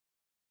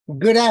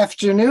Good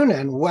afternoon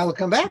and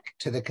welcome back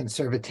to the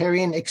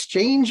Conservatarian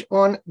Exchange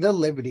on the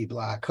Liberty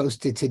Block,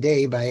 hosted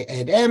today by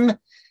Ed M.,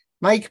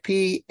 Mike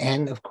P.,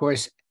 and of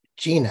course,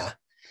 Gina.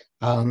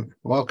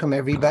 Welcome,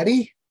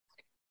 everybody.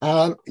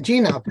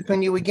 Gina, I'll pick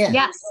on you again.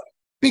 Yes.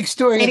 Big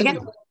story Say of it the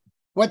again. week.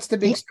 What's the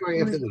big story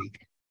of the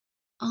week?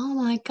 Oh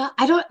my God.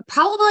 I don't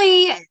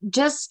probably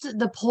just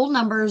the poll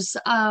numbers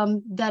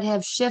that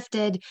have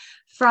shifted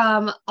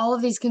from all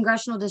of these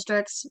congressional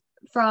districts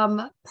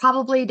from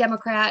probably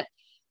Democrat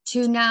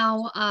to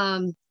now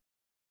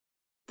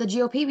the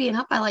GOP being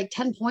up by like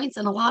 10 points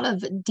in a lot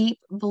of deep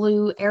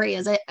blue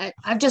areas.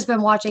 I've just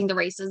been watching the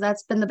races.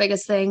 That's been the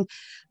biggest thing.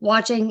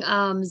 Watching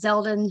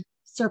Zeldin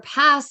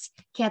surpass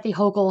Kathy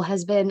Hochul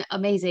has been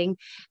amazing,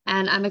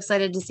 and I'm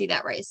excited to see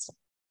that race.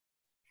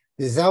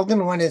 The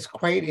Zeldin one is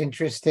quite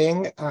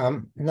interesting.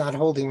 Not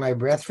holding my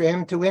breath for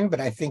him to win, but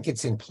I think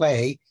it's in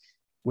play,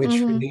 which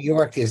for New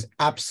York is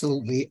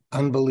absolutely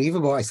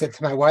unbelievable. I said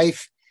to my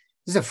wife,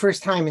 this is the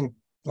first time in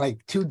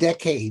like 2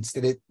 decades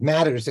that it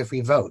matters if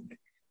we vote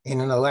in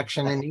an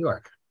election in New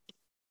York.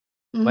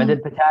 When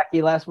did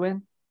Pataki last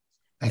win?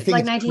 I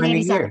think like it's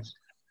 20 years.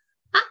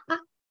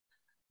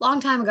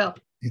 Long time ago.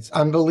 It's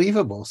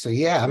unbelievable. So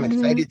yeah, I'm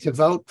excited to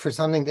vote for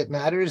something that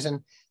matters,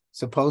 and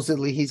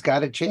supposedly he's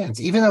got a chance,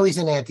 even though he's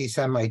an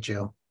anti-Semite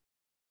Jew.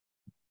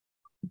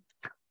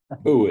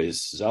 Who is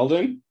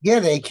Zeldin? Yeah,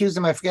 they accused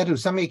him. I forget who.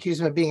 Somebody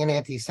accused him of being an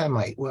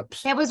anti-Semite.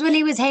 Whoops. That was when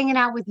he was hanging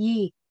out with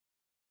Yi.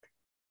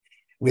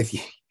 With you.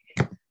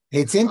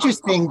 It's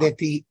interesting that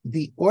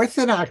the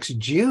Orthodox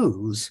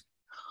Jews,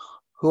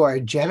 who are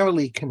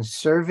generally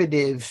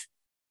conservative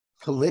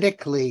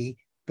politically,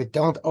 but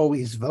don't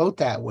always vote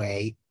that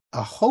way,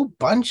 a whole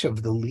bunch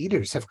of the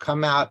leaders have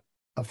come out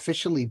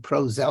officially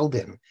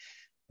pro-Zeldin,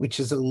 which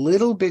is a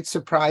little bit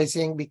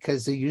surprising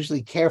because they're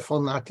usually careful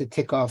not to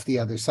tick off the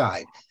other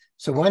side.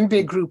 So one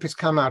big group has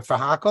come out for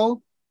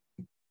Hochul.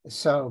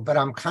 But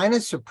I'm kind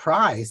of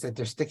surprised that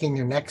they're sticking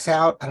their necks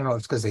out. I don't know if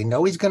it's because they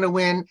know he's going to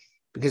win,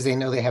 because they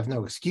know they have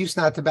no excuse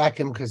not to back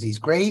him because he's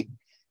great,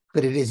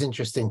 but it is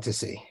interesting to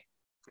see.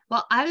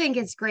 Well, I think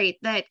it's great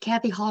that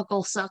Kathy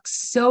Hochul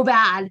sucks so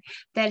bad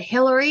that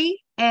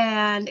Hillary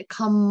and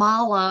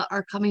Kamala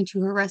are coming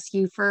to her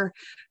rescue for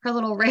her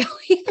little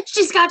rally.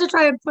 She's got to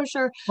try and push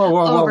her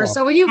over.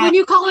 So when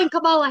you call in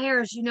Kamala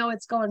Harris, you know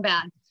it's going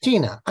bad.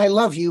 Gina, I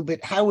love you,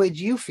 but how would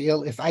you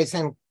feel if I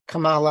sent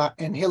Kamala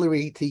and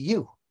Hillary to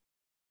you?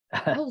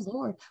 Oh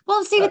Lord.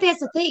 Well, see, but that's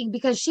the thing,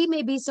 because she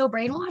may be so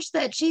brainwashed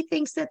that she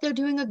thinks that they're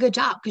doing a good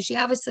job, because she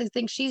obviously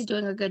thinks she's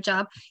doing a good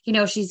job. You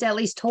know, she's at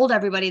least told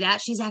everybody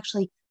that she's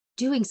actually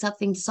doing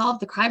something to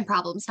solve the crime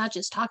problems, not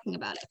just talking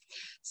about it.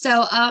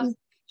 So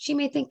she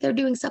may think they're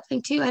doing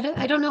something too.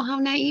 I don't know how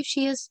naive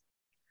she is.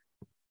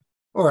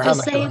 Or how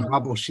much of a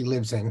bubble she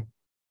lives in.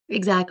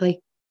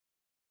 Exactly.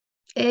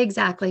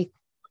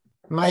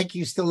 Mike,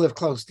 you still live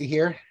close to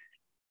here?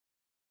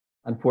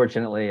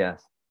 Unfortunately,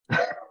 yes.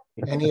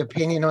 Any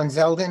opinion on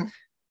Zeldin?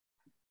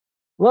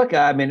 Look,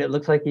 I mean, it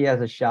looks like he has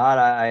a shot.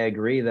 I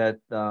agree that,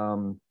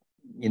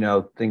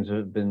 things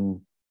have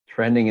been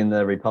trending in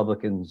the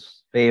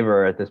Republicans'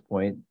 favor at this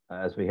point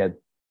as we head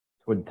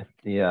toward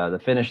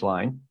the finish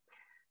line.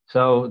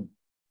 So,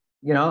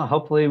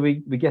 hopefully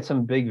we get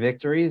some big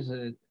victories,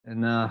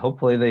 and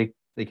hopefully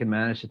they can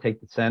manage to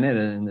take the Senate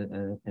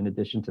in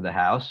addition to the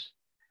House.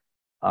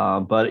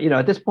 But,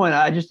 at this point,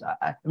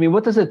 I mean,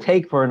 what does it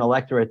take for an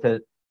electorate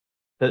to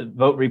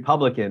vote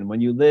Republican when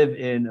you live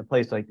in a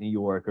place like New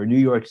York or New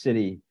York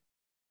City,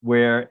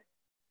 where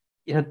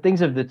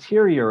things have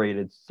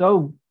deteriorated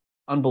so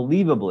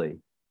unbelievably?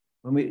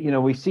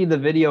 When we see the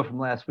video from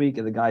last week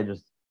of the guy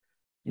just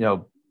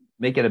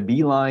making a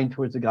beeline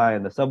towards the guy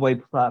on the subway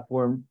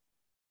platform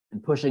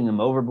and pushing him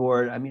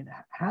overboard. I mean,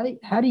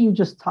 how do you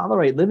just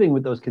tolerate living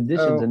with those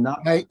conditions and not?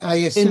 I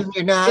assume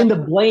you're not in the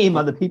blame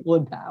on the people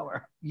in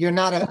power. You're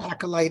not an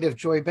acolyte of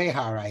Joy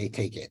Behar, I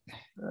take it.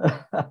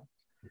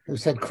 Who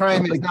said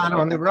crime is not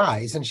on the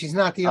rise, and she's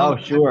not the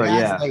only one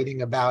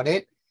gaslighting about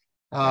it.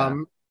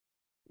 Again,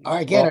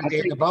 are they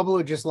in the bubble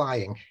or just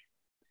lying?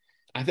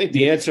 I think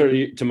the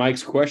answer to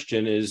Mike's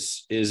question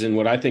is in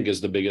what I think is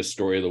the biggest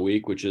story of the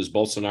week, which is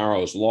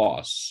Bolsonaro's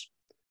loss.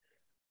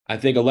 I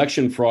think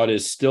election fraud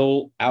is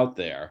still out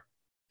there,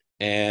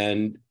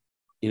 and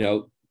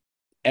the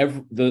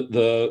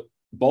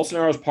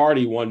Bolsonaro's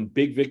party won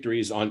big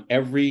victories on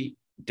every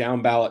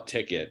down ballot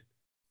ticket.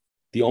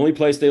 The only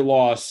place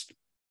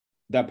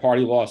that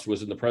party lost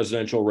was in the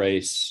presidential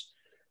race.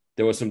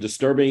 There was some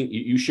disturbing.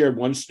 You shared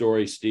one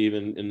story, Steve,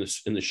 in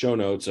the show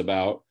notes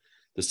about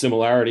the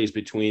similarities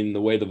between the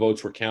way the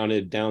votes were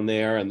counted down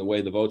there and the way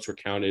the votes were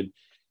counted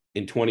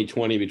in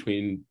 2020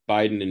 between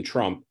Biden and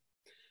Trump.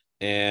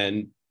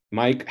 And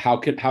Mike,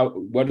 what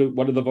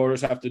do the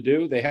voters have to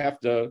do? They have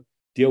to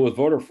deal with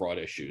voter fraud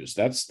issues.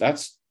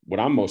 That's what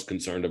I'm most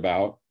concerned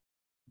about.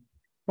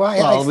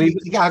 Well,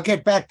 I'll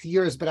get back to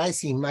yours, but I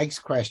see Mike's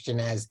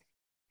question as,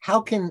 how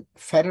can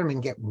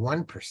Fetterman get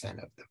 1%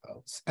 of the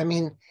votes? I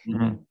mean,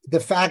 the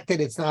fact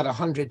that it's not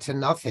 100 to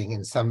nothing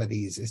in some of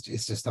these is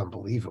just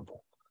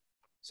unbelievable.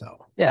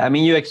 So yeah, I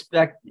mean, you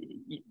accept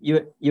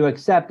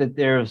that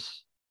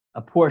there's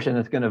a portion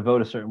that's going to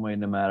vote a certain way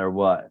no matter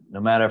what, no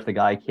matter if the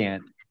guy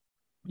can't,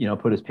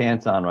 put his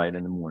pants on right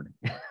in the morning.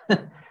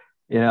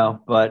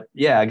 But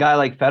yeah, a guy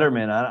like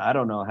Fetterman, I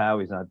don't know how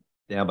he's not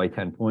down by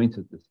 10 points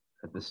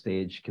at this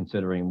stage,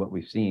 considering what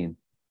we've seen.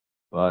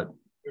 But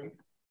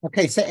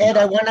okay, so Ed,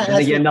 I want to ask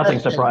again, you nothing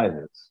question.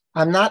 surprises.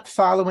 I'm not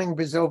following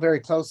Brazil very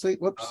closely.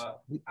 Whoops.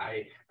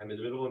 I'm in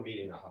the middle of a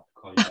meeting. I'll have to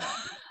call you back.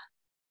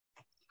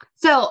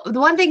 So the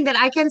one thing that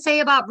I can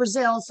say about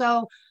Brazil,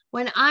 so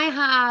when I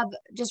have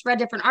just read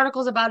different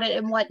articles about it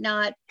and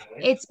whatnot,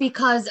 it's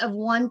because of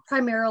one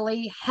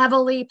primarily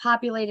heavily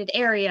populated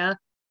area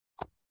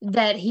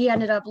that he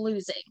ended up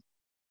losing.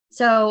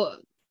 So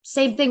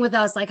same thing with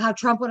us, like how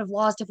Trump would have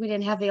lost if we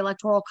didn't have the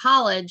Electoral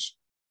College.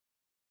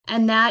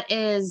 And that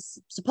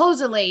is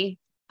supposedly,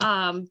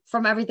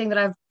 from everything that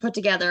I've put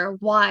together,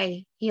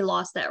 why he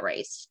lost that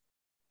race.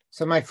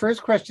 So my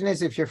first question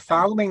is, if you're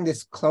following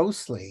this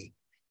closely,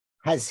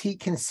 has he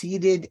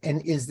conceded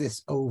and is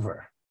this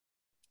over?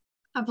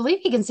 I believe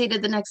he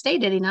conceded the next day,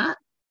 did he not?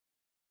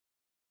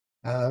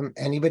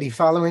 Anybody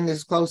following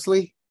this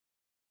closely?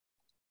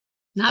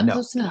 Not No.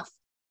 close enough.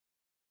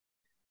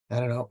 I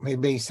don't know.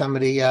 Maybe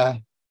somebody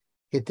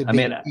hit the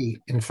big key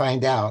and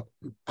find out.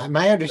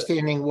 My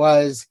understanding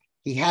was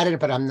he had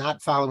it, but I'm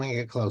not following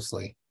it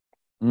closely.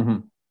 Mm-hmm.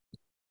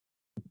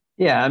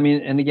 Yeah, I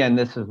mean, and again,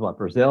 this is what,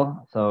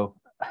 Brazil? So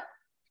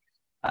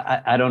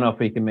I don't know if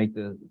we can make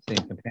the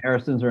same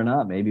comparisons or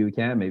not. Maybe we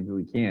can, maybe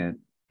we can't.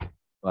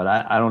 But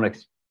I don't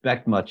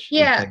expect much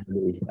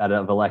integrity out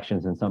of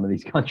elections in some of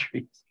these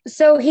countries.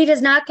 So he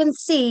does not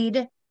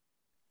concede,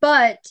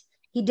 but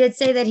he did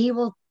say that he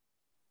will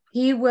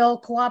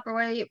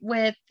cooperate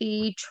with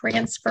the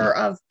transfer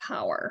of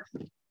power.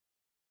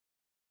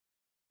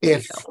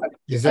 Is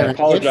there I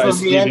apologize,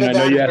 Stephen. I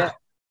know you have.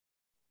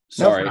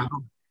 Sorry. No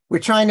problem. We're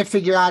trying to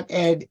figure out,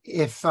 Ed,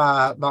 if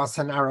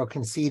Bolsonaro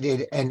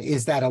conceded and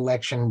is that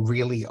election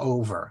really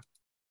over?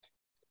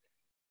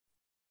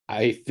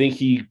 I think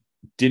he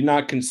did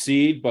not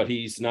concede, but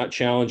he's not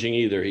challenging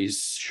either.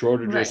 He's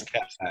Schrodinger's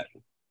cat.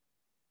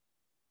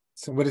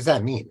 So what does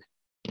that mean?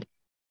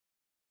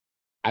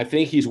 I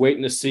think he's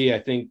waiting to see,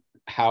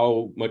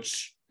 how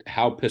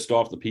pissed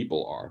off the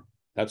people are.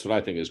 That's what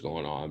I think is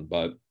going on,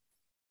 but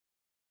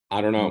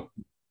I don't know.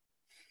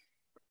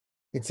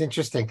 It's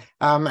interesting.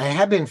 I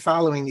have been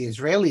following the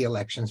Israeli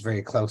elections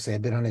very closely.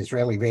 I've been on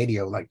Israeli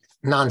radio like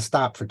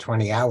nonstop for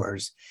 20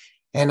 hours.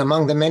 And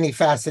among the many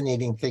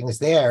fascinating things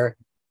there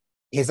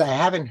is I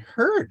haven't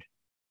heard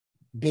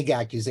big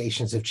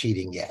accusations of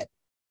cheating yet,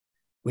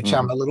 which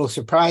I'm a little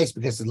surprised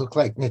because it looked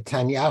like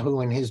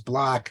Netanyahu and his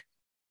bloc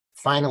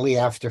finally,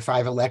 after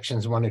 5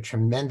 elections, won a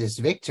tremendous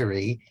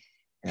victory.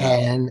 Yeah.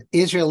 And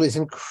Israel is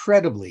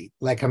incredibly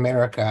like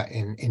America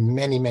in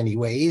many, many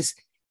ways.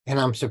 And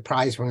I'm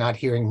surprised we're not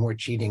hearing more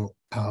cheating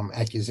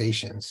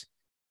accusations,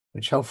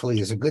 which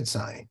hopefully is a good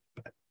sign.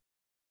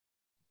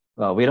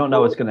 Well, we don't know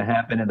what's going to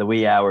happen in the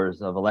wee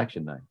hours of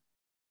election night.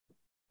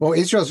 Well,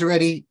 Israel's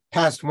already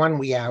past 1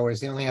 wee hours.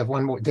 They only have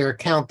one more. They're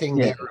counting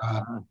their.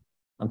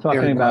 I'm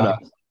talking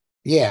about us.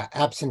 Yeah,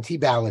 absentee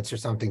ballots or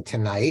something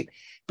tonight.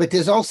 But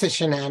there's also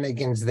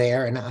shenanigans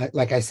there. And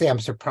like I say, I'm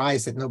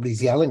surprised that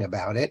nobody's yelling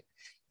about it.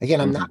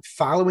 Again, I'm not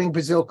following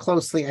Brazil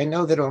closely. I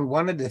know that on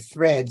one of the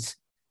threads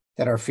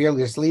that our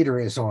fearless leader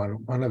is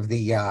on, one of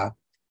the,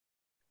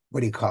 what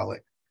do you call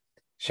it?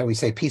 Shall we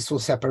say peaceful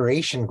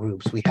separation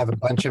groups. We have a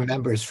bunch of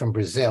members from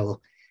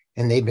Brazil,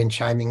 and they've been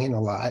chiming in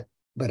a lot,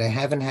 but I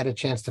haven't had a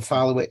chance to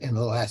follow it in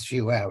the last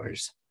few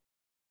hours.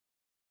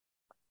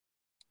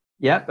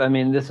 Yep. I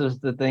mean, this is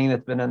the thing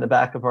that's been in the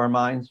back of our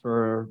minds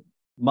for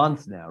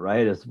months now,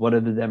 right? Is what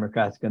are the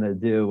Democrats going to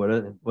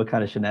do? What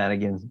kind of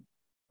shenanigans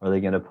are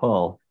they going to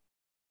pull?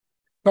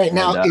 Right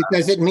now,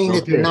 does it mean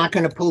that they're not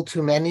going to pull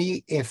too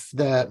many if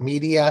the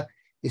media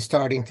is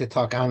starting to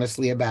talk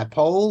honestly about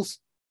polls?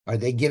 Are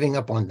they giving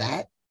up on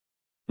that?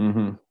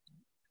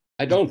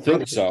 I don't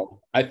think so.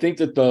 I think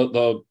that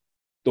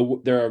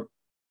their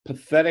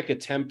pathetic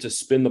attempt to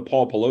spin the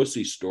Paul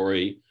Pelosi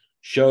story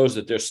shows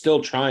that they're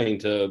still trying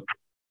to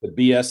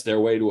BS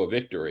their way to a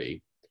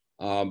victory.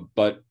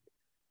 But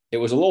it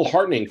was a little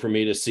heartening for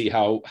me to see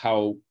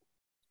how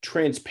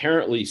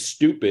transparently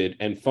stupid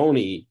and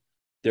phony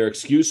their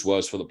excuse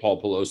was for the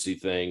Paul Pelosi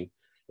thing.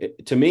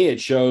 To me, it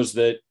shows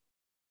that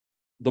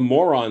the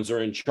morons are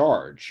in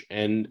charge.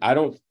 And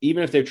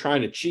even if they're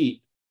trying to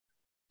cheat,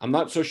 I'm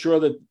not so sure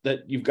that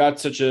you've got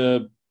such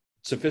a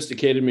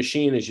sophisticated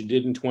machine as you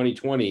did in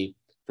 2020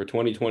 for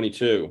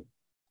 2022.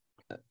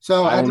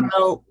 So I don't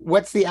know,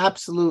 what's the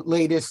absolute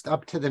latest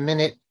up to the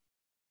minute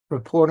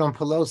report on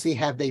Pelosi?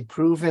 Have they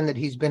proven that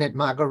he's been at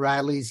MAGA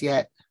rallies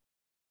yet?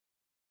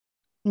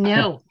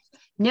 No,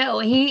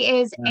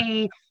 he is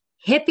a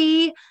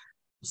hippie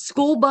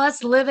school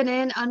bus living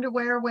in,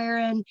 underwear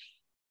wearing,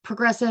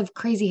 progressive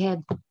crazy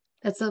head.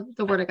 That's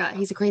the word I got.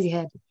 He's a crazy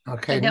head.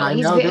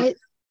 Okay.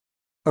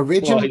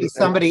 Originally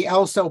somebody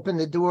else opened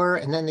the door,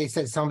 and then they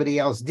said somebody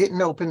else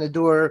didn't open the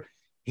door.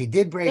 He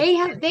did break. They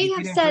have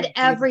didn't said break-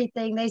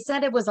 everything. They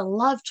said it was a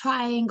love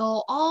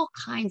triangle, all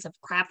kinds of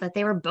crap, that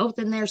they were both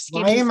in their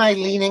Why skivvies. am I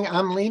leaning?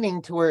 I'm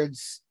leaning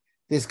towards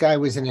this guy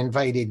was an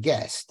invited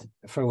guest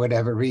for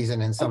whatever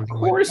reason, and Of something.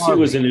 course, he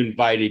was an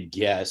invited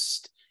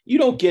guest. You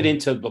don't get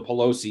into the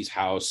Pelosi's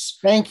house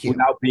Thank you.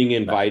 without being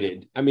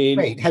invited. I mean,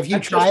 Wait, have you that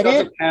just tried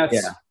doesn't it? pass-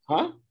 Yeah.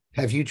 Huh?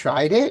 Have you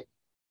tried it?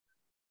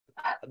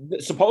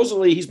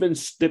 Supposedly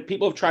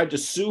people have tried to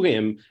sue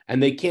him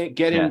and they can't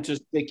get him to,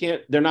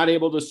 they're not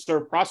able to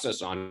serve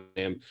process on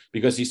him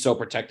because he's so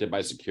protected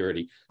by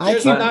security. I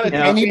There's can't not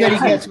believe a- anybody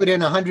gets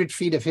within 100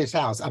 feet of his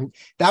house.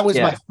 That was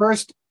my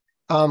first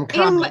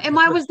comment. And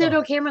why was there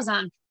no cameras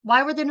on?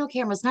 Why were there no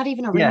cameras? Not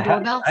even a ring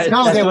doorbell?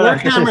 No, there were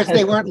cameras.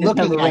 They weren't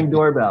looking the at ring them.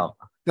 doorbell.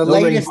 The No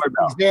ring latest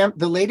doorbell.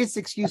 the latest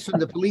excuse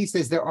from the police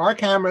is there are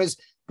cameras,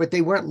 but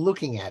they weren't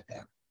looking at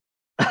them.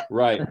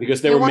 Right,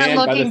 because they They were weren't manned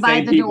by the looking by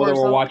same the people that doors,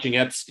 were though. watching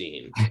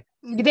Epstein.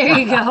 There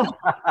you go.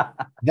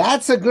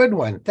 That's a good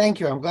one. Thank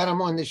you. I'm glad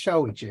I'm on the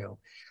show with you.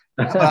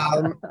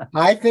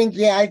 I think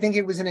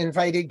it was an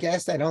invited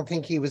guest. I don't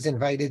think he was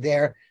invited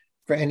there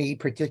for any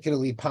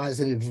particularly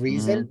positive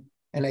reason.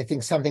 And I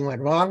think something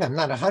went wrong. I'm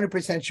not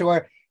 100%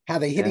 sure how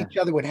they hit each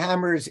other with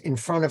hammers in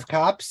front of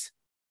cops.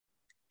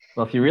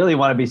 Well, if you really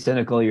want to be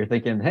cynical, you're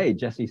thinking, hey,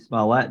 Jesse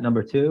Smollett,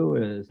 number 2,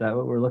 is that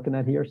what we're looking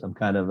at here? Some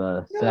kind of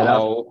a setup?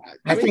 No,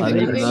 I think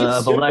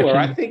it's simpler.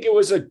 I think it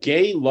was a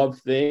gay love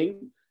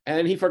thing,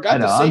 and he forgot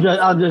to say.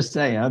 I'm just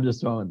saying. I'm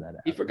just throwing that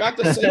out. He forgot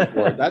the safe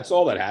word. That's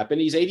all that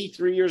happened. He's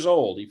 83 years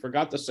old. He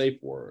forgot the safe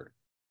word.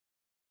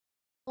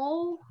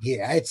 Oh,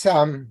 yeah, it's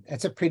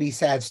a pretty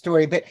sad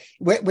story. But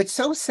what's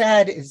so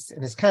sad is,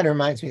 and this kind of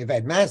reminds me of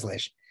Ed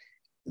Maslish,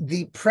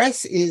 the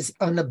press is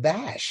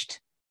unabashed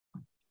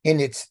in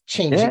its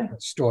changing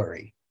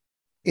story.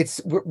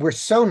 We're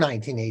so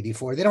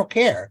 1984. They don't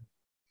care.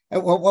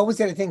 What was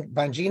it? I think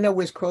Bongino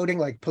was quoting,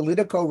 like,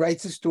 Politico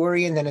writes a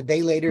story and then a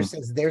day later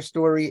says their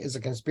story is a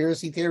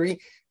conspiracy theory,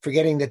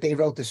 forgetting that they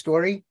wrote the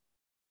story.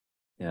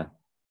 Yeah.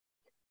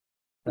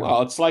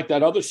 Well, it's like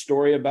that other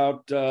story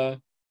about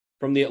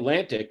from the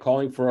Atlantic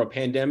calling for a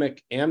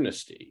pandemic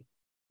amnesty.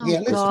 Yeah,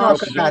 let's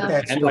talk about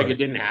that and story. like it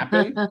didn't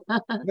happen.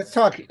 Let's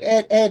talk.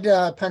 Ed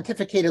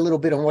pontificate a little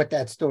bit on what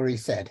that story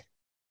said.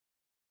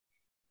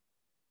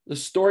 The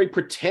story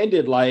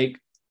pretended like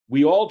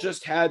we all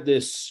just had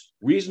this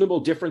reasonable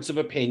difference of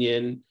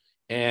opinion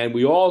and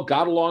we all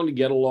got along to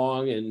get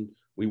along, and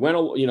we went,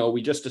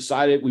 we just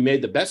decided we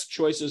made the best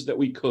choices that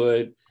we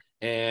could.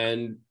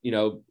 And,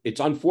 it's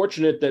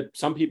unfortunate that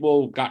some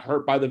people got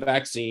hurt by the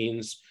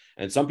vaccines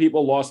and some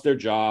people lost their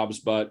jobs,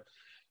 but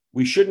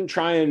we shouldn't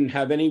try and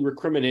have any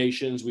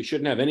recriminations. We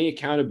shouldn't have any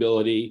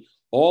accountability.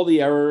 All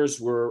the errors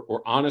were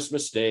honest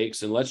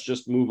mistakes, and let's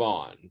just move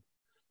on,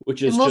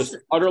 which is just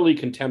utterly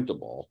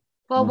contemptible.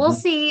 Well, we'll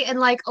see in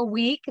like a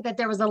week that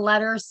there was a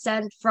letter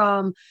sent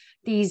from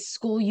these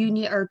school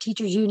union or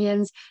teachers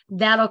unions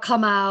that'll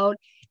come out,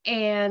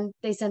 and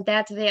they sent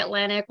that to the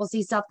Atlantic. We'll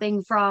see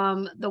something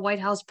from the White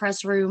House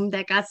press room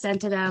that got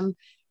sent to them.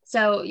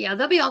 So yeah,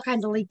 there'll be all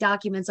kinds of leaked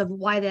documents of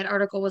why that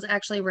article was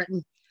actually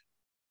written.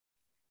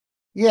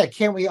 Yeah,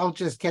 can't we all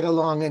just get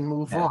along and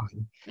move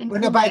on? But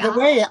no, by the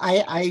way,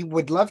 I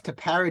would love to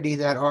parody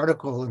that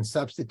article and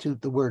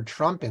substitute the word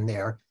Trump in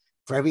there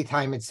for every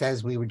time it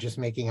says we were just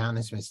making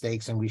honest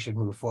mistakes and we should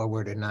move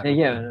forward and not.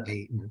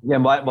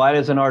 Why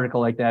does an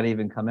article like that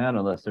even come out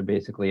unless they're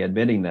basically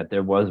admitting that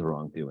there was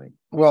wrongdoing?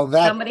 Well,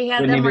 somebody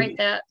had them write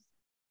that.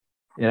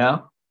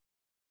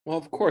 Well,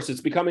 of course,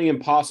 it's becoming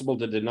impossible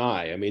to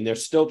deny. I mean, they're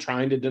still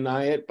trying to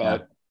deny it,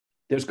 but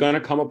there's going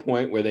to come a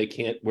point where they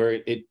can't,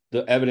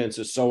 the evidence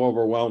is so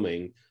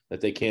overwhelming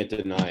that they can't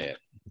deny it.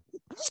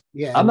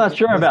 Yeah, I'm not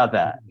sure about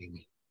that.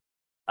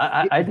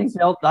 I think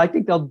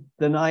they'll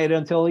deny it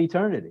until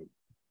eternity.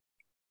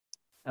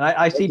 And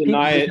I see people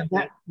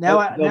now.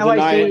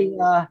 I see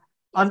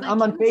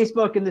I'm on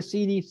Facebook, and the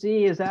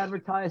CDC is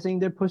advertising.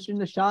 They're pushing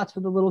the shots for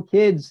the little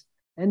kids,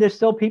 and there's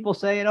still people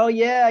saying, "Oh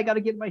yeah, I got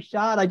to get my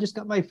shot. I just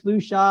got my flu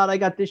shot. I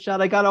got this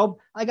shot. I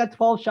got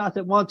 12 shots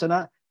at once." And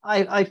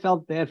I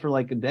felt bad for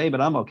like a day,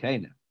 but I'm okay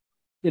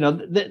now.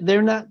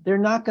 They're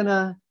not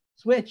gonna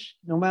switch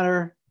no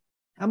matter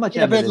how much.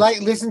 Yeah, but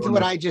listen to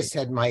what I just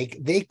said, Mike.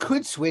 They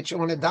could switch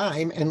on a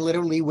dime and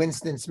literally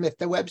Winston Smith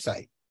the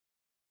website.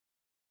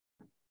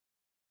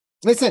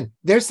 Listen,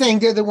 they're saying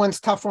they're the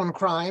ones tough on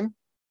crime,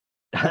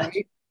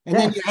 right? And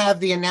then you have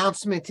the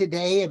announcement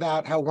today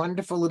about how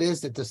wonderful it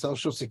is that the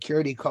Social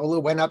Security COLA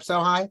went up so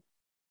high.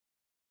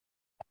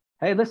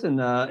 Hey,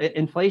 listen,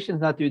 inflation's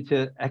not due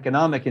to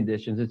economic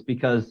conditions. It's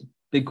because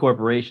big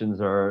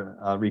corporations are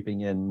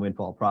reaping in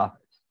windfall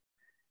profits.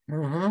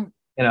 Mm-hmm.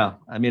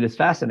 I mean, it's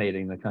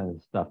fascinating, the kind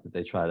of stuff that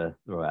they try to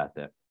throw out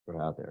there.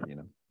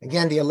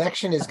 Again, the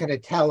election is going to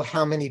tell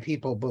how many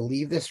people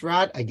believe this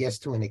rot, I guess,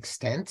 to an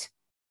extent.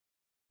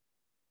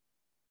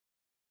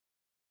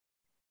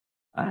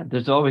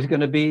 There's always going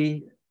to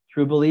be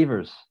true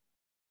believers,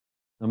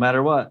 no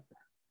matter what.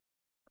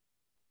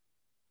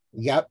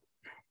 Yep.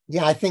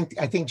 Yeah, I think,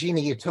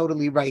 Gina, you're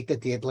totally right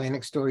that the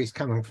Atlantic story is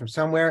coming from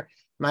somewhere.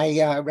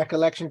 My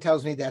recollection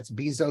tells me that's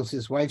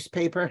Bezos' wife's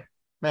paper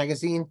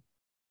magazine.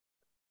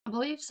 I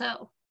believe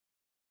so.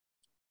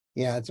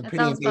 Yeah, it's a That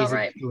pretty sounds about amazing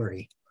right.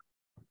 story.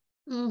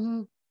 Mm-hmm.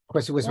 Of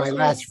course, it was my Yes,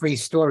 last yes. free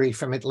story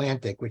from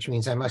Atlantic, which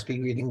means I must be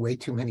reading far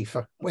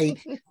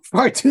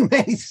too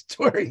many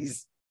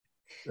stories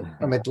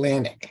from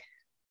Atlantic.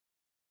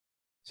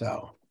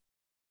 So,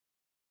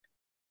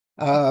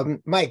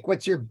 Mike,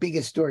 what's your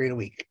biggest story of the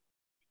week?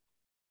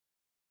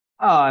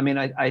 Oh, I mean,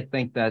 I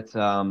think that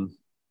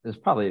there's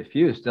probably a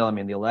few still. I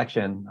mean, the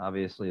election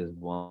obviously is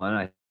one.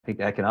 I think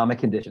the economic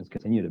conditions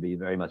continue to be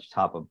very much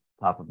top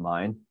of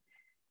mind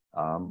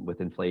with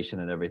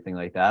inflation and everything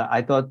like that.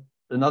 I thought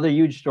another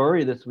huge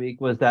story this week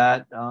was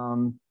that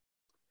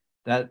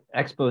that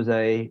expose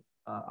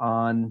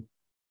on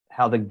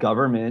how the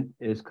government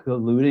has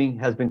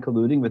been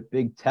colluding with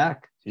big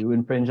tech to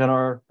infringe on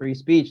our free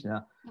speech.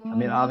 Now, I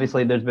mean,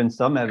 obviously, there's been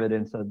some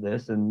evidence of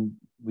this, and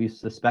we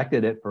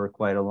suspected it for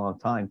quite a long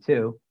time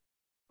too.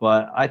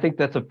 But I think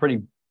that's a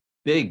pretty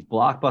big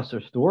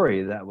blockbuster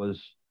story that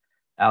was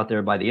out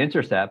there by The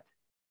Intercept,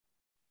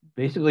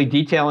 basically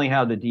detailing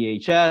how the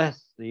DHS,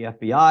 the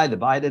FBI, the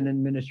Biden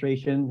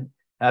administration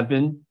have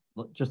been,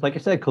 just like I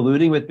said,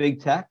 colluding with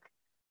big tech,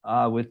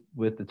 with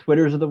the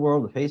Twitters of the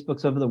world, the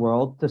Facebooks of the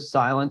world, to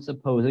silence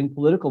opposing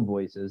political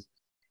voices.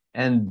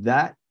 And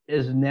that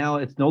is now,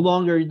 it's no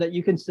longer that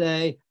you can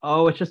say,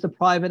 oh, it's just a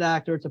private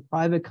actor, it's a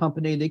private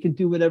company, they can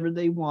do whatever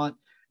they want.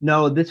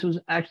 No, this was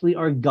actually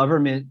our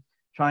government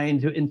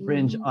trying to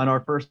infringe on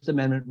our First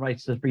Amendment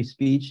rights to free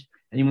speech.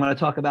 And you want to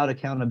talk about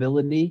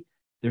accountability?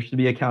 There should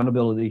be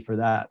accountability for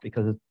that,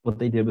 because what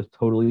they did was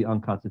totally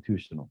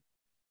unconstitutional.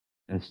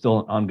 And it's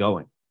still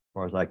ongoing, as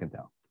far as I can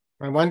tell.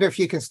 I wonder if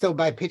you can still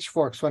buy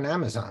pitchforks on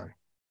Amazon.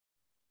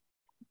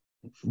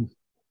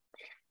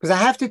 Because I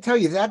have to tell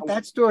you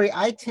that story,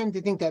 I tend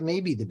to think that may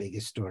be the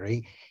biggest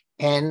story.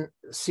 And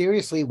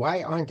seriously,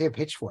 why aren't there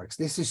pitchforks?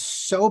 This is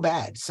so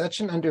bad, such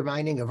an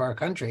undermining of our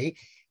country.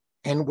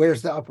 And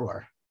where's the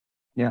uproar?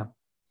 Yeah.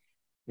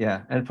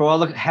 Yeah. And for all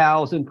the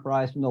howls and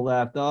cries from the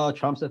left, oh,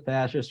 Trump's a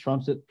fascist,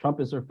 Trump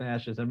is a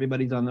fascist,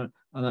 everybody's on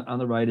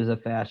the right is a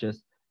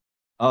fascist.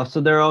 Oh,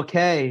 so they're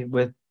okay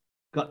with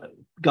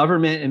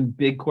government and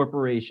big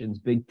corporations,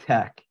 big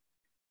tech,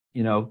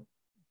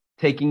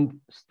 taking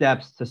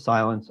steps to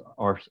silence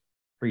our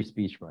free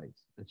speech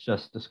rights. It's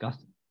just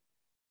disgusting.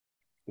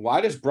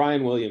 Why does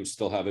Brian Williams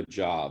still have a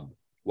job?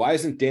 Why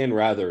isn't Dan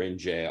Rather in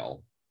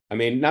jail? I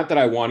mean, not that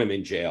I want him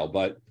in jail,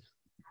 but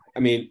I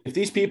mean, if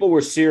these people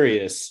were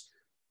serious,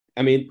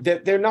 I mean,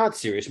 they're not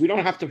serious. We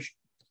don't have to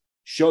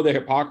show their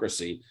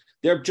hypocrisy.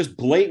 They're just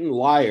blatant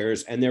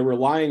liars, and they're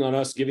relying on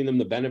us giving them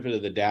the benefit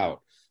of the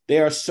doubt. They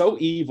are so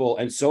evil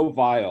and so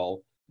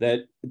vile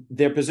that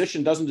their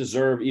position doesn't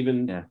deserve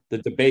even the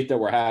debate that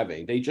we're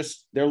having.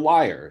 They're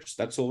liars.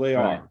 That's all they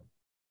are.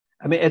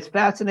 I mean, it's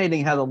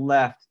fascinating how the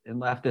left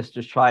and leftists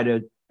just try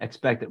to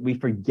expect that we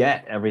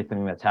forget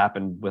everything that's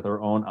happened with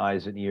our own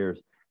eyes and ears.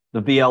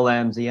 The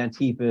BLMs, the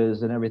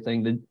Antifas and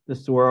everything, the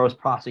Soros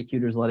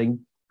prosecutors letting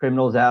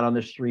criminals out on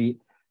the street.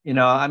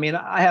 I mean,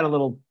 I had a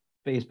little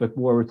Facebook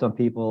war with some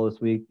people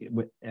this week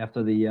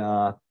after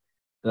the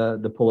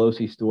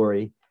Pelosi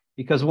story,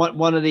 because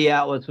one of the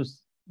outlets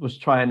was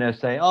trying to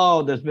say,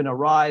 oh, there's been a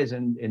rise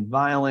in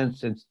violence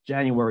since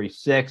January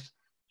 6th,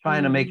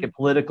 trying to make it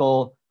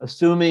political,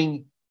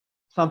 assuming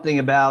something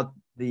about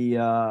the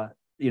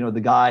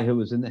guy who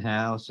was in the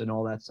house and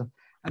all that stuff.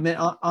 I mean,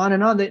 on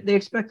and on. They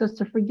expect us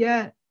to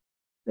forget.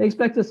 They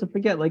expect us to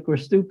forget like we're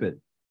stupid.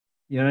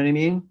 You know what I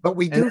mean? But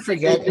we do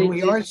forget, and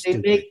we are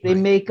stupid. They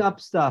make up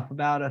stuff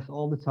about us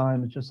all the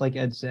time. It's just like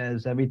Ed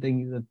says,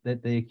 everything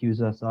that they accuse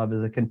us of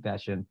is a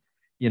confession,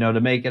 to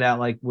make it out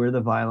like we're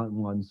the violent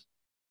ones.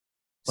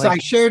 So I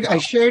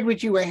shared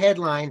with you a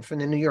headline from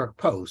the New York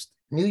Post.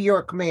 New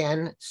York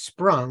man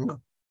sprung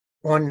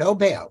on no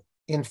bail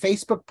in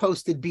Facebook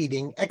posted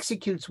beating,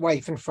 executes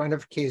wife in front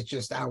of kids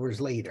just hours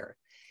later.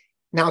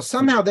 Now,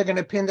 somehow they're going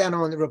to pin that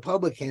on the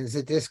Republicans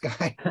that this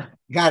guy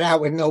got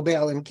out with no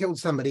bail and killed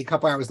somebody a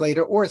couple hours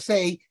later, or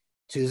say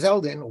to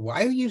Zeldin,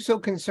 why are you so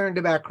concerned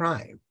about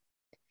crime?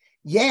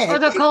 Yeah. Or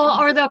they'll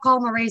call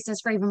him a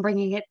racist for even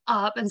bringing it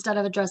up instead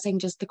of addressing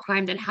just the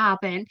crime that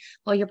happened.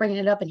 Well, you're bringing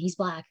it up and he's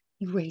black.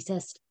 You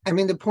racist. I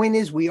mean, the point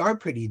is we are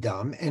pretty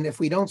dumb. And if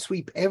we don't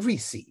sweep every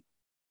seat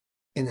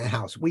in the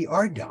House, we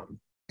are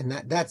dumb. And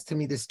that's to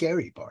me the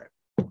scary part.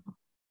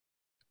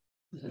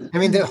 I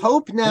mean, the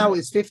hope now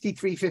is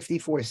 53,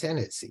 54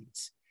 Senate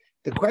seats.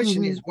 The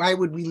question is, why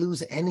would we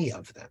lose any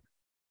of them?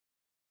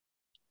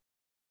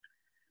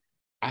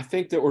 I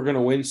think that we're going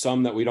to win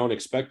some that we don't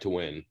expect to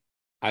win.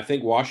 I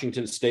think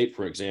Washington State,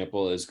 for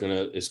example, is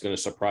going to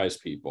surprise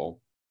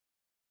people.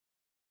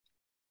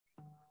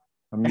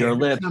 From your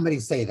lips. Somebody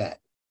say that.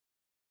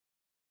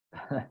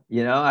 I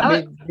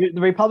mean,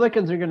 the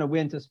Republicans are going to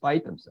win to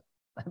spite themselves.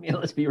 I mean,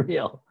 let's be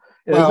real.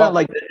 Well,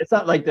 it's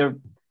not like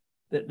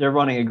they're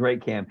running a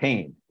great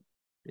campaign.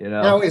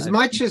 Now, as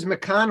much as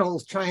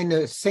McConnell's trying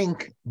to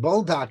sink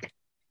Bolduc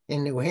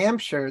in New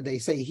Hampshire, they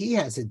say he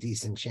has a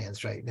decent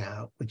chance right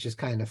now, which is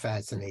kind of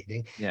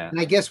fascinating. Yeah. And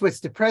I guess what's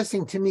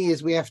depressing to me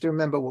is we have to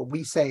remember what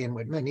we say and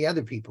what many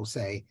other people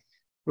say.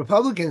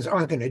 Republicans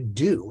aren't going to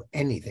do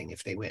anything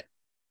if they win.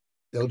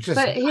 They'll just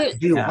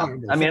do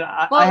horrible I mean,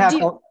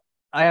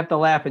 I have to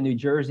laugh in New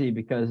Jersey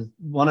because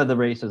one of the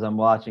races I'm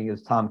watching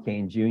is Tom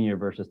Kean Jr.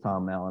 versus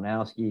Tom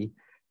Malinowski.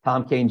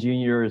 Tom Kean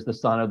Jr. is the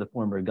son of the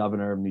former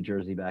governor of New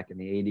Jersey back in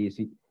the 80s.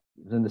 He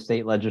was in the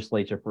state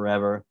legislature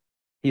forever.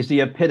 He's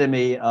the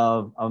epitome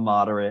of a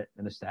moderate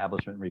and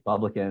establishment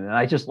Republican. And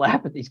I just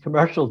laugh at these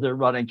commercials they're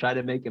running, trying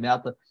to make him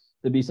out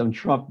to be some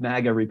Trump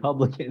MAGA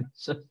Republican.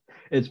 So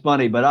it's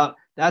funny, but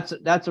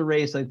that's a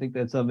race I think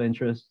that's of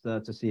interest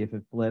to see if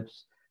it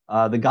flips.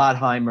 The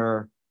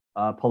Gottheimer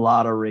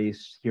Pilata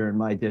race here in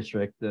my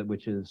district,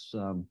 which is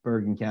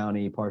Bergen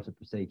County, parts of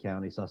Passaic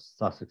County,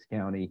 Sussex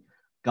County.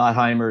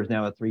 Gottheimer is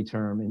now a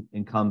 3-term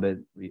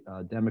incumbent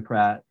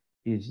Democrat.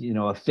 He's,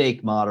 a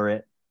fake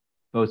moderate,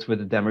 votes with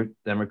the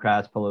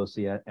Democrats,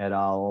 Pelosi et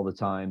al. All the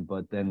time,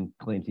 but then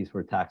claims he's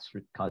for tax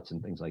cuts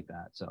and things like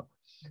that. So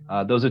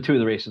those are two of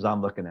the races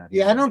I'm looking at.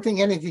 Yeah, I don't think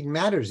anything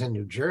matters in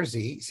New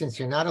Jersey. Since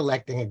you're not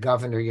electing a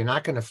governor, you're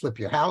not going to flip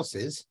your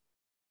houses.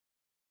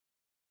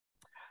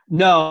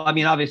 No, I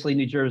mean, obviously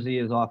New Jersey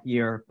is off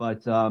year,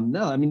 but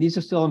no, I mean, these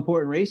are still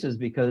important races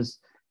because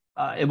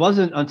it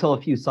wasn't until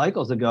a few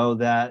cycles ago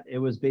that it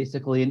was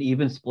basically an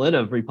even split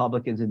of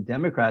Republicans and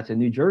Democrats in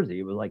New Jersey.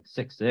 It was like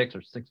 6-6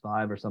 or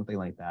 6-5 or something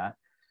like that.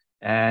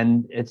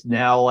 And it's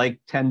now like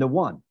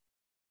 10-1.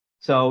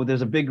 So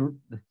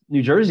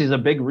New Jersey is a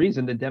big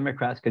reason the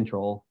Democrats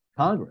control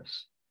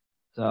Congress.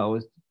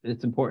 So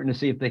it's important to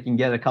see if they can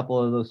get a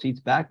couple of those seats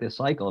back this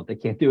cycle. If they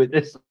can't do it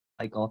this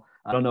cycle,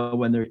 I don't know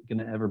when they're going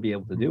to ever be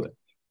able to do it.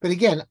 But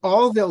again,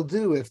 all they'll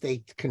do if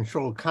they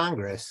control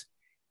Congress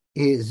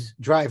is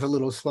drive a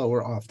little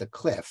slower off the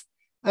cliff.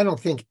 I don't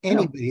think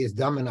anybody is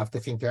dumb enough to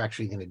think they're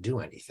actually going to do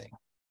anything.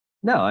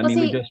 No, I mean,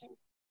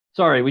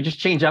 we just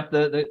change up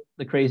the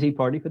crazy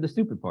party for the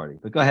stupid party.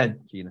 But go ahead,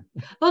 Gina.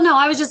 Well, no,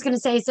 I was just going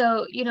to say,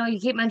 so, you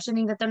keep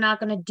mentioning that they're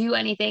not going to do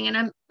anything. And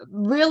I'm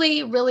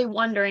really, really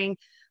wondering,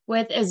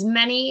 with as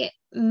many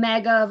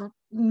mega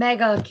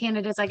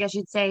candidates, I guess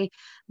you'd say,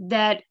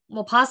 that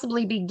will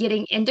possibly be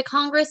getting into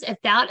Congress, if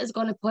that is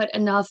going to put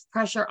enough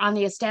pressure on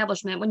the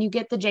establishment when you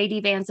get the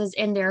JD Vances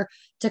in there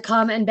to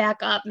come and back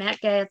up Matt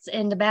Gaetz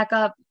and to back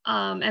up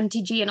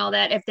MTG and all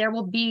that, if there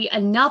will be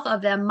enough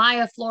of them,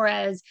 Maya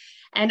Flores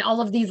and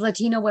all of these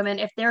Latino women,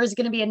 if there is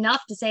going to be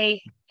enough to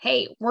say,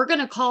 hey, we're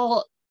going to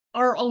call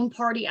our own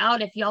party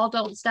out if y'all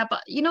don't step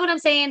up. You know what I'm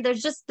saying?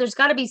 There's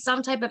got to be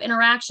some type of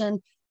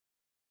interaction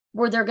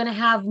where they're going to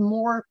have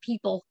more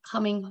people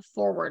coming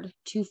forward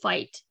to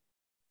fight.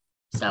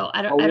 So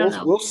I don't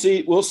know. We'll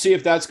see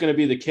if that's going to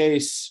be the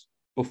case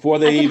before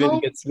they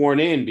even get sworn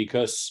in,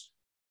 because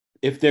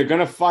if they're going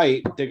to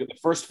fight, the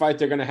first fight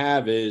they're going to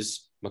have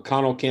is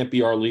McConnell can't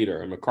be our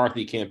leader and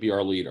McCarthy can't be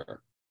our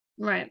leader.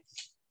 Right.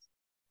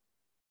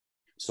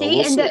 So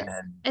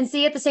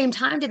see at the same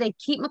time, do they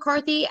keep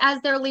McCarthy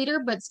as their leader,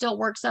 but still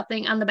work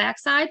something on the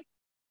backside?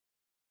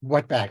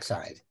 What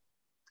backside?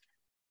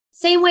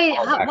 Same way.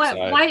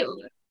 Why?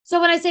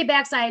 So when I say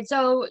backside,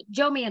 so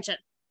Joe Manchin,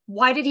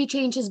 why did he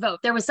change his vote?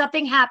 There was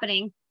something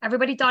happening.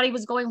 Everybody thought he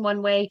was going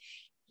one way.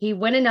 He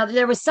went another.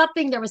 There was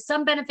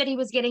some benefit he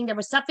was getting. There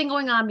was something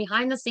going on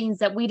behind the scenes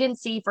that we didn't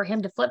see for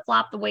him to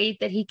flip-flop the way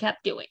that he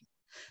kept doing.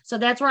 So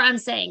that's where I'm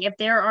saying, if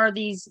there are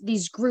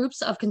these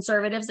groups of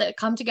conservatives that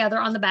come together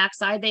on the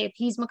backside, they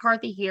appease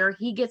McCarthy here,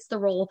 he gets the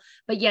role,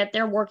 but yet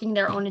they're working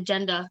their own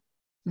agenda.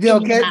 They'll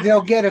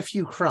get a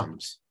few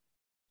crumbs.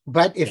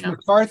 But if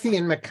McCarthy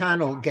and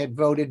McConnell get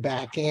voted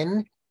back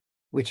in,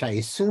 which I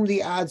assume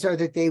the odds are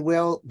that they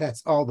will,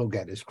 that's all they'll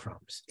get is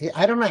crumbs.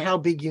 I don't know how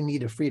big you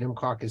need a Freedom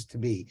Caucus to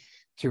be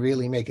to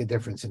really make a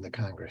difference in the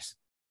Congress.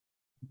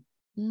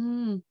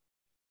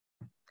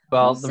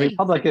 Well, the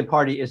Republican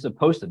Party is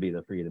supposed to be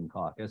the Freedom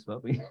Caucus,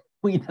 but we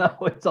know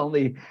it's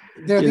only,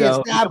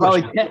 you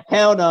probably can't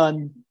count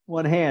on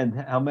one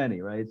hand how many,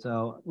 right?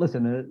 So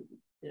listen,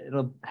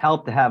 it'll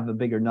help to have a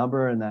bigger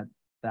number in that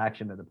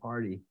faction of the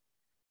party.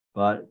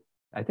 But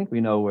I think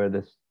we know where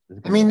this is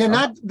going. I mean, they're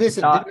not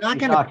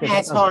going to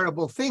pass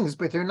horrible things,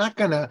 but they're not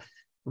going to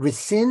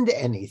rescind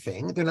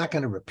anything. They're not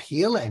going to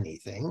repeal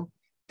anything.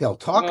 They'll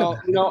talk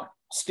about it.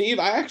 Steve,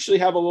 I actually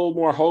have a little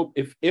more hope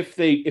if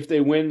they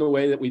win the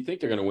way that we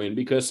think they're going to win,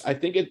 because I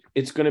think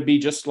it's going to be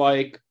just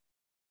like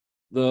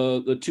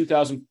the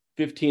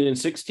 2015 and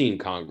 16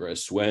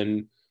 Congress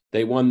when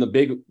they won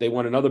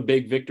another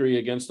big victory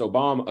against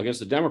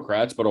the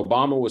Democrats, but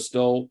Obama was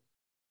still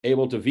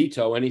able to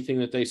veto anything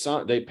that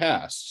they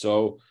passed.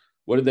 So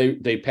what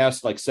did they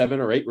passed like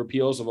 7 or 8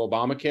 repeals of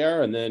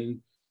Obamacare, and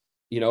then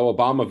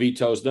Obama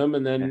vetoes them,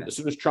 and then as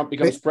soon as Trump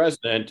becomes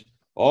president,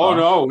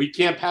 no, we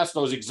can't pass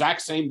those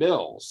exact same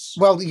bills.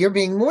 Well, you're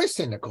being more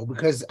cynical,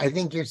 because I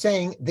think you're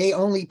saying they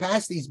only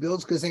pass these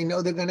bills because they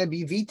know they're going to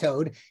be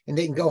vetoed and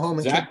they can go home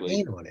and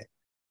campaign on it.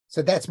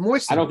 So that's more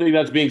cynical. I don't think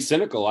that's being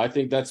cynical. I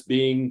think that's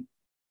being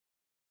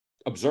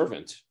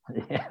observant.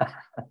 Yeah.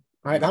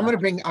 All right, I'm going to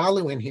bring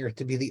Alu in here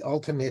to be the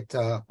ultimate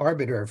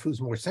arbiter of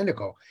who's more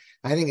cynical.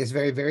 I think it's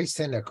very, very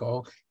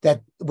cynical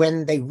that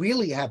when they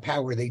really have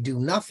power, they do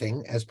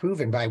nothing, as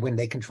proven by when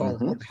they control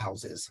home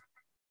houses.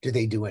 Do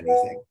they do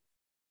anything?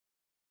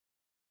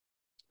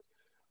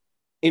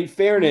 In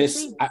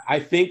fairness, I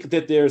think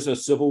that there's a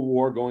civil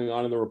war going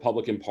on in the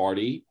Republican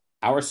Party.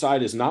 Our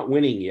side is not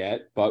winning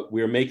yet, but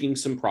we're making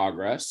some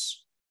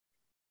progress.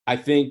 I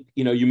think,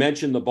 you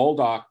mentioned the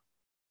Bolduc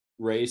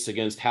race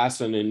against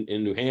Hassan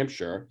in New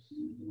Hampshire.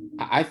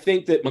 I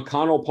think that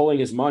McConnell pulling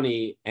his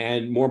money,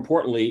 and more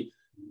importantly,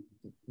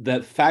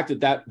 the fact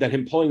that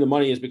him pulling the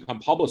money has become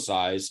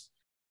publicized,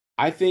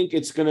 I think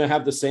it's going to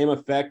have the same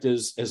effect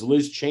as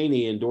Liz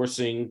Cheney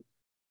endorsing,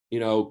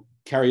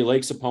 Carrie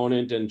Lake's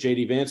opponent and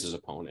J.D. Vance's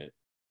opponent.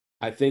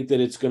 I think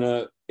that it's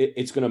going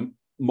to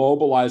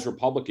mobilize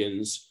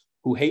Republicans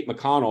who hate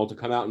McConnell to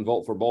come out and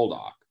vote for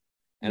Bolduc.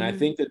 And I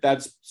think that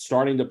that's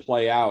starting to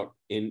play out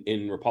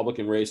in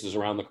Republican races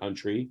around the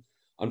country.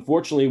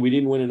 Unfortunately, we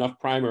didn't win enough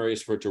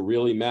primaries for it to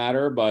really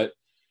matter, but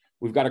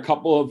we've got a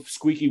couple of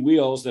squeaky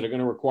wheels that are going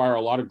to require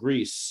a lot of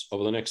grease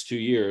over the next 2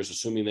 years,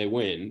 assuming they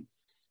win.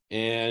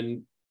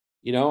 And,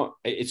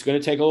 it's going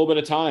to take a little bit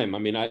of time. I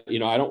mean, I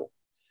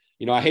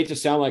hate to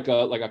sound like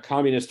a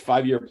communist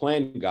 5-year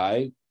plan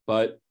guy,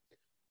 but,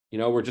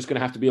 we're just going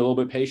to have to be a little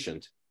bit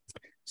patient.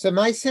 So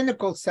my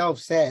cynical self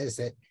says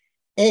that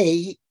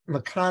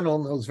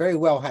McConnell knows very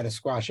well how to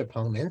squash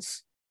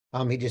opponents.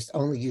 He just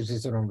only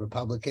uses it on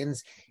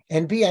Republicans.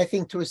 And B, I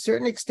think to a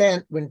certain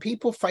extent, when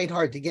people fight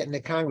hard to get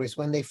into Congress,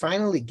 when they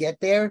finally get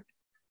there,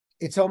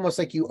 it's almost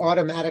like you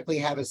automatically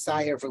have a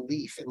sigh of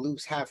relief and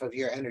lose half of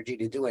your energy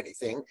to do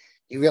anything.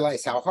 You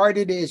realize how hard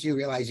it is. You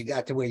realize you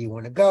got to where you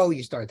want to go.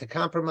 You start to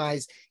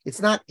compromise.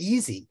 It's not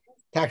easy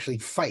to actually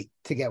fight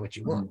to get what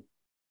you want.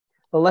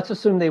 Well, let's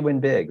assume they win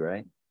big,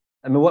 right?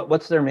 I mean,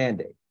 what's their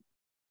mandate?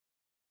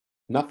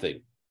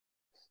 Nothing.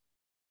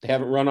 They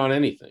haven't run on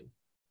anything.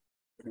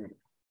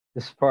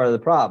 This is part of the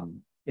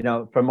problem.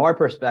 From our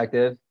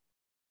perspective,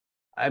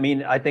 I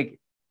mean, I think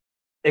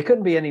it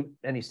couldn't be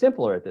any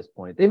simpler at this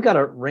point. They've got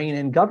to rein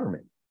in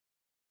government.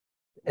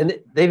 And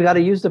they've got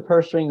to use the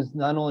purse strings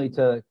not only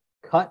to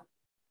cut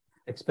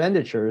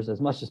expenditures as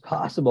much as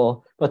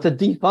possible, but to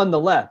defund the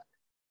left.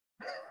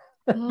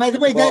 By the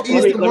way, let me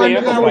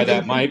amplify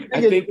that, Mike.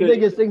 I think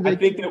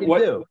that what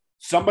do.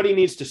 Somebody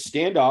needs to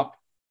stand up,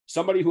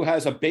 somebody who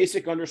has a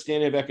basic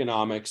understanding of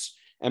economics,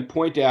 and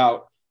point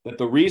out that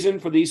the reason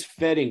for these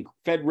Fed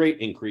rate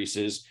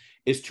increases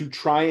is to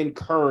try and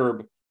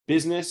curb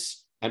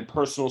business and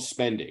personal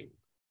spending,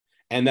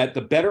 and that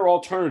the better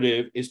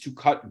alternative is to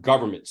cut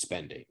government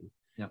spending.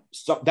 Yeah.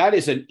 So that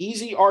is an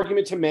easy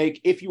argument to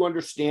make if you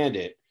understand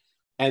it,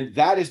 and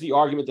that is the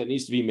argument that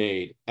needs to be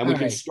made. And we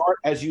can start,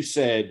 as you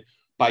said,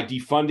 by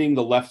defunding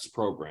the left's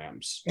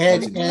programs.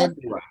 And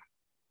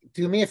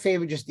do me a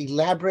favor, just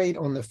elaborate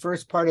on the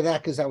first part of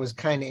that, because that was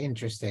kind of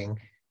interesting.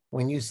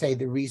 When you say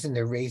the reason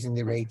they're raising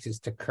the rates is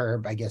to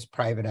curb, I guess,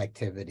 private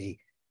activity.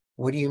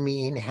 What do you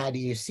mean? How do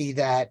you see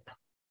that?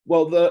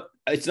 Well,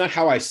 it's not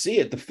how I see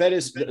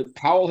it.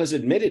 Powell has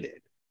admitted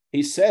it.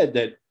 He said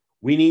that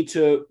we need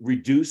to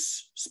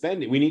reduce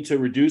spending. We need to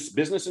reduce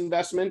business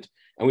investment,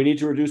 and we need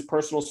to reduce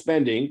personal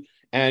spending.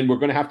 And we're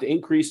going to have to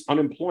increase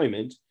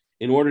unemployment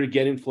in order to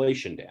get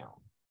inflation down.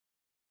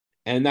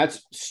 And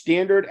that's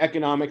standard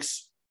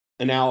economics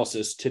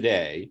analysis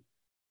today.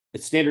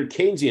 It's standard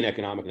Keynesian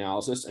economic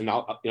analysis. And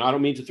I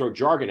don't mean to throw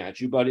jargon at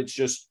you, but it's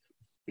just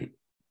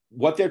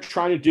what they're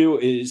trying to do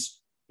is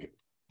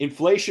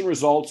inflation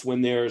results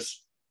when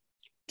there's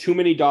too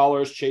many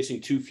dollars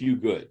chasing too few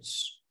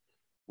goods.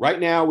 Right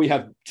now, we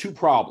have two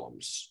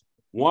problems.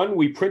 One,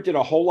 we printed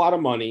a whole lot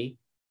of money.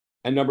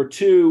 And number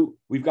two,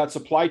 we've got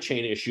supply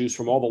chain issues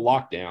from all the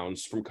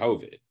lockdowns from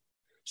COVID.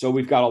 So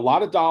we've got a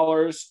lot of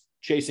dollars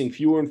chasing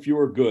fewer and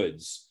fewer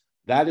goods.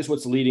 That is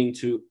what's leading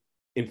to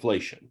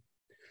inflation.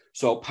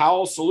 So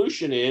Powell's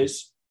solution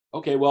is,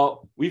 okay,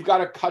 well, we've got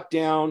to cut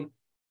down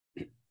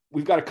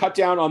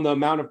on the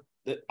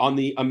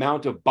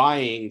amount of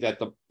buying that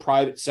the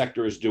private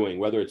sector is doing,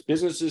 whether it's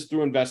businesses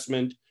through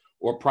investment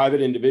or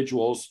private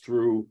individuals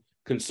through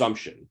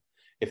consumption.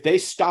 If they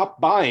stop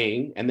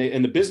buying and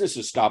the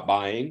businesses stop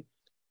buying,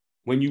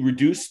 when you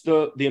reduce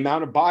the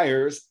amount of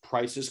buyers,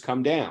 prices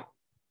come down.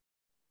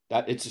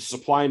 That it's a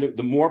supply and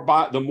the more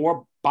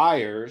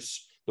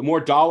buyers, the more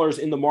dollars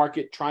in the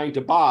market trying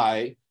to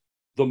buy,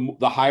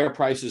 the higher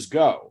prices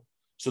go.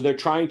 So they're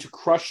trying to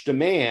crush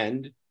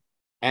demand,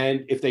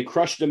 and if they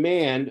crush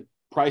demand,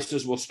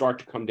 prices will start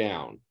to come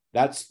down.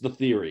 That's the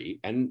theory,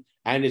 and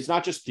it's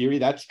not just theory,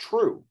 that's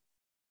true.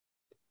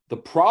 The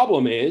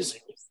problem is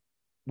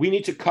we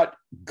need to cut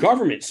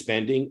government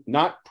spending,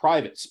 not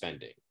private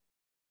spending.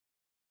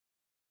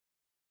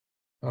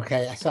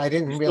 Okay, so I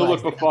didn't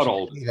realize look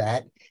befuddled.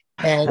 That.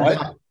 And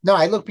no,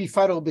 I look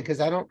befuddled because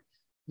I don't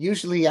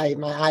usually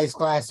my eyes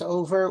glass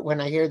over when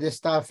I hear this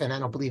stuff, and I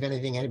don't believe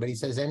anything anybody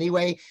says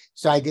anyway.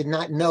 So I did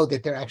not know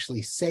that they're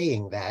actually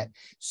saying that.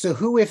 So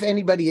who, if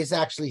anybody, is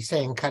actually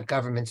saying cut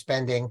government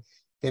spending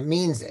that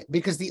means it?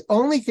 Because the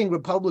only thing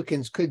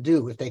Republicans could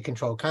do if they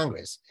control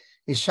Congress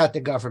is shut the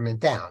government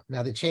down.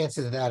 Now, the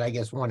chances of that, I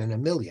guess, 1 in a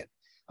million.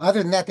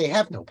 Other than that, they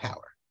have no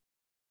power.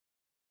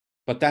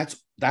 But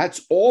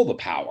that's all the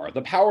power.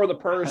 The power of the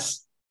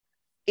purse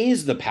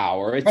is the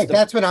power. It's right,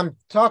 that's what I'm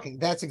talking.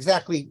 That's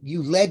exactly,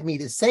 you led me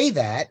to say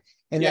that,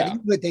 and that is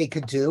what they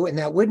could do, and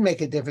that would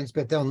make a difference,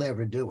 but they'll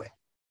never do it.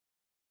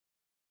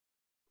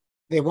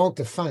 They won't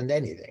defund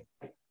anything.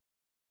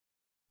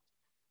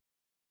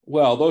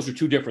 Well, those are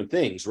two different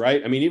things,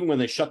 right? I mean, even when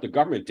they shut the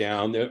government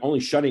down, they're only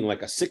shutting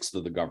like a sixth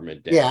of the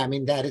government down. Yeah, I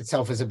mean, that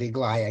itself is a big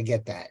lie. I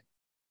get that.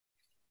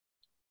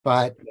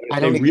 But I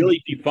don't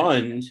really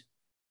defund.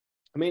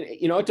 I mean,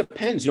 it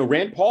depends.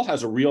 Rand Paul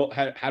has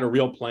had a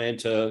real plan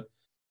to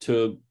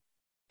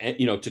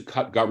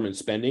cut government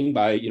spending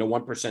by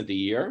 1% a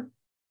year.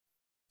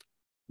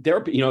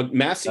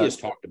 Massey has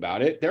talked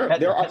about it.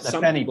 There are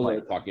some people that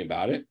are talking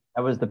about it.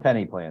 That was the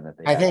penny plan that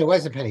they I think it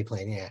was a penny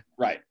plan, yeah.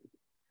 Right.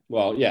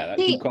 Well, yeah,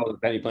 you call it a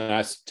penny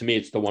plan. To me,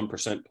 it's the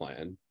 1%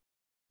 plan.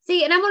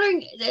 See, and I'm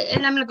wondering,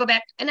 and I'm going to go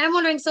back, and I'm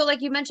wondering, so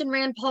like you mentioned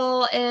Rand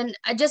Paul, and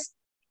I just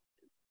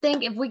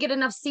think if we get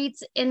enough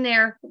seats in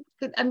there,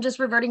 I'm just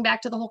reverting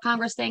back to the whole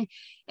Congress thing.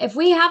 If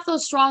we have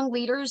those strong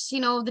leaders,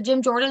 the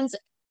Jim Jordans,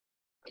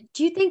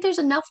 do you think there's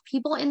enough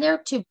people in there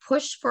to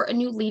push for a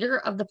new leader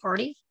of the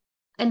party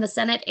in the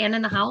Senate and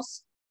in the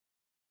House?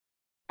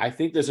 I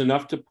think there's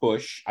enough to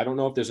push. I don't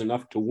know if there's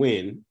enough to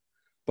win,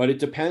 but it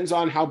depends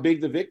on how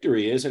big the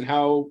victory is and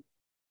how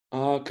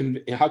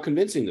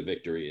convincing the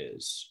victory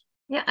is.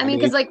 Yeah, I mean,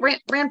 because like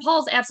Rand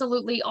Paul's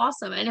absolutely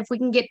awesome, and if we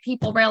can get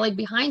people rallied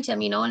behind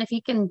him, and if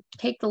he can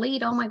take the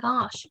lead, oh my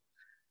gosh.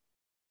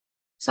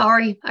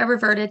 Sorry, I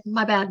reverted.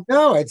 My bad.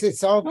 No,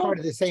 it's all part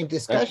of the same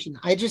discussion.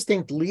 I just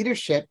think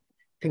leadership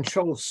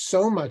controls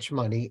so much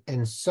money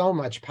and so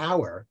much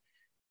power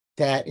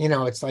that,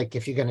 it's like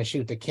if you're going to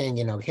shoot the king,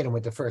 hit him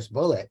with the first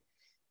bullet.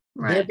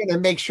 Right. They're going to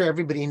make sure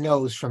everybody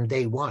knows from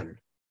day one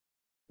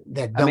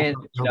that don't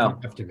come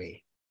after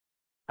me.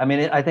 I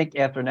mean, I think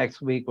after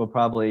next week, we'll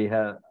probably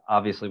have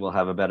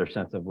a better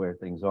sense of where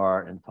things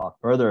are and talk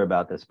further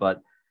about this. But,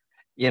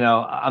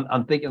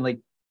 I'm thinking like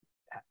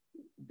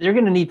they're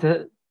going to need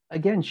to,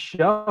 again,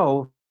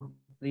 show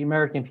the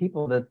American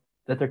people that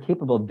they're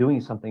capable of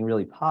doing something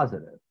really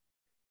positive.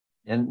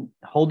 And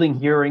holding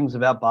hearings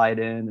about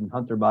Biden and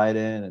Hunter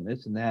Biden and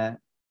this and that,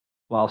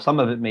 while some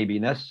of it may be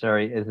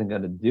necessary, isn't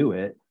going to do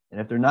it.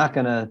 And if they're not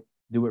going to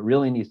do what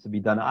really needs to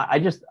be done, I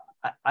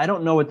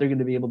don't know what they're going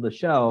to be able to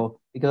show,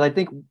 because I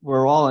think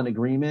we're all in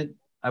agreement.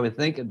 I would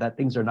think that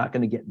things are not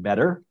going to get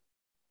better.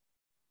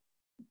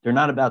 They're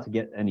not about to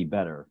get any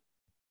better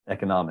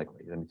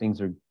economically. I mean,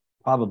 things are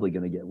probably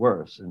going to get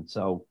worse. And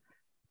so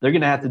they're going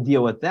to have to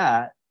deal with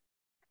that,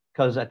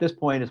 because at this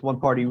point it's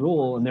one party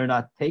rule and they're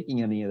not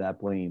taking any of that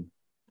blame.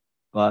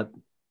 But,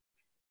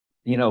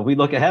 we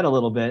look ahead a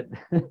little bit.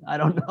 I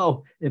don't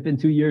know if in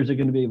 2 years they're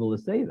going to be able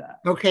to say that.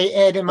 Okay,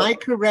 Ed, am I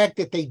correct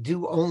that they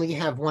do only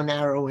have one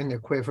arrow in their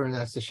quiver, and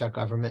that's to shut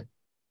government?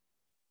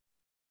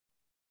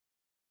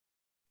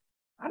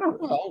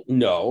 Well,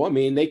 no. I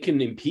mean, they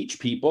can impeach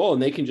people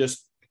and they can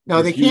just...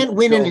 No, they can't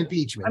win an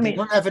impeachment. I mean, they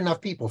don't have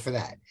enough people for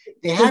that.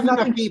 They have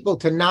enough people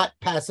to not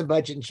pass a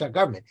budget and shut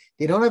government.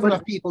 They don't have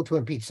enough people to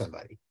impeach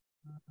somebody.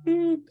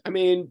 I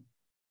mean,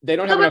 they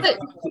don't have enough.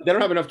 They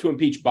don't have enough to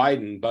impeach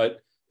Biden, but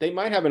they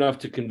might have enough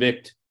to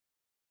convict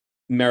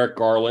Merrick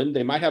Garland.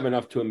 They might have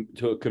enough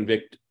to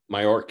convict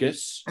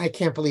Mayorkas. I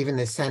can't believe in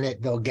the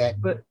Senate they'll get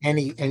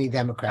any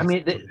Democrats. I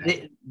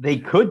mean, they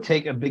could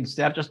take a big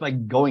step just by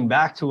going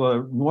back to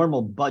a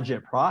normal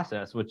budget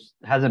process, which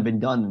hasn't been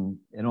done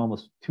in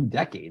almost 2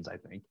 decades, I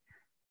think.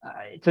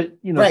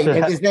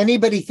 Does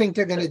anybody think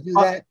they're going to do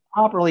that?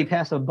 Properly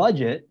pass a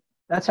budget.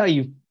 That's how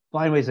you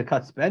find ways to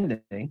cut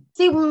spending.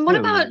 See, what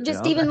about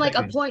just even like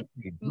appoint?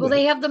 Will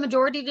they have the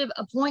majority to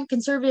appoint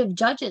conservative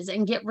judges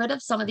and get rid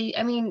of some of the?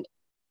 I mean,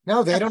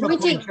 no, they don't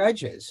appoint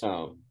judges.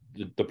 Oh.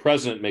 The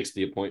president makes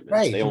the appointments.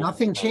 Right.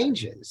 Nothing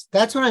changes.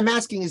 That's what I'm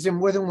asking. Is there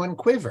more than one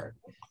quiver?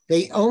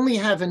 They only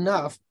have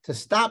enough to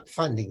stop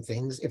funding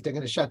things if they're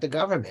going to shut the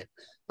government.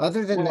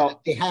 Other than that,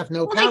 they have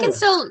no power.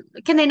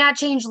 Can they not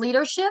change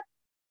leadership?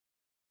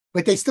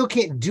 But they still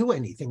can't do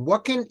anything.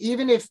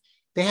 Even if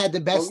they had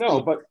the best... no,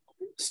 but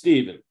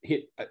Stephen,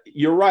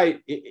 you're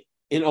right.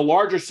 In a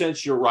larger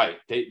sense, you're right.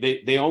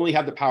 They only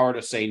have the power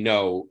to say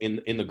no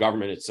in the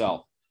government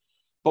itself.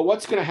 But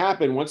what's going to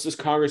happen once this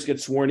Congress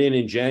gets sworn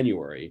in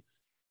January?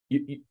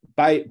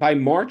 By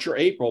March or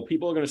April,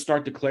 people are going to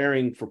start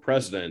declaring for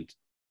president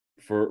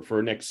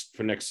for next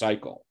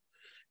cycle,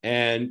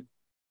 and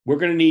we're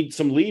going to need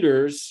some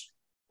leaders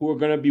who are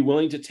going to be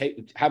willing to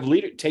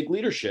take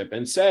leadership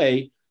and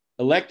say,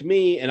 elect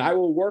me, and I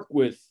will work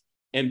with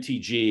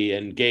MTG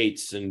and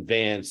Gates and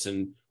Vance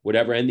and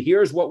whatever. And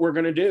here's what we're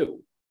going to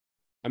do.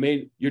 I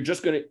mean, you're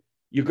going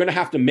to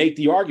have to make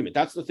the argument.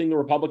 That's the thing the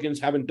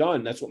Republicans haven't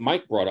done. That's what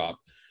Mike brought up.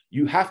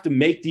 You have to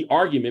make the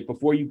argument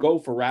before you go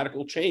for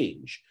radical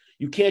change.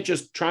 You can't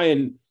just try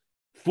and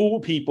fool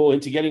people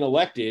into getting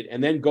elected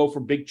and then go for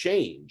big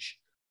change.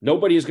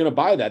 Nobody is going to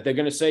buy that. They're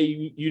going to say,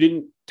 you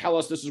didn't tell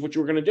us this is what you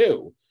were going to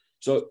do.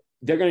 So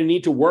they're going to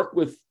need to work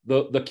with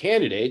the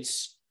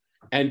candidates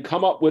and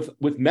come up with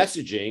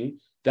messaging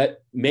that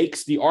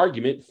makes the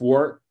argument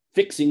for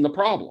fixing the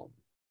problem.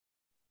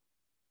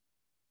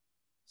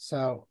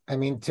 So, I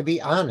mean, to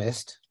be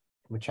honest,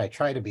 which I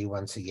try to be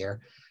once a year,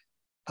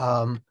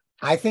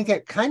 I think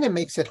it kind of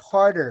makes it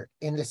harder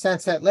in the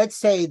sense that, let's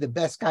say the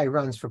best guy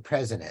runs for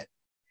president.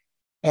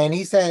 And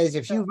he says,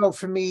 if you vote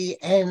for me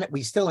and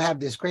we still have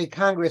this great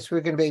Congress,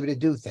 we're going to be able to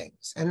do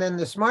things. And then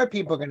the smart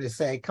people are going to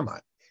say, come on,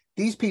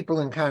 these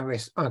people in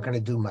Congress aren't going to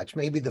do much.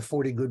 Maybe the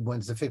 40 good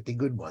ones, the 50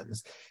 good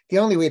ones. The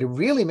only way to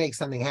really make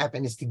something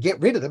happen is to get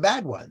rid of the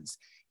bad ones.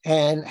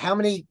 And how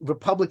many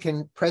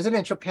Republican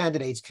presidential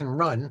candidates can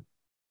run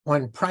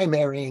on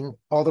primarying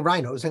all the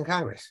rhinos in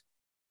Congress?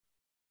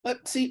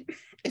 But see,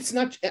 it's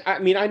not, I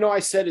mean, I know I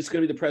said it's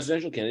going to be the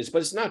presidential candidates,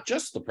 but it's not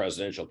just the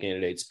presidential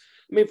candidates.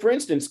 I mean, for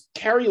instance,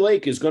 Carrie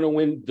Lake is going to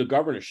win the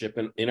governorship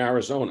in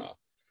Arizona.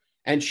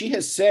 And she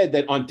has said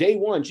that on day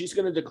one, she's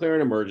going to declare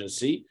an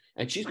emergency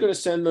and she's going to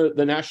send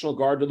the National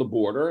Guard to the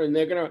border and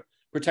they're going to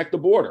protect the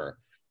border.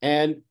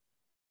 And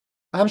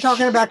I'm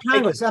talking about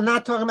Congress. I'm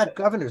not talking about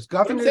governors.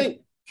 Governors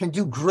can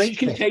do great things.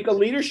 She can take a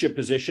leadership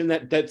position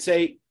that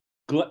say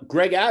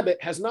Greg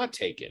Abbott has not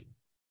taken.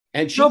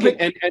 And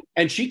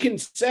she can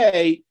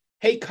say,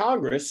 hey,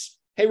 Congress,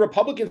 hey,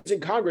 Republicans in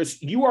Congress,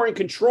 you are in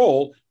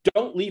control.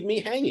 Don't leave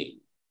me hanging.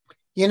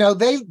 You know,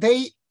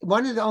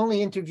 one of the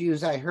only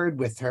interviews I heard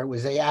with her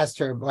was they asked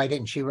her, why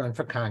didn't she run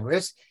for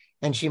Congress?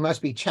 And she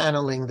must be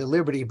channeling the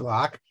Liberty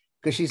Bloc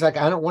because she's like,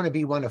 I don't want to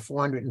be one of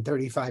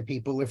 435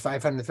 people or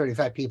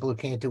 535 people who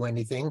can't do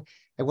anything.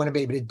 I want to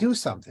be able to do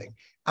something.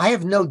 I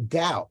have no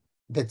doubt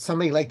that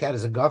somebody like that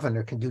as a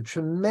governor can do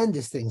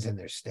tremendous things in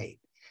their state.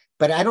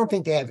 But I don't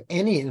think they have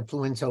any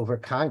influence over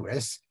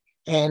Congress.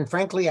 And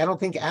frankly, I don't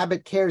think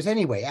Abbott cares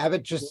anyway.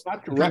 Abbott just. I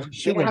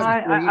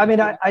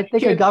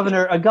think a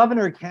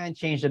governor can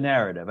change the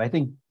narrative. I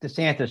think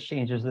DeSantis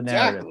changes the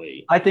narrative.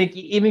 Exactly. I think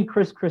even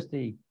Chris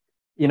Christie,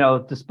 you know,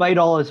 despite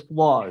all his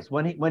flaws,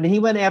 when he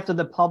went after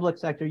the public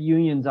sector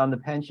unions on the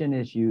pension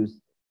issues,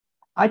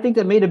 I think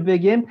that made a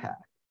big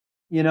impact.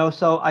 You know,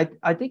 so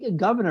I think a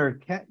governor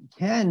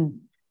can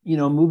you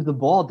know move the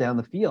ball down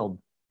the field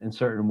in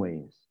certain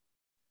ways.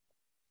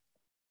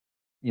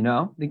 You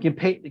know, they can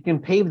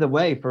pave the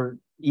way for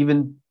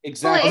even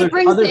exactly.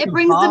 Well, it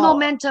brings the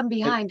momentum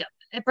behind them.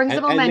 It brings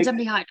the momentum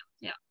behind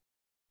them.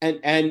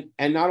 Yeah.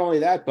 And not only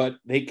that, but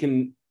they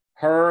can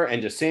her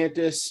and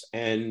DeSantis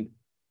and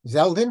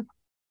Zeldin,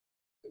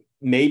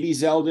 maybe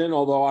Zeldin.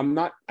 Although I'm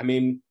not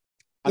sure.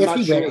 If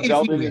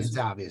he wins,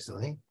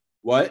 obviously.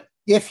 What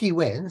if he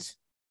wins?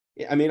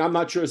 I mean, I'm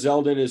not sure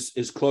Zeldin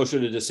is closer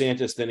to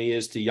DeSantis than he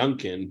is to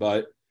Youngkin,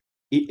 but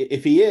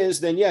if he is,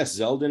 then yes,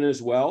 Zeldin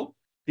as well.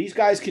 These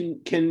guys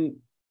can,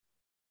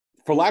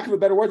 for lack of a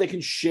better word, they can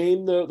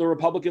shame the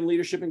Republican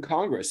leadership in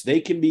Congress. They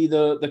can be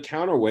the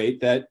counterweight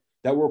that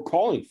we're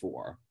calling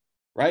for,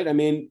 right? I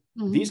mean,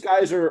 these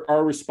guys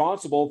are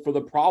responsible for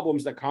the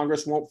problems that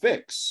Congress won't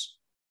fix.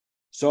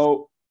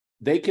 So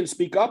they can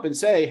speak up and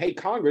say, hey,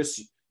 Congress,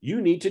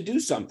 you need to do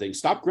something.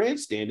 Stop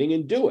grandstanding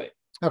and do it.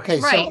 Okay,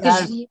 right.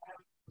 So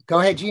go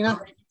ahead, Gina.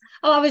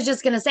 Oh, I was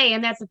just going to say,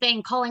 and that's the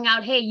thing, calling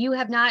out, hey, you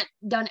have not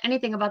done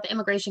anything about the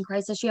immigration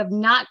crisis. You have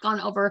not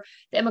gone over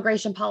the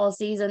immigration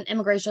policies and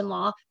immigration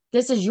law.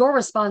 This is your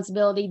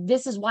responsibility.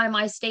 This is why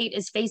my state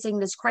is facing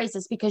this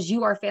crisis because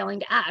you are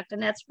failing to act.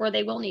 And that's where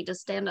they will need to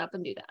stand up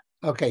and do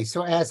that. Okay,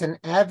 so as an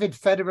avid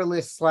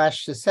Federalist /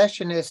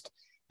 secessionist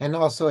and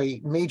also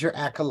a major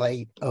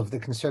acolyte of the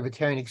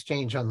Conservatarian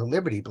exchange on the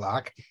Liberty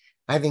Bloc,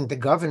 I think the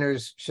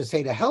governors should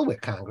say to hell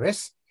with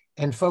Congress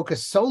and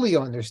focus solely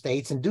on their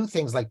states and do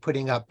things like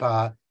putting up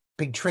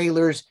big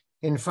trailers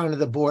in front of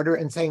the border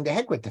and saying, to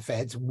heck with the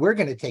feds, we're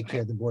going to take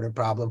care of the border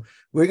problem.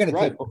 We're going to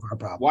take over our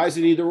problem. Why is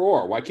it either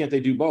or? Why can't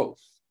they do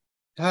both?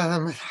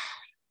 I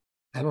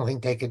don't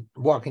think they could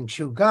walk and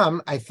chew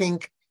gum. I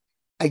think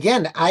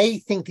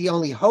the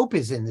only hope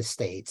is in the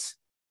states.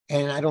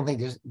 And I don't think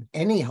there's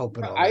any hope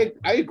at all. I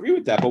agree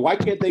with that. But why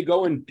can't they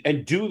go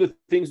and do the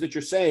things that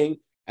you're saying?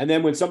 And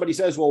then when somebody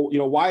says, well, you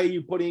know, why are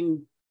you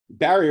putting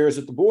barriers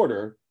at the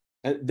border?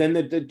 And then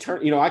the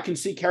turn, you know, I can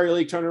see Carrie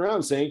Lake turn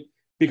around saying,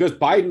 because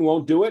Biden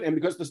won't do it and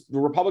because the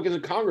Republicans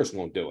in Congress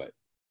won't do it.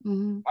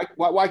 Mm-hmm.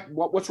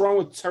 What's wrong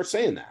with her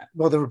saying that?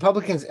 Well, the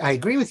Republicans, I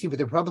agree with you, but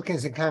the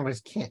Republicans in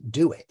Congress can't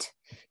do it.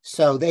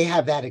 So they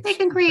have that. They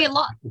can create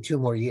law for 2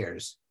 more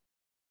years.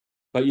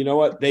 But you know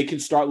what? They can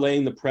start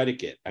laying the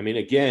predicate. I mean,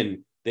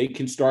 again, they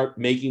can start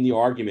making the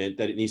argument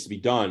that it needs to be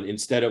done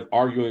instead of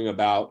arguing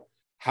about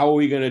how are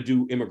we going to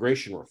do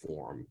immigration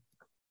reform,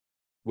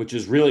 which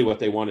is really what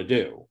they want to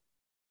do.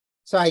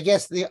 So I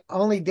guess the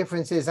only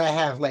difference is I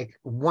have like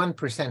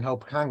 1%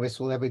 hope Congress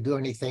will ever do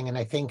anything. And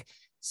I think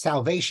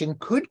salvation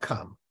could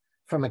come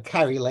from a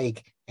Carrie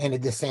Lake and a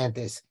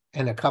DeSantis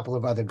and a couple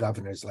of other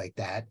governors like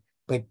that,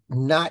 but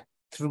not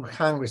through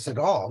Congress at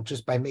all,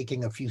 just by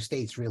making a few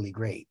states really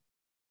great.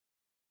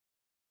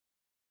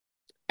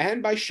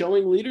 And by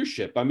showing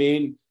leadership. I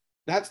mean,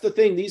 that's the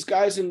thing. These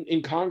guys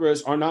in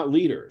Congress are not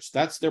leaders.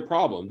 That's their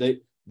problem.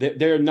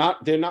 They're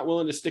not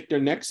willing to stick their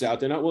necks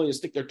out. They're not willing to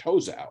stick their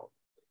toes out.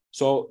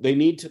 So they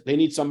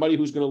need somebody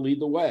who's going to lead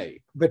the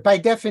way. But by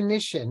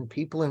definition,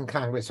 people in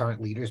Congress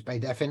aren't leaders. By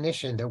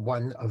definition, they're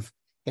one of,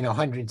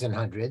 hundreds and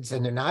hundreds,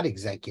 and they're not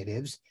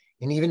executives.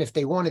 And even if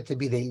they wanted to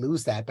be, they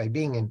lose that by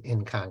being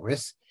in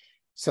Congress.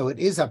 So it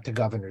is up to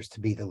governors to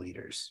be the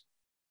leaders.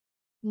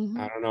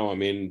 I don't know. I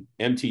mean,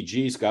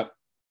 MTG's got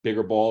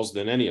bigger balls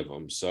than any of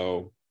them.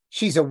 So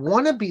she's a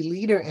wannabe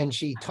leader and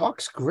she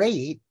talks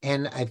great.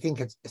 And I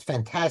think it's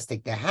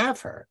fantastic to have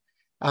her.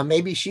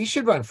 Maybe she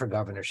should run for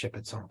governorship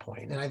at some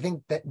point. And I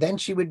think that then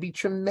she would be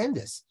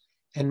tremendous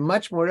and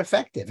much more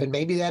effective. And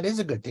maybe that is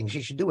a good thing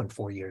she should do in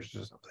 4 years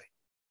or something.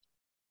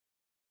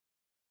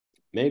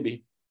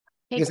 Maybe.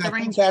 Because I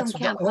think that's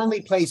the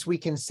only place we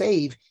can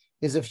save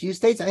is a few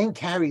states. I think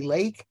Carrie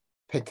Lake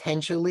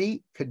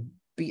potentially could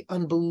be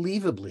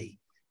unbelievably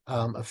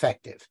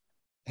effective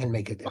and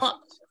make a difference.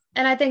 Well,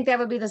 and I think that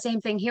would be the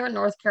same thing here in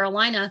North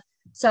Carolina.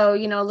 So,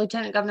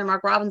 Lieutenant Governor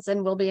Mark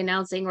Robinson will be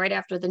announcing right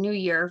after the new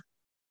year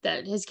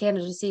that his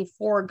candidacy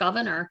for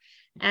governor,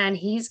 and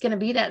he's going to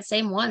be that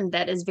same one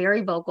that is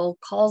very vocal,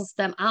 calls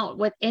them out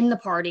within the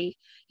party,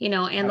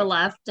 and the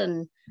left.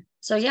 And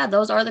so, yeah,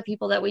 those are the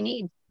people that we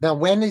need. Now,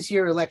 when is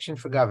your election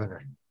for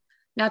governor?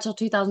 Not till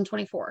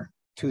 2024.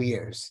 2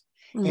 years.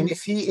 Mm-hmm. And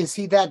is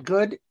he that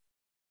good?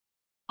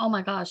 Oh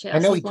my gosh, yes. I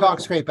know he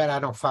talks great, but I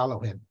don't follow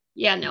him.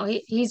 Yeah, no,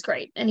 he's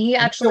great. And he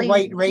actually... He's a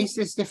white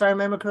racist, if I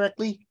remember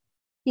correctly.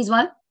 He's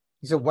what?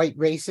 He's a white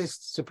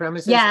racist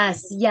supremacist?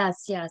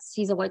 Yes.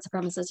 He's a white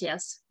supremacist,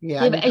 yes.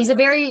 Yeah. He's a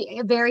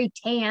very, very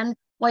tan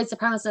white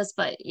supremacist,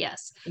 but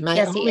yes. My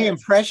only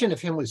impression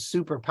of him was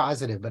super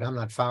positive, but I'm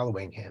not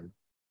following him.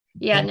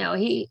 Yeah, and no,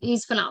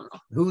 he's phenomenal.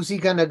 Who's he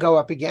going to go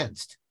up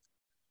against?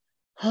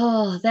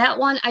 Oh, that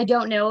one, I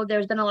don't know.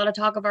 There's been a lot of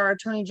talk of our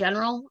Attorney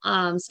General,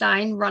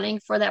 Stein,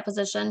 running for that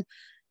position.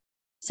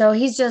 So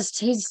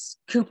he's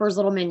Cooper's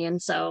little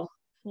minion. So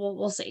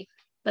we'll see.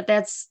 But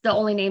that's the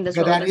only name that's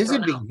that is a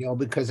big deal,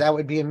 because that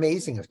would be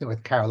amazing if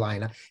North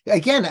Carolina.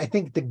 Again, I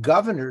think the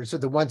governors are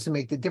the ones who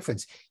make the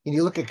difference. And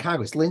you look at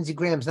Congress, Lindsey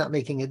Graham's not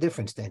making a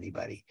difference to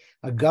anybody.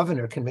 A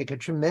governor can make a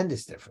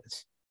tremendous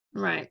difference.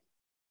 Right.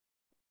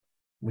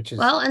 Which is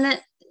and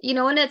that,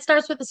 and it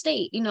starts with the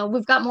state.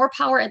 We've got more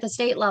power at the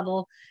state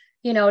level,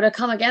 to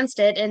come against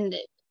it. And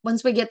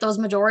once we get those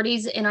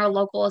majorities in our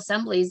local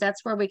assemblies,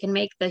 that's where we can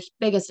make the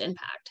biggest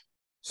impact.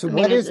 So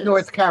what is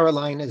North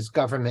Carolina's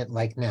government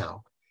like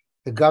now?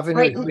 The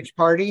governor is which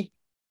party?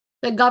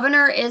 The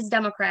governor is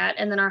Democrat,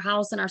 and then our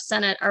House and our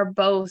Senate are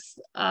both,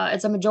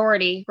 it's a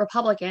majority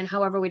Republican.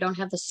 However, we don't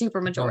have the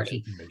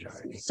supermajority.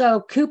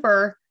 So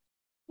Cooper,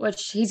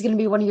 which he's going to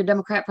be one of your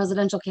Democrat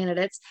presidential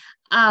candidates.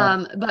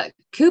 But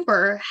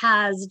Cooper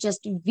has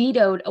just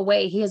vetoed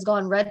away. He has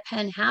gone red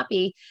pen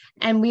happy,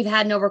 and we've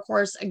had no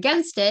recourse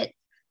against it.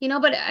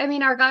 But I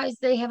mean, our guys,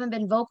 they haven't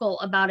been vocal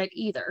about it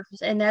either.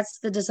 And that's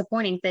the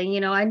disappointing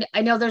thing.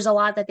 I know there's a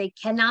lot that they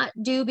cannot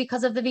do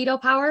because of the veto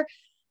power.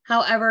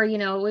 However,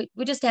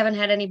 we just haven't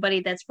had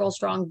anybody that's real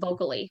strong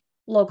vocally,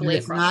 locally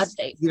across the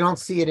state. You don't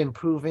see it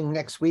improving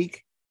next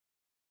week?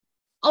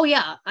 Oh,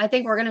 yeah. I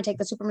think we're going to take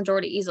the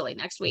supermajority easily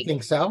next week. You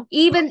think so?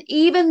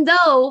 Even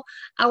though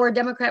our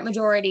Democrat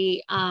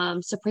majority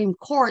state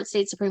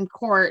Supreme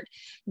Court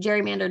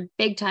gerrymandered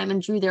big time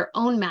and drew their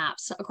own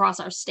maps across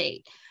our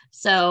state.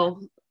 So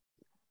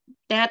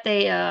that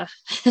they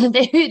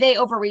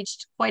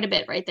overreached quite a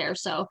bit right there.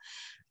 So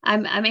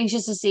I'm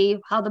anxious to see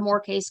how the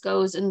Moore case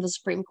goes in the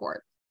Supreme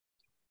Court.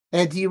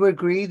 And do you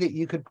agree that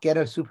you could get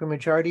a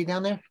supermajority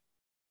down there?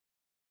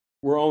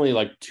 We're only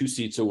like 2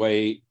 seats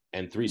away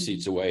and 3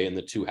 seats away in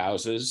the 2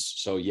 houses.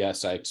 So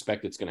yes, I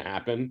expect it's going to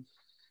happen.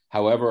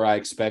 However, I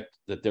expect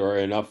that there are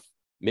enough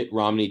Mitt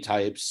Romney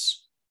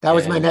types. That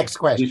was my next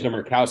question. Lisa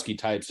Murkowski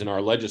types in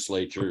our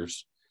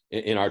legislatures,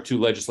 in our 2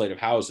 legislative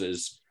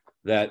houses,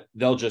 that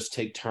they'll just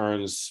take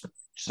turns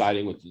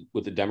siding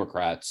with the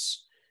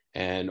Democrats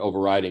and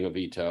overriding a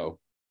veto,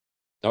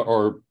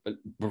 or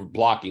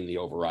blocking the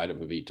override of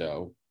a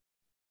veto.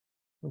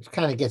 Which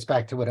kind of gets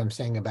back to what I'm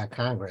saying about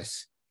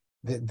Congress.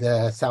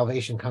 The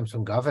salvation comes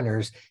from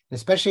governors,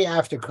 especially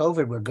after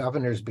COVID, where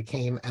governors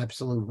became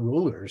absolute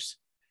rulers.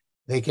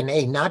 They can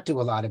A, not do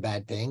a lot of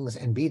bad things,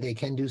 and B, they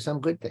can do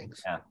some good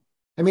things. Yeah.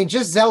 I mean,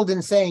 just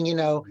Zeldin saying,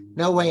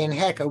 no way in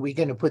heck are we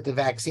going to put the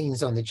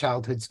vaccines on the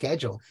childhood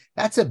schedule.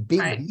 That's a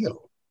big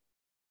deal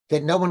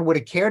that no one would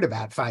have cared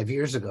about 5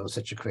 years ago,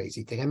 such a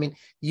crazy thing. I mean,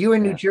 you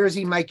in New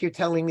Jersey, Mike, you're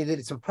telling me that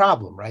it's a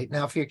problem right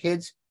now for your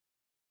kids?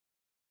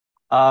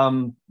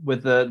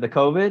 With the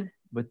COVID,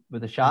 with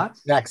the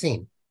shots?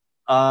 Vaccine.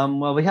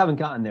 Well, we haven't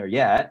gotten there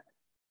yet,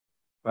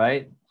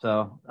 right?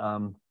 So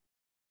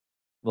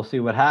we'll see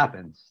what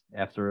happens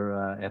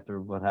after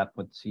what happened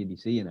with the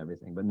CDC and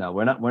everything. But no,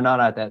 we're not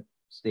at that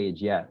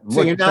stage yet.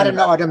 So you're not an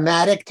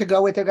automatic to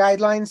go with the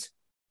guidelines?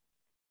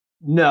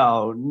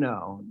 No,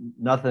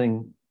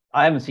 nothing.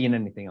 I haven't seen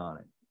anything on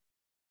it.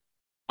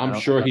 I'm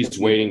sure he's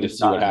waiting to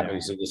see what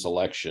happens in this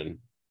election.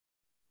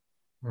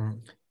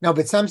 No,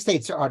 but some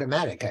states are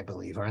automatic, I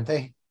believe, aren't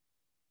they?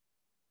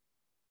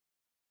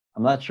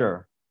 I'm not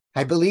sure.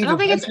 I believe a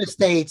bunch of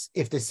states,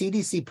 if the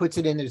CDC puts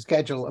it in their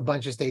schedule, a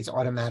bunch of states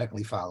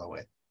automatically follow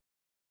it.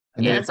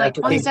 And Yeah, if it's like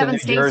that's the case in 27 New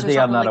states or Jersey, I'm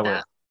something not like aware.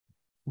 that.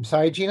 I'm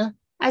sorry, Gina.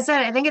 I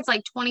said, I think it's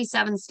like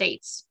 27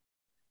 states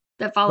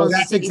that Well, follows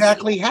that's the CDC.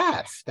 exactly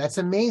half. That's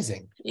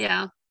amazing.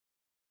 Yeah.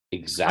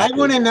 Exactly. I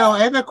want to know,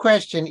 I have a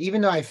question,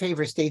 even though I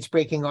favor states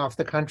breaking off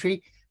the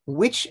country,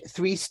 which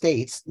 3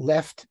 states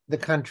left the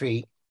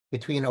country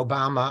between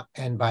Obama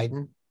and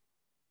Biden?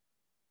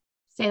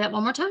 Say that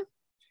one more time.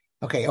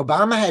 Okay,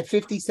 Obama had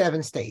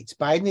 57 states.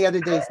 Biden the other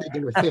day said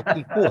there were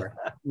 54.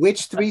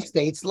 Which 3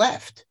 states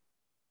left?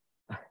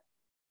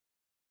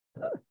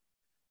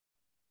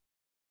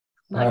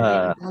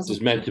 This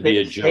is meant to be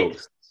a joke.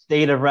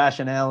 State of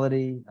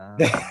rationality.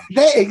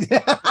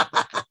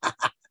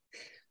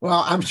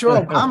 Well, I'm sure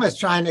Obama's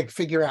trying to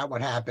figure out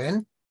what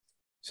happened.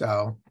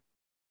 So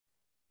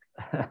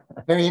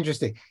very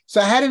interesting.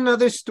 So I had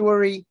another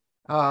story.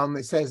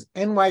 It says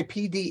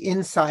NYPD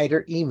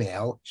insider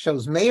email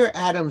shows Mayor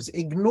Adams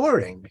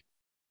ignoring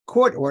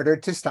court order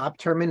to stop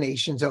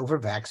terminations over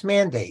vax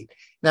mandate.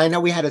 Now, I know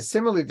we had a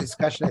similar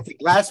discussion, I think,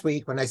 last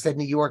week when I said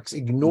New York's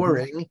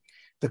ignoring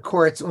the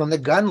courts on the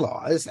gun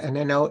laws. And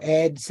I know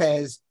Ed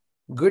says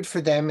good for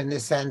them in the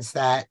sense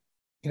that,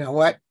 you know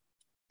what,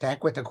 to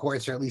heck with the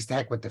courts, or at least to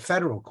heck with the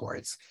federal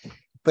courts.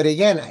 But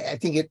again, I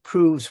think it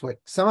proves what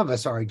some of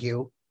us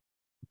argue.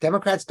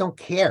 Democrats don't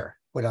care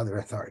what other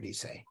authorities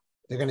say.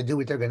 They're going to do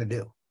what they're going to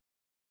do.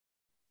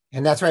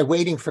 And that's why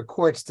waiting for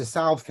courts to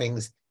solve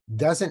things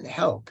doesn't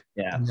help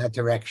in that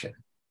direction.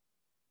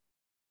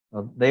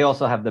 Well, they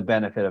also have the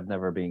benefit of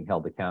never being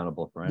held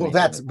accountable for anything.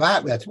 Well,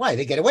 that's why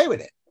they get away with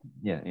it.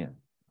 Yeah.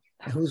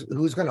 Who's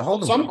going to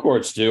hold them? Some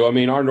courts do. I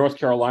mean, our North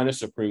Carolina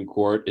Supreme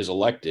Court is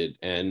elected,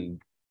 and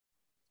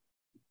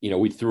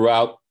we threw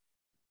out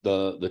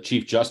the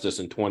Chief Justice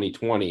in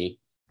 2020.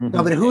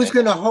 No, but who's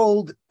going to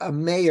hold a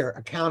mayor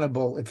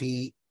accountable if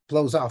he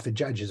blows off a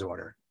judge's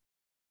order?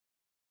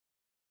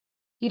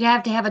 You'd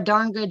have to have a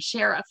darn good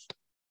sheriff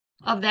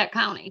of that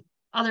county.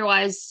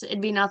 Otherwise,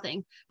 it'd be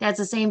nothing. That's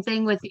the same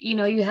thing with,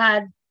 you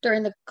had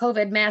during the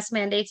COVID mask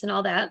mandates and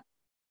all that.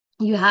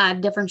 You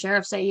had different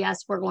sheriffs say,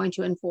 yes, we're going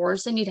to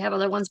enforce. And you'd have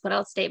other ones put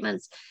out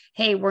statements,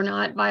 hey, we're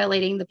not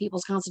violating the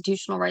people's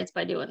constitutional rights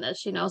by doing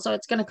this, So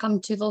it's going to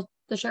come to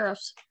the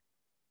sheriffs.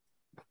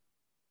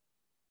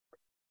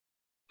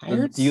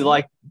 Do you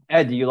like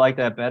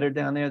that better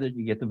down there, that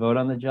you get to vote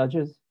on the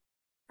judges?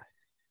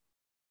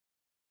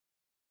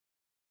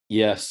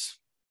 Yes.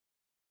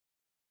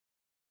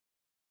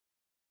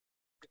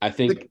 I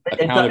think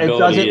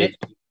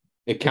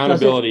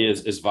accountability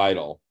is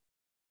vital.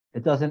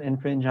 It doesn't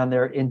infringe on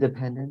their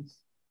independence.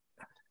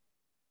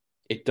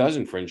 It does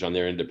infringe on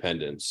their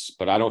independence,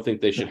 but I don't think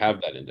they should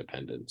have that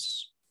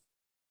independence.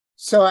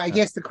 So I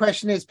guess the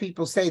question is,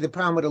 people say the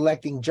problem with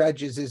electing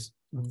judges is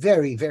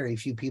very, very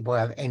few people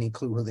have any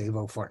clue who they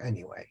vote for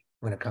anyway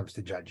when it comes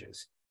to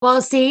judges.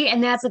 Well, see,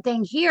 and that's the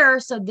thing here.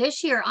 So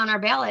this year on our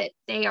ballot,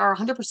 they are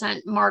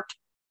 100% marked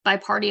by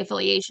party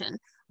affiliation,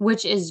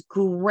 which is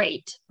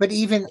great. But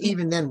even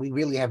then, we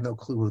really have no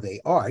clue who they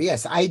are.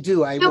 Yes, I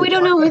do. No, we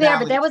don't know who they are,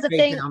 but that was a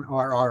thing.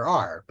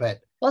 RRR, but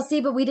well,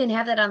 see, but we didn't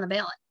have that on the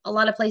ballot. A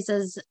lot of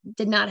places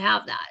did not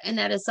have that, and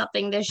that is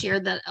something this year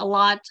that a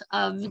lot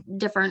of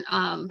different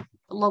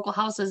local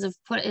houses have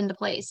put into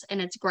place,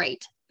 and it's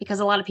great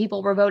because a lot of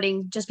people were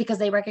voting just because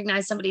they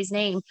recognized somebody's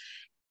name,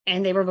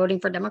 and they were voting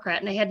for Democrat,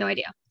 and they had no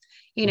idea,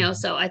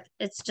 So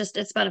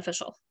it's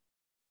beneficial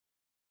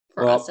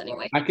for us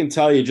anyway. I can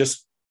tell you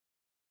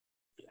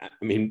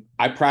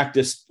I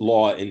practiced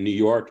law in New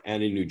York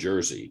and in New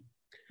Jersey.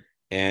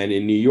 And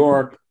in New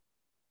York,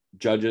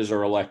 judges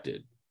are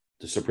elected.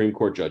 The Supreme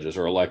Court judges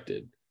are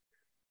elected.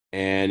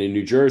 And in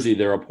New Jersey,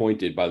 they're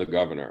appointed by the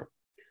governor.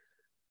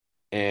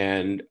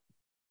 And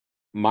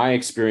my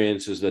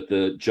experience is that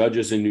the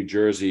judges in New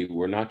Jersey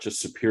were not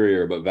just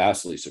superior, but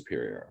vastly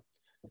superior.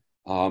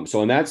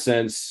 So in that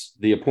sense,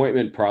 the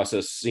appointment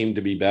process seemed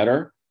to be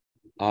better.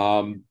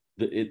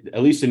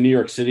 At least in New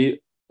York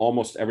City,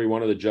 almost every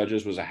one of the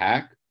judges was a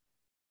hack.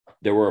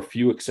 There were a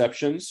few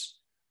exceptions.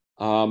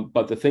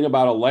 But the thing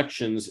about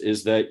elections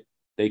is that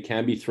they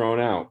can be thrown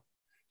out.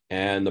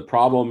 And the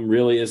problem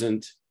really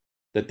isn't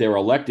that they're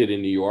elected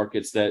in New York.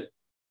 It's that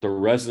the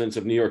residents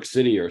of New York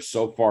City are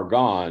so far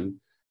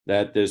gone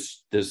that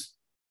there's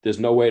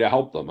no way to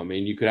help them. I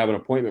mean, you could have an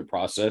appointment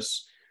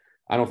process.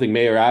 I don't think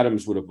Mayor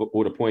Adams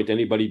would appoint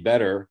anybody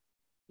better,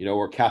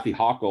 or Kathy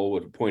Hochul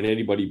would appoint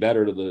anybody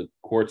better to the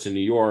courts in New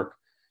York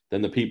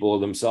than the people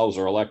themselves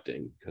are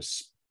electing,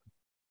 because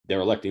they're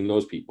electing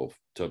those people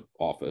to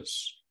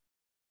office.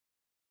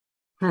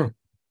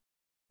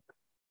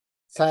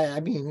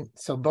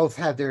 So both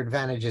have their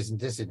advantages and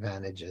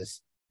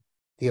disadvantages.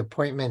 The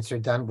appointments are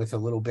done with a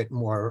little bit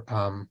more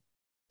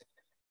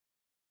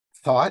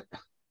thought,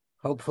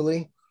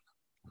 hopefully.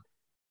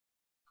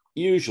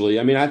 Usually,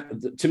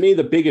 to me,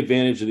 the big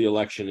advantage of the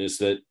election is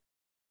that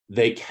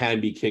they can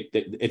be kicked.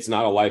 It's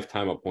not a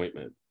lifetime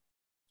appointment.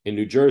 In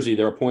New Jersey,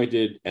 they're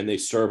appointed and they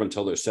serve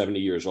until they're 70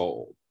 years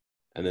old,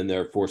 and then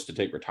they're forced to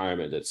take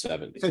retirement at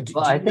 70. So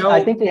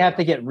I think they have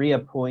to get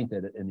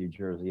reappointed in New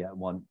Jersey at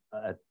one.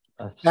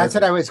 That's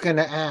what I was going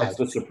to ask. That's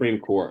the Supreme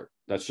Court.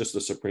 That's just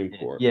the Supreme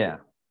Court. Yeah.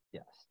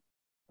 Yes.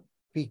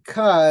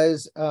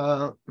 because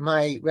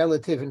my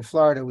relative in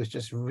Florida was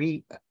just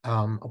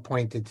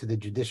appointed to the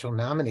Judicial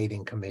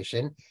Nominating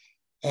Commission.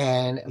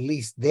 And at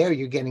least there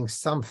you're getting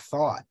some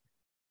thought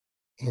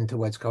into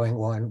what's going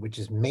on, which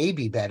is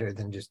maybe better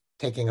than just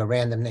taking a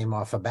random name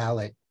off a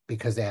ballot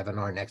because they have an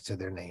R next to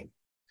their name.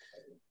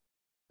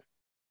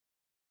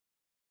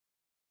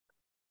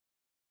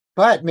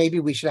 But maybe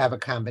we should have a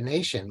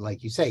combination.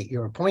 Like you say,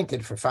 you're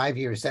appointed for 5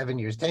 years, 7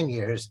 years, 10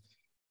 years,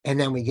 and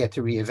then we get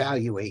to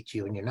reevaluate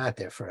you and you're not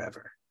there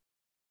forever.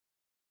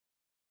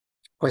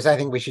 Of course, I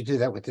think we should do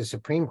that with the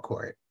Supreme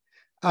Court.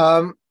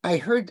 I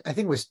think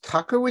it was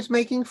Tucker was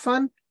making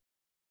fun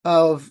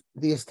of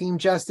the esteemed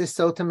Justice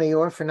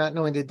Sotomayor for not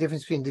knowing the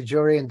difference between de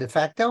jure and de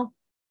facto.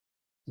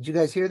 Did you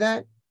guys hear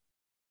that?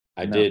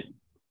 I did.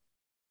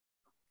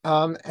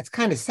 That's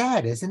kind of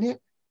sad, isn't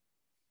it?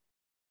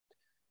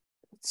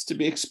 It's to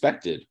be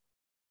expected.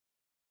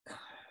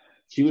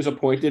 She was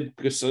appointed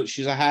because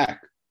she's a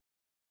hack.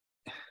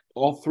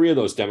 All three of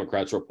those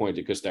Democrats were appointed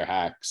because they're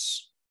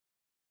hacks.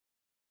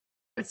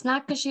 It's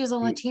not because she was a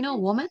Latino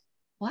woman?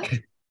 What?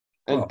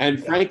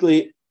 And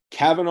frankly,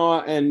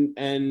 Kavanaugh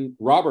and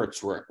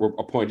Roberts were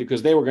appointed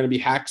because they were going to be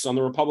hacks on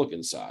the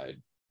Republican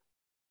side.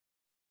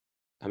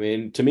 I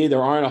mean, to me,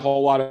 there aren't a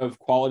whole lot of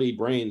quality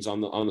brains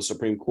on the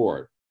Supreme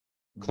Court.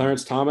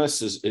 Clarence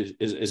Thomas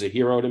is a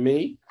hero to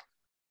me.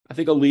 I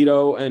think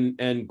Alito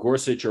and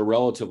Gorsuch are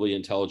relatively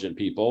intelligent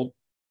people.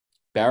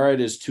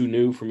 Barrett is too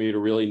new for me to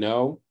really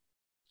know.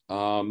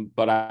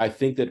 But I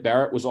think that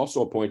Barrett was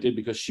also appointed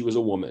because she was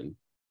a woman.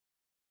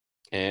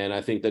 And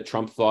I think that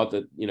Trump thought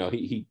that,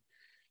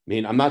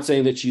 I'm not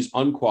saying that she's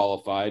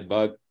unqualified,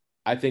 but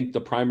I think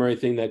the primary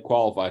thing that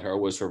qualified her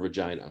was her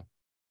vagina.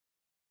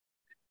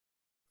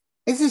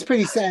 This is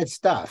pretty sad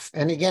stuff.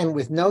 And again,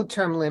 with no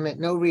term limit,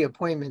 no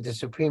reappointment to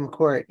Supreme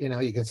Court,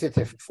 you can sit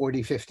there for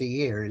 40, 50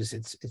 years.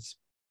 It's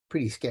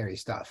pretty scary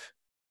stuff.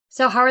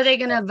 So how are they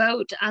going to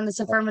vote on this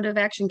affirmative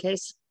action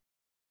case?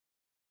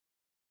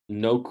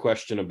 No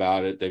question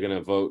about it. They're going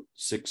to vote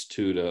 6-2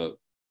 to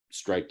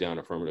strike down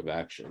affirmative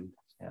action.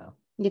 Yeah.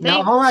 You think?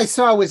 Now, all I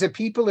saw was that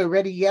people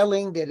already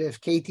yelling that if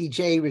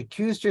KTJ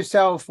recused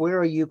herself, where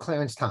are you,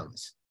 Clarence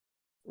Thomas?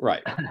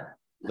 Right.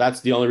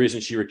 That's the only reason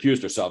she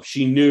recused herself.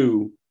 She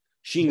knew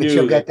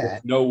that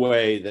there's no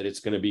way that it's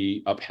going to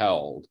be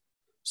upheld.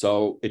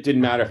 So it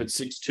didn't matter if it's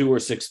 6-2 or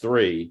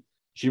 6-3.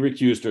 She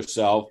recused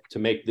herself to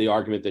make the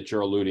argument that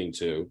you're alluding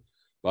to.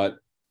 But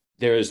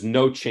there is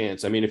no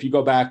chance. I mean, if you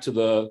go back to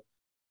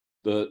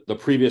the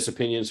previous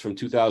opinions from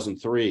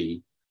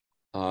 2003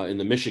 in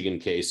the Michigan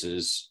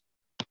cases,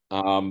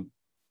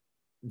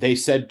 they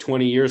said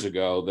 20 years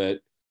ago that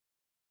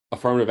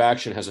affirmative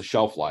action has a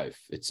shelf life.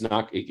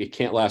 It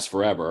can't last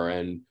forever.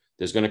 And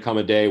there's going to come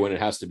a day when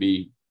it has to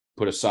be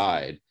put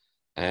aside.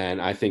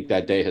 And I think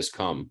that day has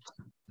come.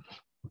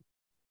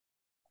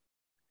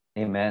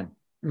 Amen.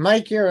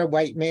 Mike, you're a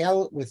white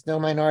male with no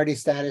minority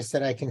status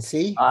that I can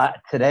see.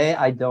 Today,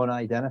 I don't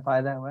identify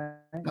that way.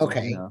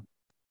 Okay.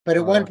 But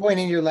at one point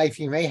in your life,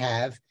 you may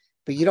have,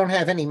 but you don't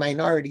have any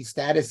minority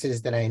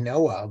statuses that I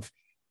know of.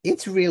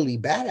 It's really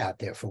bad out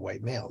there for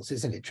white males,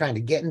 isn't it? Trying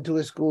to get into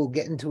a school,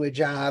 get into a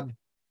job,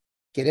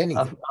 get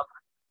anything.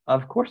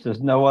 Of course,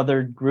 there's no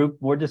other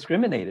group more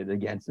discriminated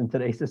against in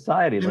today's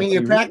society. I mean,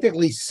 you're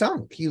practically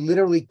sunk. You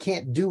literally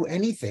can't do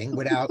anything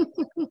without...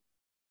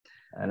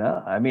 I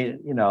know. I mean,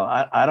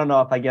 I don't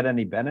know if I get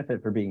any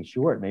benefit for being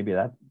short. Maybe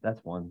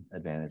that's one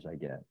advantage I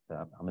get.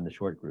 I'm in the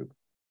short group.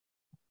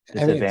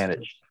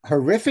 Disadvantage. I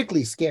mean,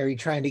 horrifically scary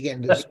trying to get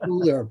into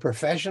school or a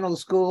professional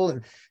school.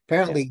 And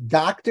apparently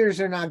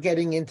doctors are not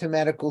getting into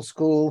medical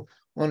school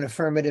on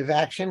affirmative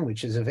action,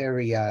 which is a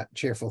very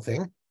cheerful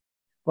thing.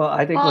 Well,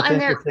 I think what's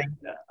interesting,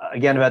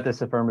 again, about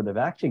this affirmative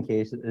action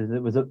case is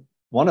it was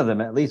one of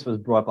them, at least, was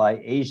brought by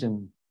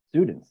Asian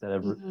students that are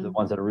the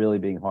ones that are really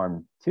being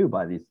harmed too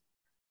by these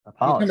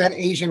policies. You're an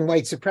Asian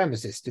white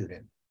supremacist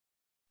student.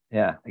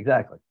 Yeah,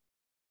 exactly.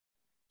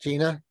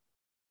 Gina?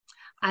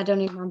 I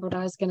don't even remember what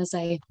I was going to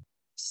say.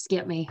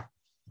 Skip me.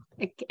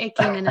 It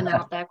came in and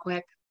out that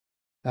quick.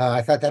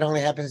 I thought that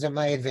only happens at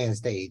my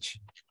advanced age.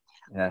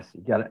 Yes,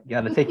 you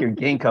gotta take your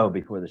ginkgo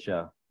before the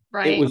show.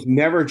 Right. It was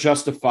never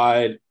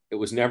justified. It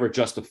was never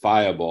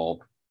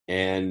justifiable.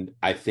 And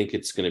I think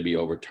it's going to be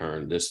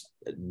overturned. There's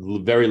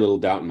very little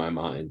doubt in my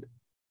mind.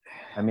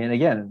 I mean,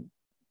 again,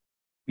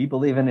 we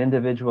believe in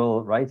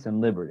individual rights and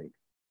liberty.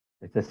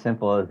 It's as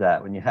simple as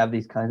that. When you have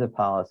these kinds of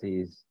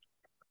policies,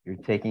 you're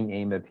taking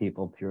aim at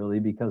people purely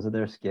because of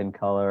their skin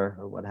color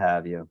or what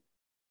have you.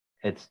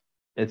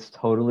 It's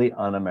totally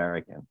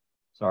un-American.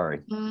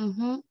 Sorry.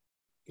 Mm-hmm.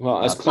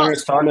 Well, as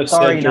Clarence Thomas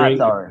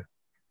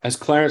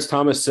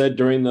said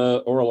during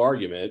the oral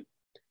argument,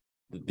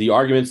 the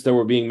arguments that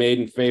were being made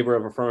in favor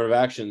of affirmative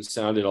action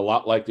sounded a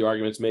lot like the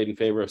arguments made in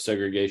favor of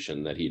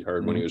segregation that he'd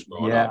heard when he was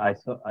growing up.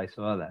 Yeah, I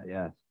saw that.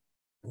 Yeah.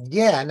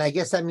 Yeah, and I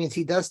guess that means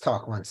he does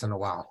talk once in a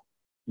while.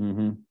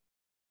 Mm-hmm.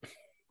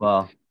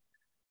 Well,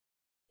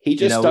 he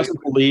just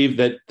doesn't believe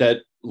that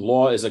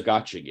law is a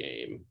gotcha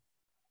game.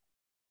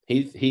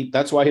 He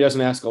that's why he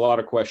doesn't ask a lot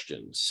of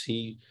questions.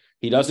 He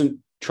doesn't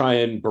try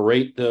and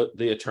berate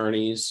the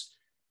attorneys.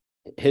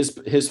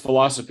 His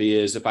philosophy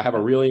is, if I have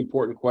a really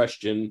important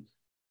question,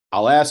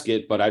 I'll ask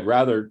it, but I'd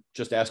rather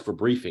just ask for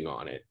briefing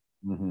on it.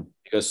 Mm-hmm.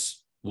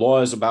 Because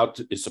law is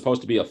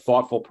supposed to be a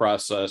thoughtful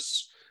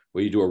process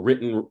where you do a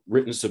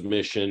written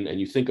submission and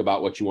you think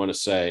about what you want to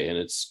say, and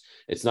it's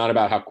not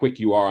about how quick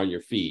you are on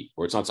your feet,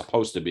 or it's not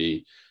supposed to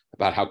be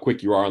about how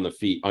quick you are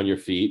on your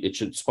feet.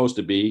 It's supposed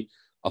to be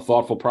a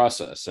thoughtful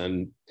process.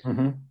 And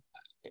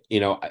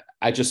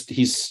I just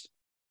he's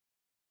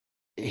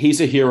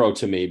a hero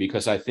to me,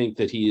 because I think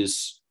that he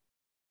is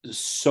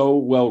so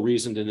well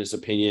reasoned in his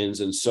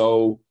opinions and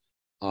so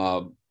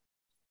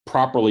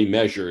properly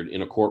measured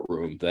in a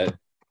courtroom that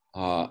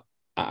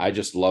I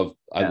just love.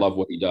 I love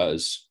what he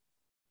does.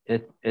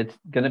 It's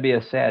going to be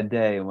a sad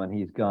day when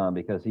he's gone,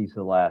 because he's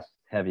the last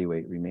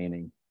heavyweight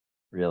remaining,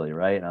 really,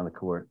 right, on the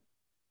court.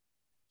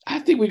 I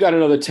think we got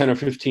another 10 or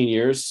 15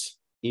 years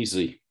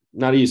easily.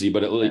 Not easy,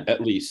 but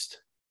at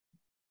least.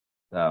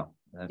 So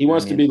he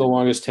wants to be the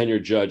longest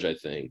tenured judge, I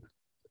think,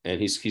 and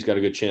he's got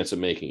a good chance of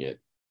making it.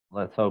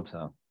 Let's hope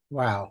so.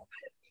 Wow.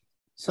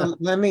 So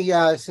let me,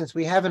 since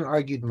we haven't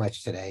argued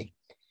much today,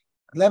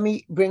 let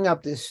me bring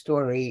up this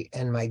story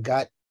and my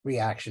gut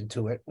reaction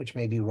to it, which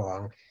may be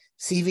wrong.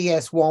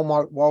 CVS,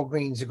 Walmart,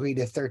 Walgreens agreed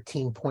to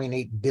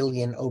 $13.8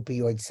 billion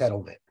opioid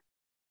settlement.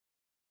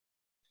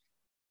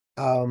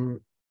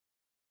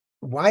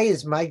 Why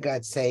is my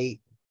gut say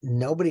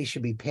nobody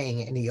should be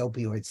paying any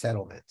opioid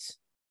settlements?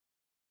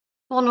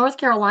 Well, North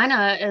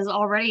Carolina has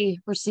already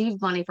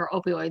received money for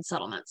opioid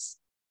settlements.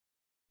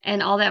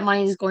 And all that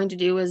money is going to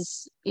do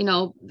is,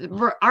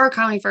 our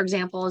county, for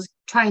example, is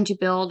trying to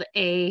build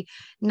a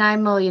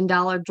 $9 million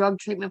drug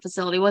treatment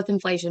facility with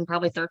inflation,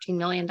 probably $13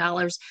 million,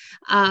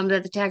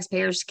 that the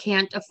taxpayers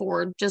can't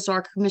afford, just so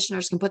our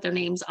commissioners can put their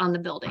names on the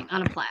building,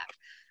 on a plaque.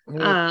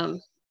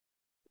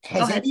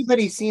 Has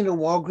anybody seen a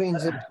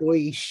Walgreens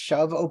employee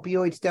shove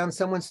opioids down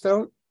someone's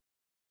throat?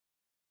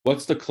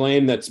 What's the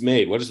claim that's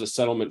made? What is the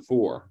settlement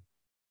for?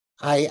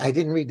 I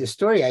didn't read the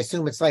story. I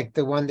assume it's like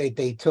the one that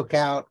they took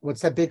out.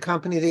 What's that big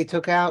company they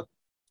took out?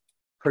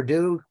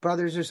 Purdue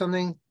Brothers or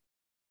something?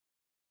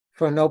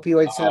 For an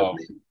opioid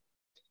settlement?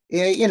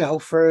 Yeah,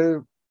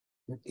 for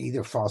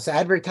either false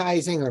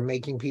advertising or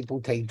making people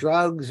take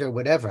drugs or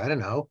whatever. I don't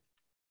know.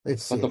 But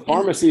the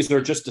pharmacies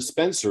are just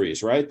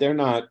dispensaries, right? They're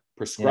not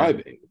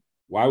prescribing. Yeah.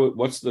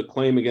 What's the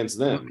claim against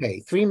them?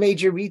 Okay. 3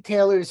 major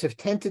retailers have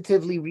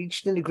tentatively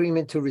reached an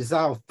agreement to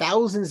resolve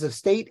thousands of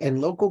state and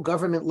local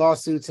government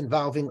lawsuits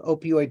involving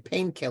opioid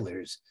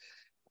painkillers.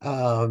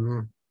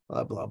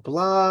 Blah, blah,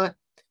 blah.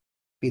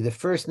 Be the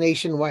first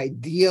nationwide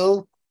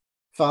deal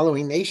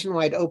following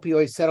nationwide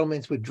opioid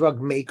settlements with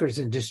drug makers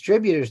and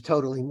distributors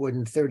totaling more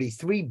than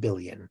 $33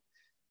 billion.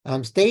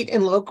 State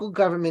and local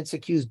governments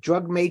accuse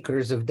drug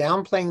makers of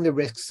downplaying the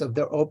risks of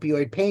their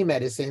opioid pain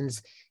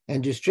medicines,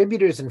 and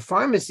distributors and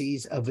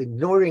pharmacies of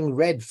ignoring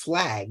red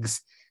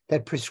flags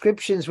that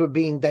prescriptions were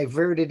being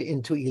diverted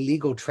into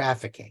illegal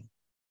trafficking.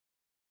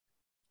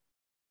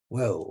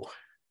 Whoa.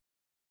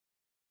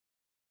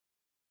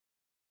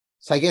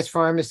 So I guess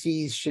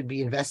pharmacies should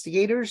be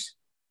investigators?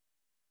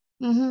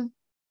 Mm-hmm.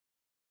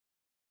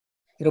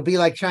 It'll be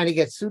like trying to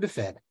get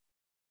Sudafed.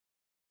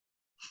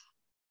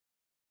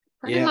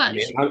 Pretty much.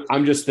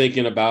 I'm just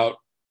thinking about,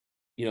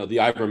 the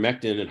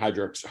ivermectin and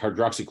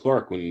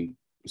hydroxychloroquine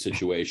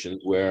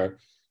situations where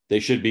they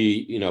should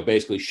be,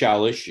 basically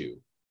shall issue,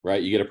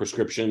 right? You get a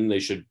prescription, they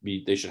should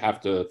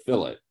have to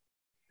fill it.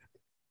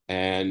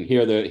 And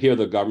here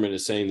the government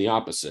is saying the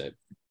opposite.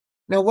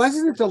 Now,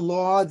 wasn't it the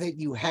law that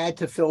you had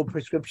to fill a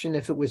prescription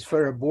if it was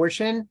for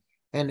abortion?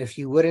 And if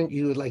you wouldn't,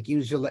 you would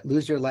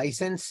lose your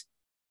license?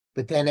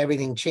 But then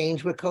everything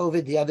changed with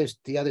COVID,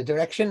 the other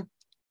direction.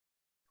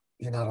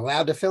 You're not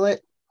allowed to fill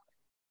it.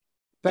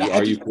 But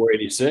are you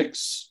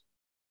 486?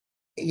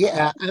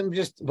 Yeah,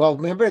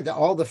 remember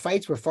all the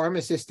fights where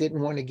pharmacists didn't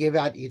want to give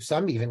out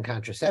some even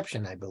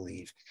contraception, I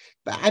believe.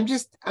 But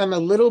I'm a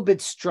little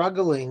bit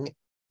struggling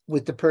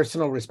with the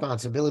personal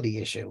responsibility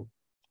issue.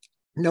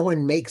 No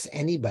one makes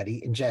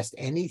anybody ingest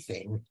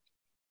anything.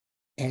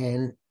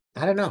 And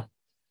I don't know.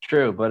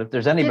 True, but if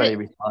there's anybody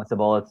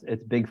responsible,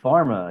 it's Big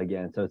Pharma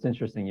again. So it's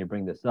interesting you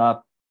bring this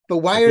up. But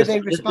why are they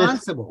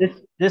responsible? They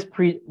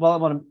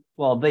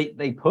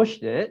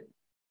pushed it.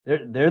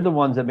 They're the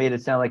ones that made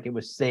it sound like it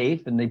was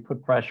safe, and they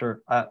put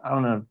pressure. I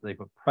don't know if they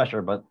put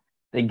pressure, but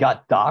they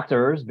got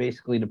doctors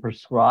basically to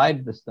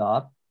prescribe the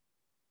stuff.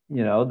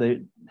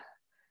 Did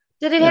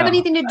it have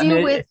anything to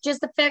do with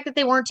just the fact that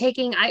they weren't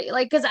taking?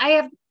 Because I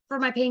have, for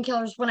my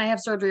painkillers, when I have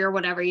surgery or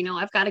whatever,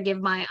 I've got to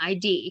give my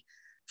ID,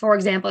 for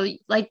example.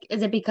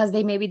 Is it because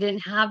they maybe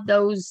didn't have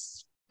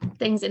those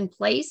things in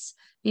place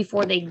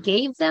before they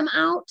gave them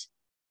out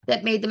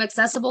that made them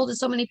accessible to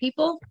so many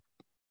people?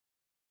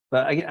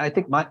 But I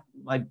think my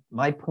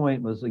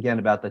point was, again,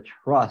 about the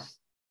trust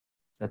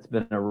that's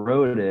been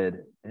eroded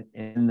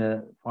in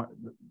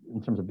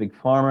terms of Big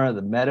Pharma,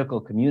 the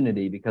medical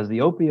community, because the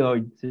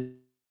opioid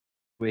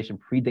situation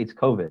predates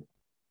COVID.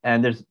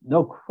 And there's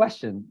no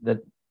question that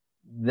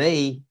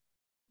they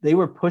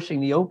were pushing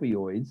the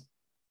opioids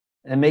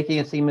and making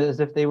it seem as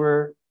if they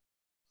were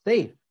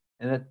safe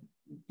and that,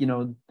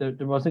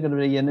 there wasn't going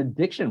to be an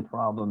addiction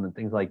problem and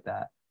things like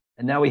that.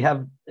 And now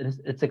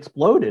it's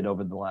exploded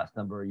over the last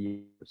number of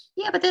years.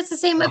 Yeah, but that's the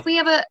same. If we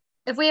have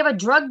a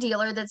drug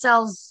dealer that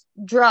sells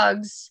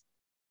drugs,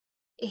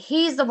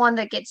 he's the one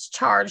that gets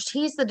charged.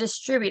 He's the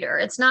distributor.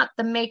 It's not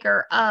the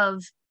maker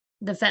of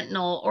the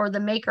fentanyl or the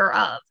maker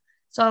of.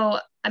 So,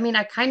 I mean,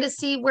 I kind of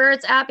see where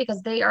it's at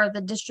because they are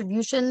the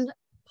distribution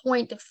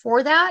point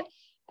for that.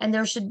 And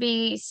there should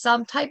be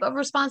some type of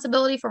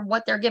responsibility for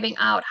what they're giving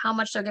out, how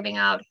much they're giving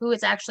out, who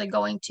it's actually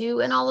going to,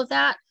 and all of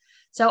that.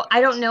 So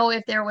I don't know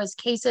if there was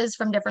cases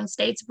from different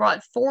states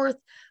brought forth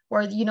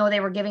where, they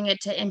were giving it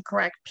to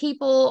incorrect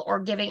people or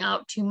giving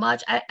out too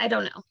much. I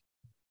don't know.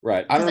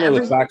 Right. I don't know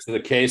the facts of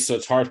the case, so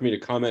it's hard for me to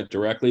comment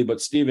directly.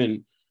 But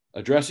Stephen,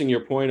 addressing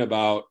your point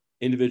about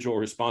individual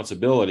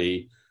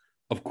responsibility,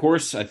 of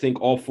course, I think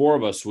all four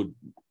of us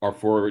are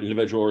for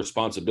individual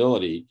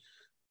responsibility.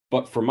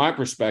 But from my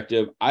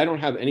perspective, I don't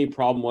have any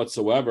problem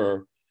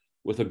whatsoever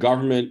with a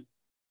government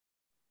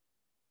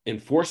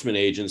enforcement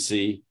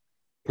agency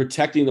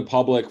protecting the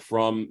public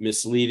from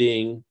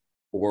misleading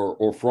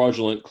or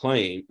fraudulent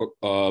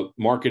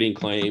marketing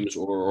claims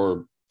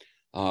or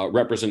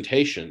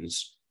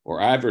representations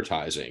or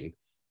advertising.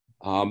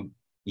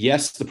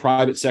 Yes, the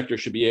private sector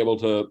should be able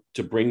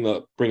to bring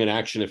an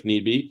action if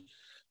need be,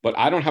 but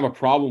I don't have a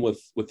problem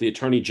with the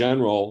Attorney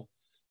General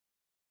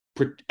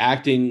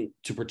acting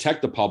to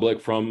protect the public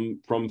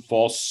from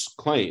false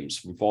claims,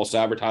 from false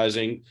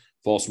advertising,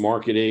 false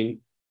marketing.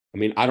 I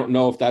mean, I don't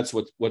know if that's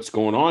what's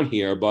going on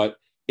here, but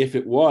if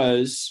it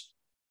was,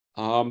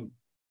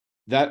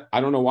 that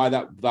I don't know why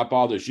that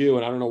bothers you,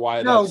 and I don't know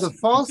why. No, the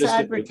false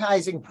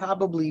advertising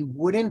probably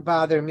wouldn't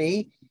bother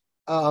me.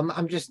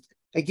 I'm just,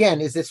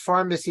 again, is this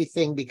pharmacy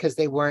thing because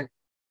they weren't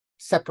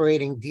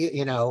separating,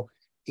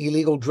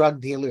 illegal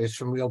drug dealers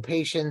from real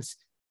patients?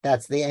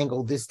 That's the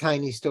angle this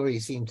tiny story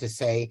seemed to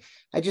say.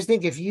 I just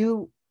think if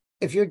your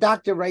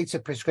doctor writes a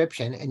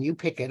prescription and you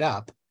pick it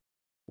up,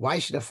 why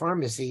should a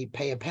pharmacy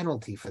pay a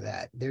penalty for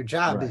that? Their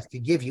job is to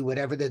give you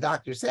whatever the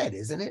doctor said,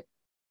 isn't it?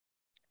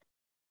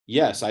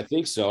 Yes, I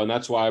think so. And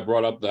that's why I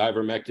brought up the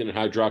ivermectin and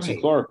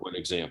hydroxychloroquine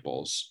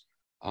examples.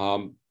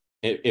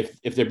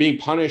 If they're being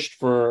punished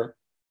for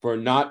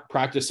not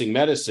practicing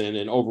medicine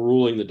and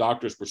overruling the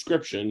doctor's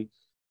prescription,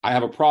 I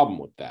have a problem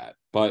with that.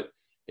 But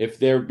if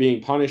they're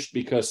being punished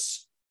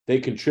because they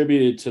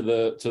contributed to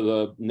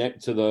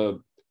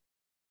the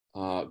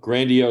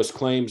grandiose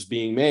claims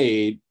being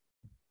made,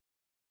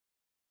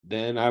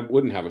 then I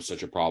wouldn't have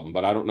such a problem.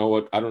 But I don't know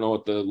what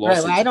the law.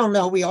 Right, well, I don't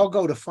know. We all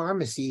go to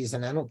pharmacies,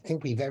 and I don't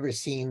think we've ever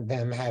seen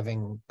them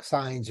having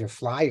signs or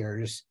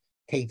flyers.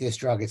 Take this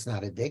drug; it's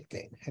not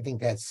addicting. I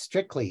think that's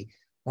strictly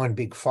one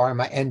big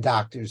pharma and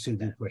doctors who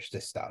do push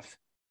this stuff.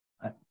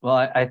 Well,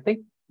 I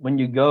think when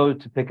you go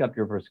to pick up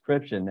your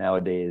prescription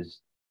nowadays,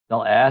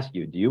 they'll ask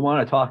you, "Do you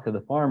want to talk to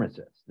the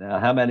pharmacist?" Now,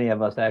 how many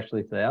of us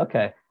actually say,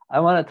 "Okay,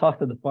 I want to talk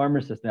to the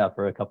pharmacist now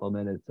for a couple of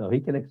minutes so he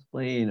can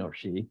explain," or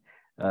she.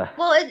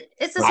 Well,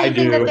 it's the same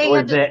thing that they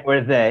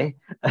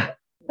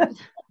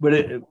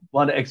would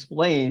want to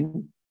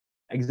explain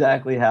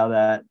exactly how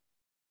that,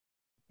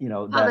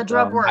 how the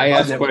drug works. I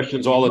ask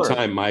questions all the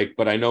time, Mike,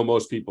 but I know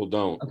most people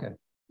don't. Okay.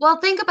 Well,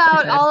 think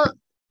about,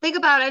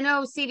 I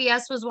know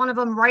CVS was one of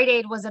them. Rite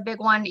Aid was a big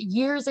one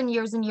years and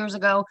years and years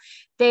ago.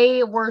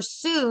 They were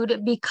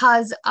sued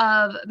because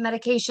of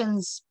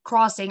medications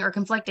crossing or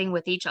conflicting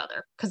with each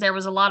other because there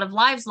was a lot of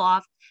lives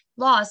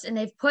lost, and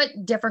they've put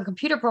different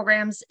computer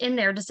programs in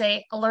there to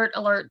say, alert,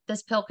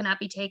 this pill cannot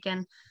be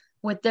taken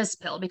with this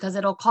pill because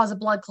it'll cause a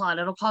blood clot,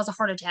 it'll cause a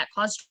heart attack,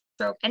 cause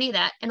stroke, any of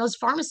that. And those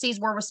pharmacies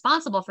were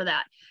responsible for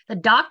that. The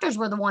doctors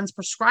were the ones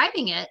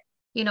prescribing it.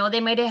 They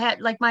might have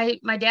had, like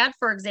my dad,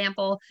 for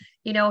example,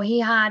 he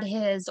had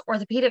his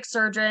orthopedic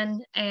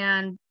surgeon,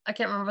 and I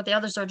can't remember what the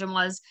other surgeon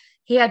was.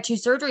 He had 2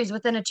 surgeries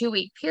within a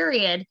 2-week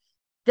period.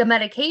 The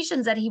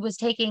medications that he was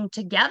taking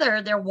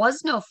together, there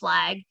was no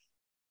flag,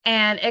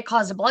 and it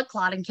caused a blood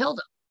clot and killed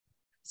him.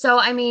 So,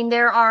 I mean,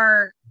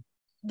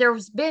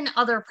 there's been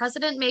other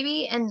precedent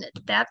maybe, and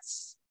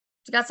that's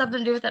got something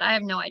to do with it. I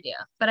have no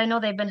idea, but I know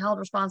they've been held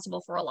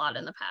responsible for a lot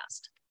in the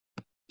past.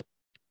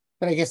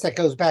 But I guess that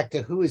goes back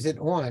to who is it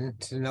on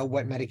to know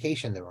what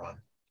medication they're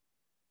on.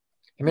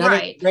 I mean, Right. I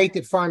think it's great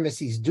that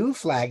pharmacies do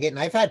flag it. And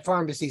I've had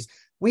pharmacies,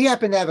 we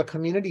happen to have a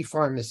community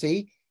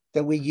pharmacy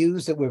that we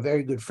use, that we're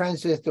very good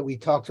friends with, that we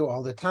talk to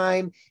all the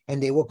time.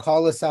 And they will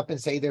call us up and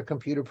say their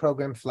computer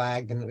program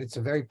flagged. And it's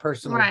a very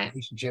personal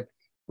relationship,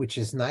 which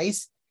is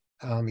nice.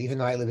 Even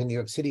though I live in New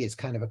York City, it's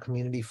kind of a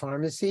community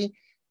pharmacy.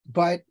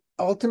 But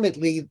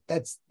ultimately,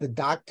 that's the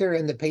doctor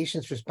and the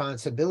patient's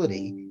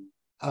responsibility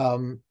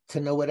to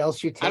know what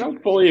else you're taking. I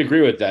don't fully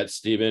agree with that,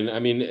 Stephen. I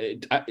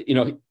mean,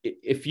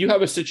 if you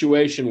have a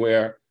situation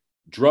where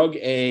drug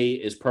A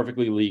is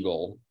perfectly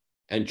legal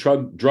and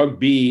drug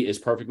B is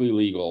perfectly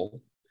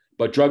legal,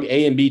 but drug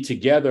A and B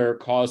together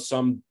cause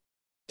some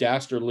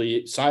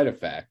dastardly side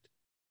effect,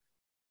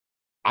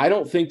 I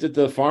don't think that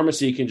the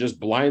pharmacy can just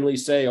blindly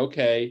say,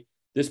 okay,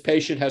 this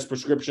patient has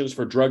prescriptions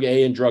for drug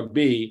A and drug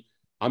B.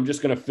 I'm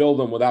just going to fill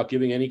them without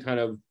giving any kind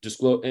of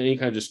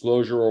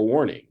disclosure or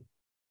warning.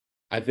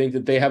 I think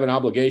that they have an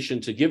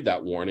obligation to give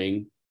that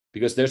warning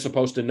because they're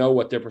supposed to know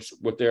what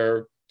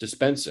they're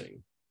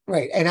dispensing.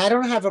 Right. And I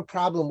don't have a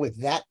problem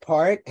with that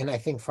part. And I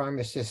think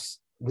pharmacists,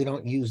 we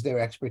don't use their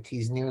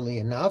expertise nearly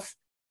enough.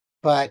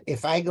 But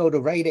if I go to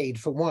Rite Aid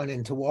for one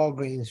and to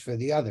Walgreens for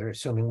the other,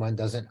 assuming one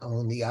doesn't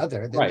own the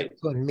other, then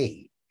it's on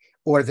me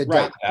or the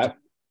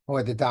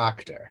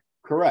doctor.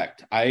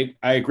 Correct. I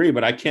agree,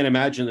 but I can't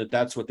imagine that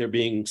that's what they're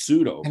being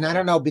sued over. And I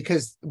don't know,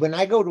 because when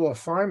I go to a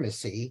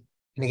pharmacy,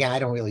 and again, I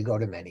don't really go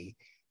to many,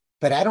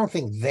 but I don't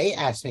think they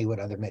ask me what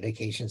other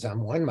medications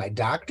I'm on. My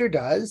doctor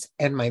does,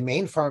 and my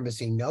main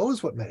pharmacy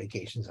knows what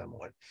medications I'm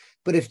on.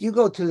 But if you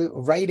go to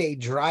Rite Aid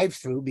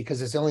drive-through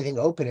because it's the only thing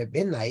open at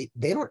midnight,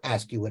 they don't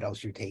ask you what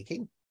else you're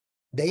taking.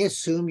 They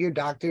assume your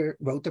doctor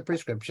wrote the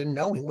prescription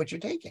knowing what you're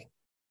taking.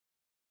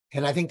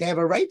 And I think they have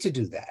a right to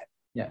do that.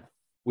 Yeah.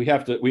 We'd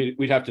have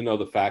to know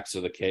the facts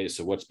of the case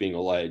of what's being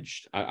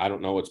alleged. I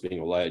don't know what's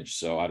being alleged,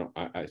 so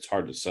it's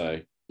hard to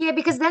say. Yeah,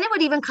 because then it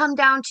would even come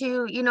down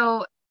to,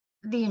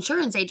 the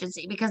insurance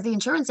agency, because the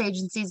insurance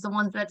agency is the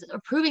one that's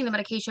approving the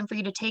medication for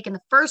you to take in the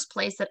first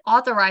place, that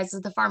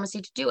authorizes the pharmacy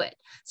to do it.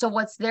 So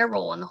what's their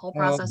role in the whole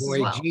process as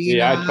well? Gina.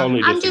 Yeah, I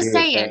totally disagree. I'm just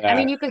saying. I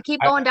mean, you could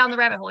keep going down the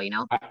rabbit hole,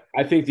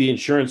 I think the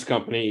insurance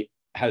company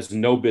has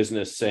no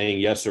business saying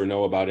yes or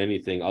no about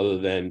anything other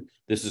than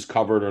this is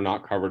covered or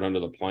not covered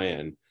under the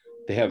plan.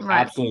 They have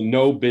absolutely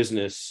no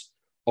business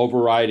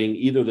overriding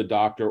either the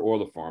doctor or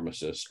the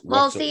pharmacist.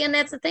 Well, see, and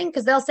that's the thing,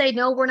 because they'll say,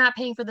 no, we're not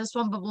paying for this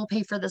one, but we'll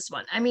pay for this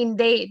one. I mean,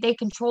 they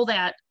control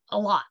that a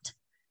lot,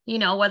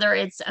 whether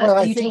it's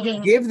I think you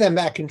give them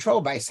that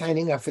control by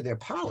signing up for their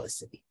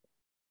policy.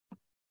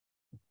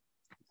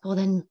 Well,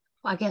 then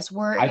I guess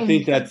we're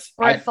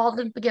at fault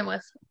to begin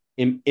with.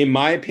 In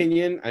my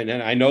opinion, and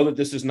I know that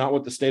this is not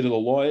what the state of the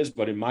law is,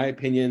 but in my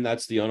opinion,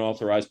 that's the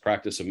unauthorized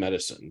practice of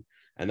medicine.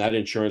 And that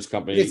insurance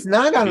company... It's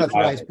not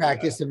unauthorized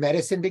practice of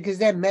medicine because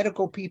they have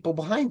medical people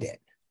behind it.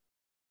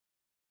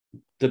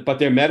 But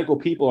their medical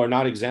people are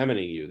not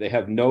examining you. They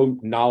have no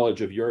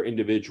knowledge of your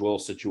individual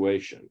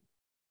situation.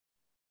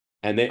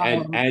 And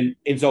and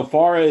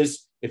insofar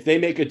as if they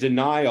make a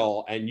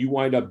denial and you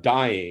wind up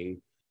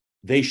dying,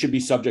 they should be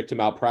subject to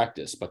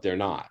malpractice, but they're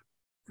not.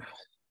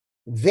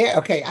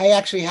 Okay, I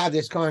actually have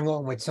this going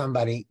on with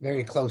somebody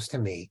very close to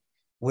me,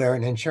 where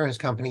an insurance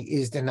company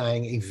is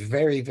denying a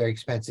very, very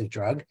expensive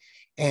drug.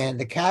 And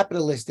the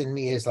capitalist in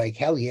me is like,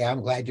 hell yeah,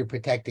 I'm glad you're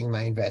protecting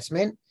my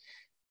investment.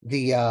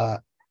 The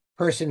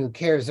person who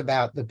cares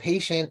about the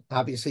patient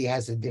obviously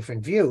has a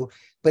different view,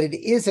 but it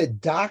is a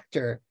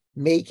doctor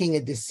making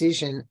a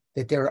decision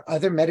that there are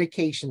other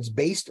medications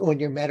based on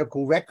your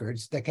medical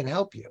records that can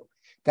help you.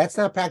 That's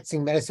not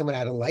practicing medicine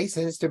without a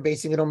license. They're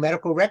basing it on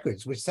medical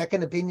records, which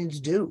second opinions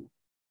do.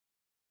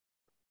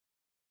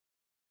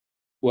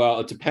 Well,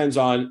 it depends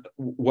on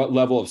what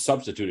level of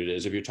substitute it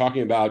is. If you're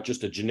talking about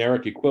just a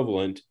generic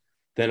equivalent,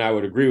 then I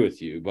would agree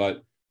with you.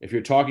 But if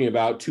you're talking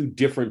about two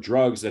different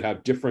drugs that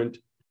have different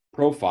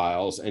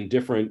profiles and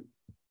different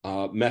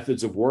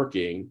methods of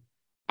working,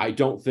 I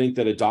don't think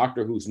that a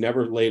doctor who's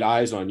never laid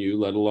eyes on you,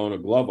 let alone a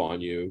glove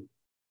on you,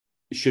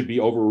 should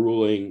be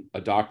overruling a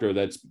doctor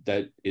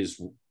that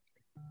is.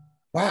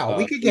 Wow,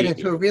 we could get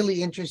into a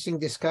really interesting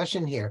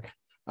discussion here.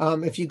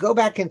 If you go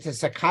back into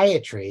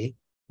psychiatry,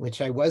 which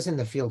I was in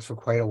the field for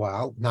quite a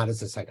while, not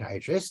as a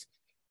psychiatrist,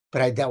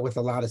 but I dealt with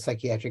a lot of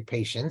psychiatric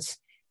patients.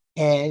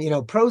 And,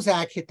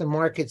 Prozac hit the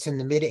markets in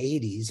the mid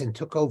 80s and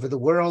took over the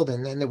world.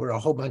 And then there were a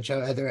whole bunch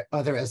of other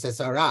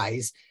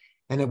SSRIs.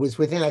 And it was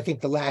within, I think,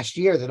 the last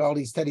year that all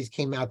these studies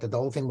came out that the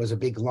whole thing was a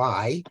big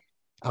lie.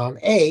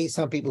 A,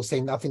 some people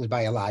say nothing's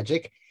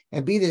biologic.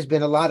 And B, there's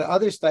been a lot of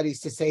other studies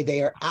to say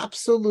they are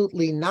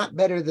absolutely not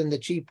better than the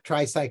cheap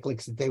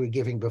tricyclics that they were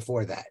giving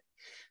before that.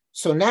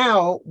 So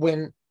now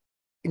when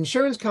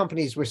insurance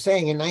companies were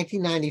saying in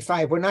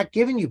 1995, we're not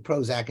giving you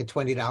Prozac at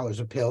 $20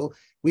 a pill.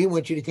 We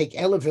want you to take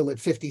Elavil at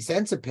 50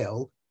 cents a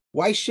pill.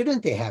 Why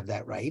shouldn't they have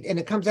that right? And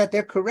it comes out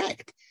they're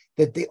correct,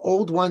 that the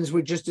old ones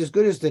were just as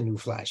good as the new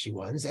flashy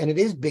ones. And it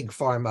is big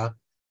pharma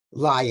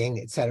lying,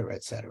 et cetera,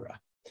 et cetera.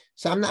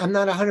 So I'm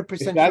not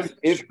 100%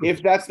 sure.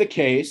 If that's the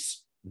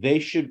case, they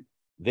should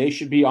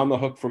be on the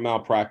hook for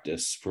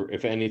malpractice for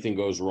if anything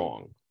goes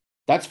wrong.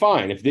 That's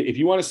fine. If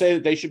you want to say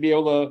that they should be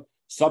able to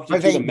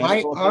substitute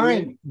why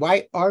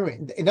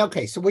aren't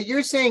okay, so what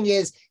you're saying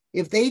is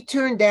if they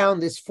turn down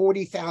this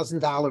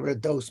 $40,000 a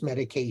dose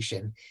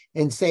medication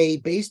and say,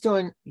 based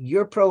on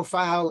your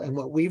profile and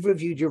what we've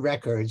reviewed your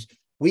records,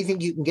 we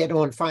think you can get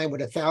on fine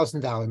with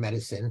 $1,000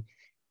 medicine,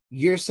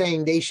 you're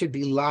saying they should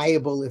be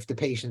liable if the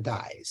patient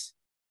dies?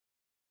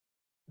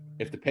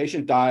 If the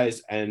patient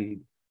dies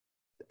and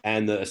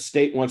the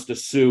state wants to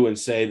sue and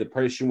say the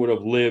patient would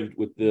have lived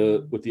with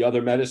the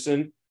other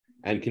medicine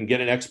and can get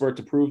an expert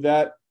to prove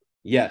that,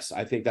 yes,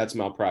 I think that's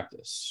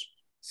malpractice.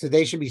 So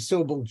they should be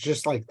suable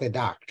just like the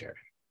doctor.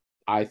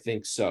 I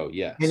think so,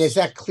 yes. And is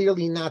that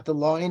clearly not the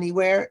law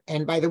anywhere?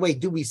 And by the way,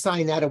 do we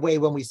sign that away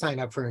when we sign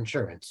up for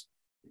insurance?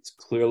 It's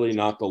clearly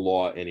not the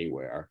law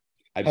anywhere.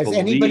 Has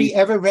anybody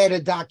ever read a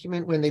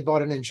document when they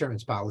bought an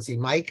insurance policy?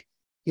 Mike,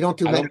 you don't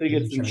do I don't think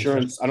it's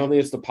insurance. Right? I don't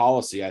think it's the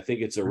policy. I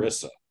think it's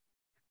ERISA.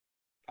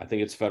 I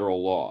think it's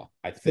federal law.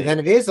 I think. So then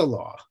it is a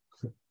law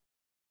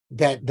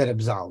that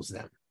absolves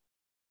them.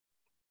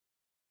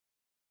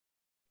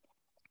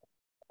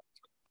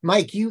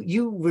 Mike,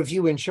 you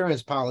review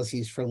insurance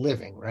policies for a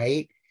living,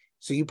 right?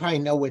 So you probably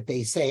know what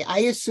they say. I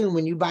assume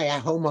when you buy a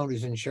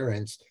homeowner's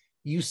insurance,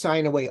 you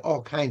sign away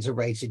all kinds of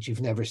rights that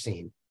you've never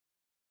seen.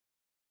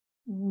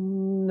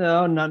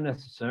 No, not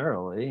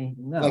necessarily.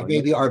 No, like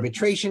maybe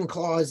arbitration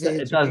clauses,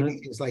 it doesn't,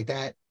 things like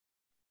that.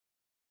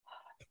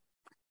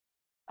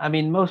 I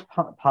mean, most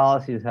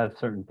policies have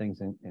certain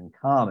things in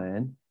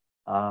common.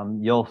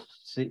 You'll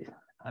see.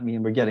 I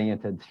mean, we're getting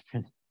into a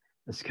different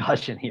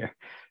discussion here,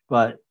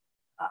 but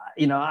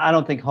I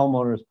don't think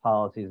homeowners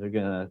policies are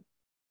going to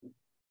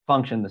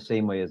function the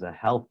same way as a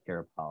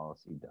healthcare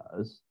policy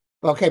does.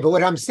 Okay, but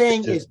what I'm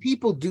saying is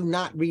people do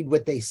not read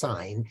what they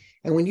sign.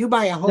 And when you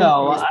buy a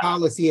homeowner's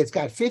policy, it's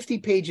got 50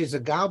 pages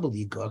of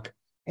gobbledygook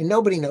and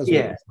nobody knows what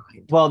it's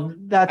signed. Well,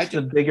 that's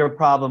the bigger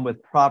problem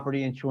with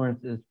property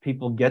insurance is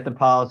people get the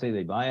policy,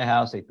 they buy a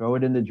house, they throw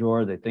it in the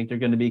drawer, they think they're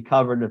going to be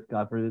covered if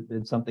God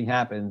forbid something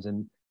happens.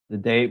 And the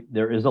day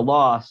there is a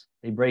loss,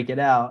 they break it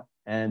out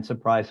and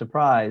surprise,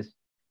 surprise,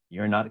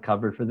 you're not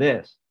covered for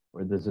this.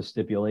 Or there's a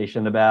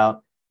stipulation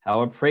about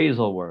how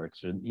appraisal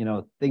works or,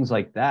 things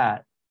like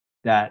that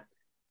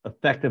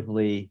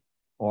effectively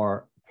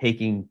are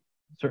taking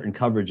certain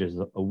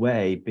coverages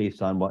away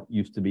based on what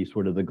used to be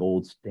sort of the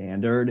gold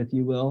standard, if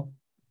you will,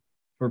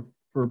 for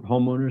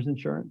homeowners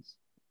insurance.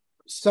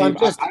 So I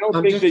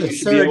don't think that you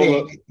should be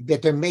able to...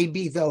 that there may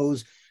be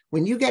those,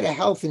 when you get a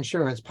health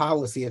insurance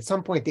policy, at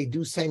some point they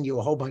do send you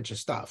a whole bunch of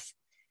stuff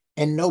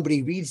and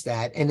nobody reads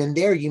that. And in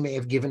there, you may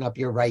have given up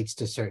your rights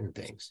to certain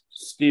things.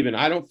 Stephen,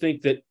 I don't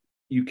think that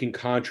you can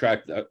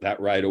contract that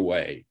right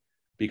away,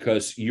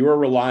 because you're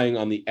relying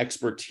on the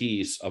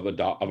expertise of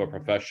a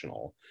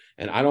professional.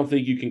 And I don't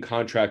think you can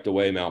contract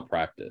away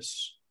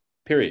malpractice,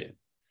 period.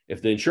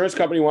 If the insurance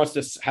company wants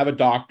to have a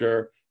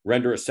doctor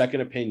render a second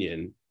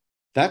opinion,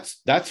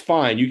 that's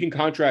fine. You can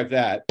contract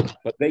that,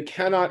 but they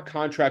cannot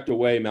contract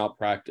away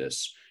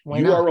malpractice.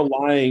 You are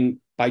relying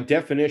by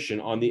definition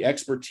on the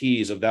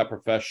expertise of that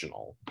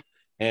professional.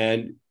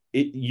 And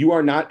you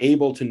are not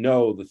able to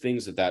know the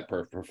things that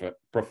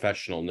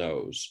professional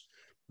knows.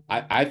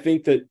 I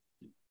think that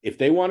if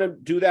they want to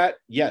do that,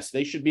 yes,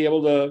 they should be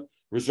able to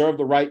reserve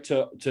the right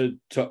to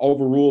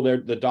overrule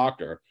the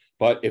doctor.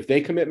 But if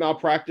they commit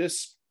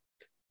malpractice,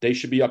 they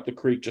should be up the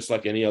creek just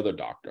like any other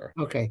doctor.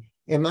 Okay.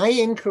 Am I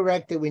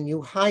incorrect that when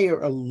you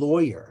hire a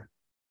lawyer,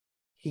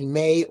 he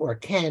may or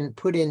can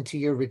put into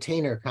your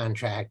retainer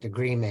contract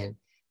agreement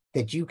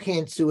that you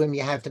can't sue him,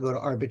 you have to go to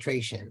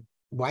arbitration?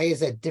 Why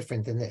is that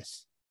different than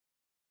this?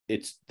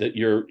 It's that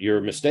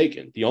you're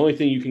mistaken. The only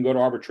thing you can go to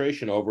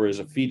arbitration over is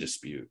a fee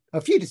dispute. A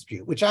fee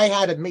dispute, which I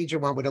had a major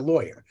one with a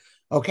lawyer.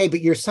 Okay,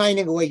 but you're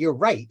signing away your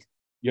right.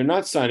 You're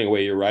not signing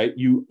away your right.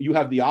 You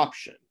have the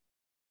option.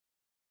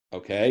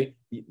 Okay.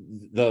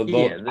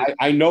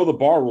 I know the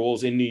bar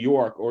rules in New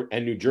York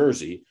and New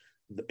Jersey.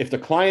 If the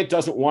client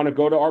doesn't want to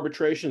go to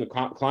arbitration, the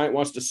client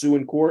wants to sue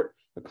in court,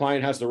 the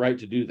client has the right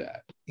to do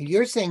that.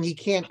 You're saying he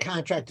can't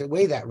contract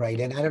away that right,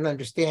 and I don't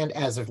understand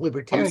as a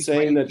libertarian. I'm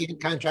saying that he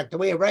can't contract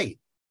away a right.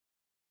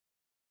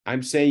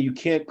 I'm saying you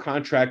can't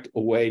contract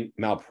away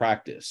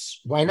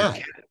malpractice. Why not?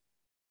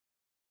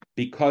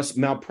 Because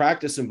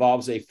malpractice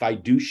involves a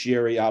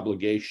fiduciary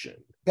obligation.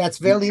 That's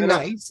very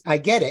nice. I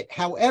get it.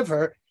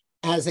 However,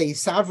 as a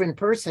sovereign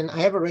person, I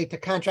have a right to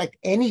contract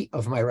any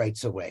of my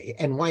rights away.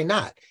 And why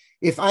not?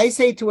 If I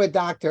say to a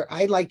doctor,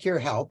 I'd like your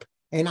help,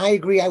 and I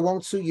agree I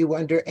won't sue you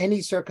under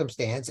any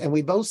circumstance, and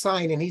we both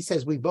sign, and he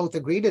says we both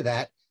agree to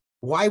that,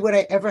 why would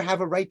I ever have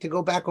a right to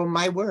go back on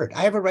my word?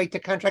 I have a right to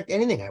contract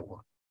anything I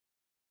want.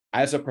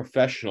 As a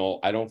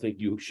professional, I don't think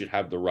you should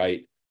have the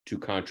right to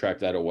contract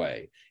that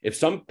away. If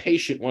some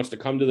patient wants to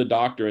come to the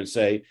doctor and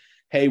say,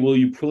 hey, will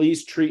you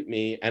please treat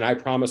me, and I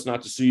promise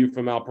not to sue you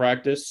for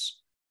malpractice,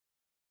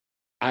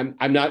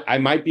 I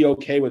might be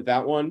okay with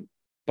that one,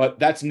 but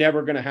that's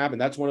never going to happen.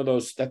 That's one of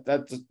those,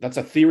 that's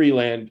a theory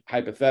land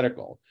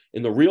hypothetical.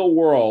 In the real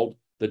world,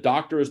 the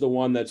doctor is the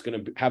one that's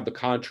going to have the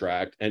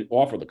contract and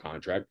offer the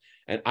contract.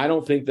 And I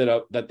don't think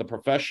that the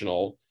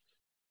professional,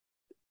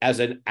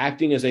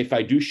 acting as a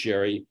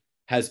fiduciary,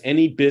 has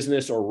any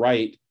business or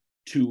right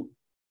to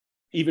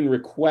even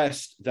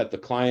request that the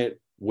client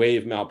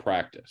waive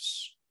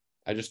malpractice.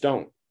 I just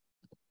don't.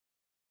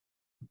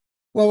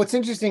 Well, it's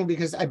interesting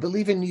because I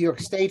believe in New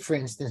York State, for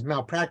instance,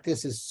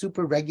 malpractice is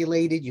super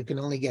regulated. You can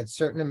only get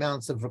certain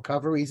amounts of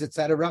recoveries, et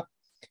cetera.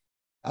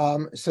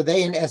 So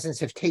they, in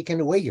essence, have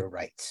taken away your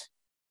rights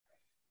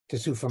to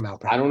sue for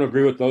malpractice. I don't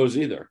agree with those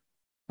either.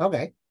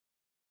 Okay.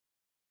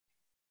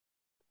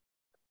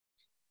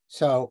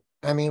 So,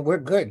 I mean, we're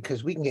good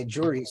because we can get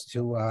juries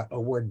to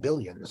award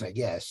billions, I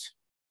guess.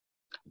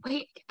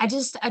 Wait, I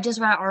just read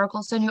an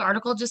article. So a new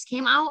article just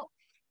came out.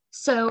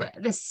 So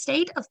the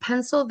state of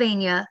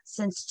Pennsylvania,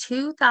 since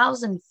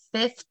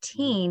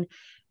 2015,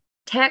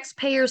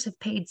 taxpayers have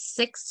paid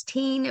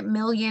 $16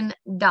 million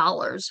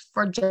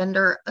for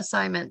gender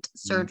assignment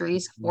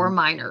surgeries for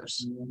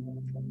minors.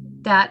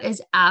 That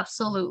is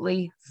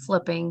absolutely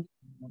flipping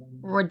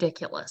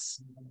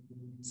ridiculous.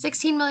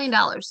 $16 million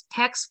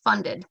tax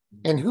funded.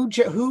 And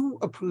who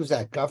approves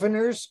that?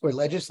 Governors or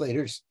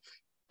legislators?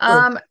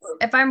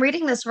 If I'm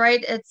reading this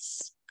right,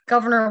 it's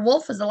Governor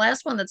Wolf is the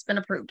last one that's been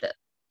approved it.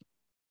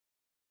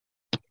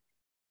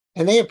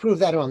 And they approve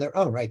that on their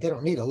own, right? They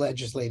don't need a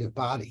legislative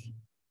body.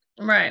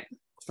 Right.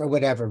 For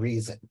whatever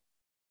reason.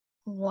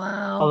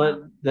 Wow.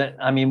 Well,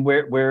 I mean,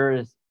 where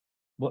is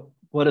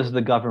what is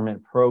the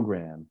government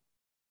program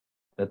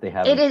that they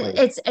have?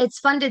 It's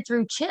funded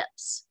through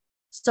CHIPS.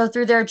 So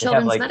through their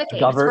children's Medicaid,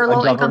 it's for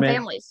low-income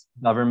families.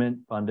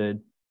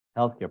 Government-funded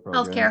healthcare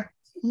program. Healthcare.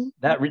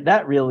 Mm-hmm.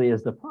 That really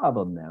is the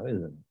problem now,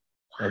 isn't it?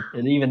 Wow. That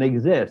it even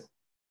exists.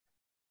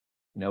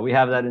 You know, we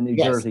have that in New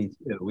Jersey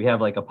too. We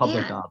have like a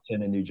public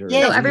option in New Jersey.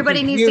 Yeah, so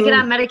everybody needs to get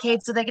on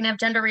Medicaid so they can have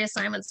gender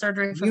reassignment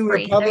surgery for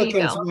free.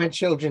 Republicans want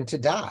children to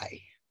die.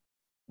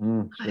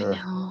 Sure. I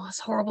know, it's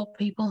horrible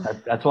people.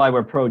 That's why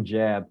we're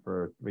pro-jab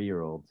for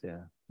 3-year-olds. Yeah.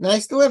 Now, I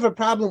still have a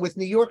problem with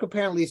New York.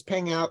 Apparently, is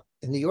paying out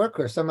in New York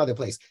or some other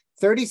place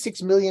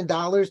 $36 million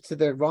to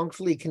the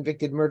wrongfully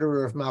convicted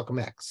murderer of Malcolm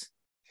X.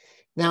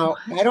 Now,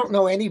 I don't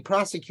know any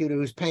prosecutor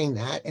who's paying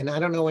that, and I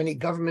don't know any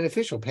government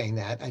official paying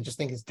that. I just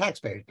think it's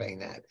taxpayers paying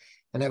that.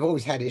 And I've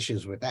always had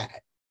issues with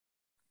that.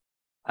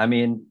 I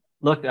mean,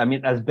 look,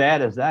 as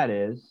bad as that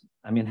is,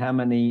 how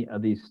many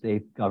of these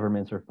state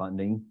governments are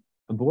funding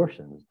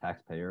abortions,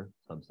 taxpayer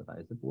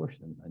subsidized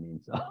abortion?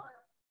 So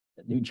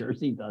New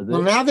Jersey does it.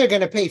 Well, now they're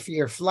going to pay for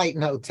your flight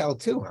and hotel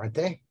too, aren't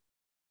they?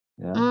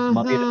 Yeah,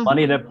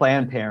 money to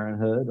Planned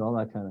Parenthood, all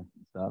that kind of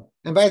stuff.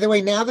 And by the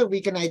way, now that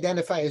we can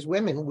identify as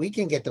women, we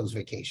can get those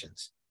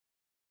vacations.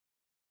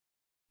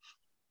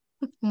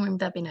 Wouldn't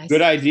that be nice?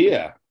 Good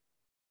idea.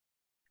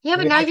 Yeah,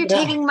 but now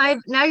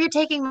you're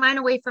taking mine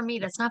away from me.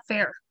 That's not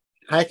fair.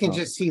 I can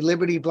just see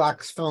Liberty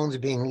Block's phones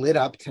being lit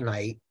up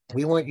tonight.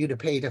 We want you to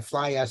pay to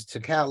fly us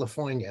to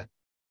California.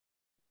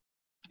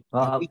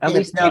 Well, at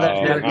least now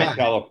that not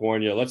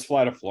California, let's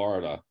fly to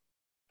Florida.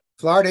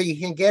 Florida, you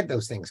can't get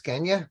those things,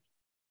 can you?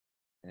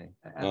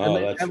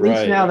 At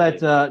least now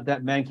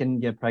that men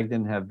can get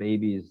pregnant and have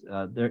babies,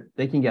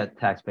 they can get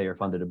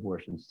taxpayer-funded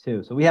abortions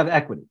too. So we have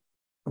equity.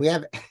 We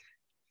have.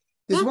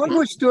 There's one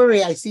more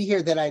story I see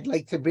here that I'd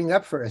like to bring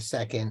up for a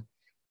second.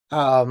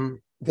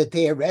 That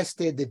they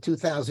arrested the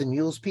 2000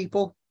 Mules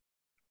people.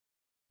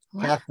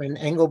 What? Catherine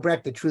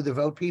Engelbrecht, the True the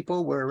Vote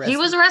people, were arrested. He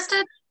was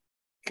arrested?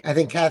 I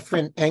think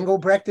Catherine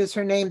Engelbrecht is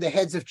her name, the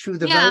heads of True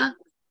the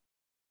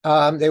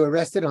Vote. They were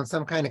arrested on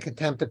some kind of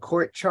contempt of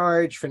court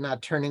charge for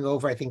not turning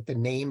over, I think, the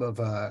name of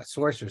a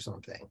source or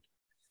something.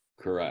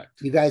 Correct.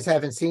 You guys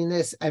haven't seen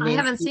this? I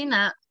haven't seen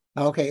that.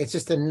 Okay, it's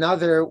just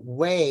another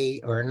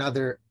way or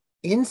another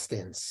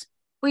instance.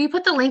 Will you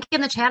put the link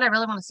in the chat? I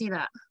really want to see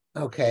that.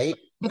 Okay.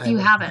 If you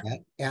have it.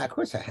 Yeah, of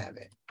course I have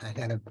it.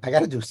 I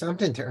gotta do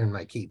something to earn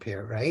my keep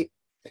here, right?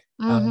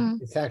 Mm-hmm.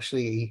 It's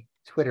actually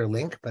a Twitter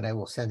link, but I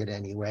will send it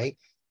anyway.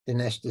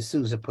 Dinesh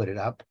D'Souza put it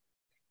up.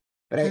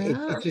 But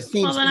it just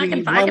seems to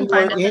be one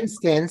more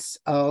instance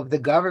of the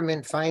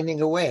government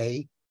finding a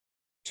way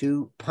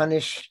to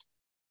punish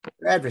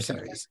their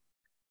adversaries.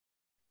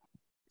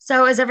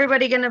 So is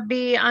everybody going to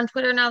be on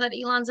Twitter now that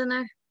Elon's in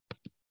there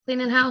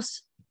cleaning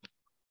house?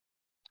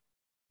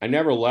 I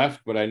never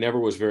left, but I never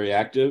was very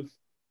active.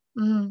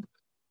 Mm-hmm.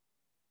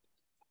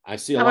 I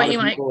see a lot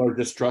of people are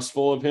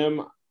distrustful of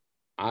him.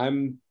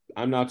 I'm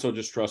not so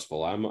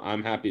distrustful.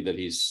 I'm happy that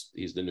he's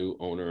the new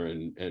owner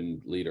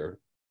and leader.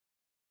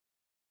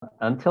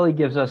 Until he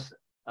gives us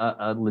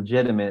a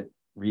legitimate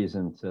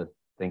reason to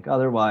think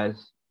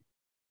otherwise,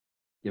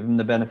 give him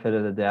the benefit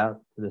of the doubt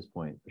to this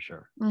point, for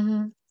sure.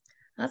 Mm-hmm.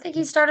 I think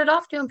he started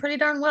off doing pretty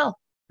darn well.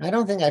 I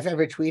don't think I've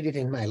ever tweeted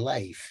in my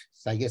life,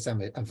 so I guess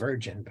I'm a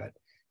virgin, but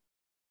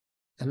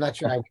I'm not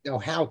sure I would know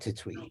how to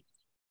tweet.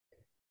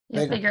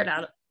 You figure it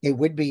out. It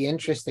would be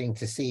interesting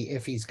to see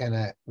if he's going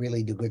to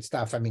really do good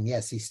stuff. I mean,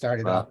 yes, he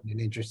started off in an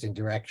interesting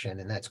direction,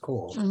 and that's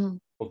cool. Mm-hmm.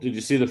 Well, did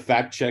you see the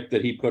fact check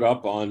that he put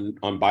up on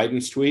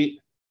Biden's tweet?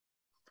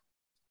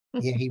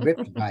 Yeah, he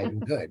ripped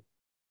Biden good.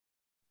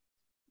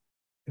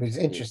 It was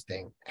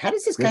interesting. How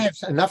does this guy have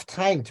enough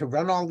time to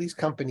run all these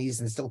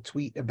companies and still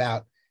tweet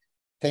about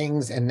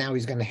things, and now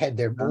he's going to head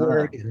their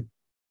board?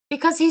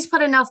 Because he's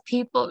put enough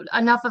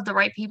of the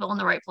right people in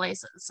the right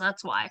places.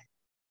 That's why.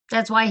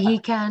 That's why he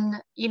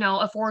can,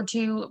 afford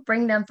to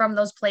bring them from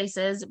those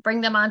places, bring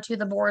them onto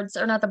the boards,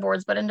 or not the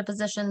boards, but into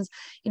positions,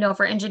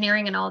 for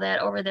engineering and all that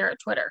over there at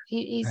Twitter.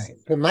 He's right.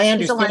 But my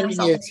understanding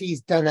is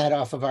he's done that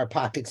off of our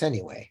pockets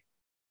anyway.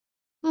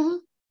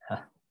 Mm-hmm.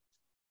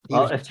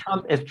 Well,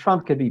 if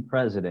Trump could be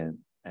president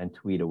and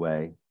tweet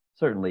away,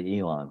 certainly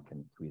Elon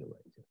can tweet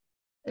away too.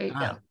 There you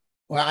go.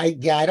 Well, I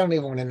don't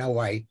even want to know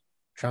why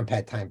Trump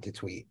had time to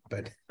tweet,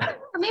 but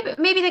or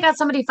maybe they got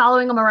somebody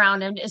following them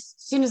around, and as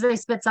soon as they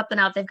spit something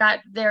out, they've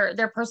got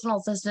their personal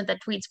assistant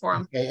that tweets for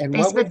them. Okay, and they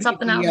what would be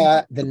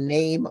out. The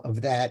name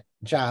of that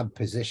job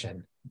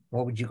position?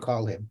 What would you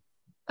call him?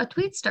 A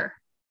tweetster.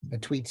 a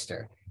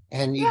tweetster.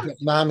 And you Yeah. get,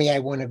 mommy, I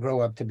want to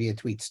grow up to be a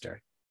tweetster.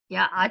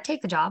 Yeah, I'd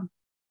take the job.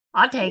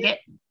 I'd take it.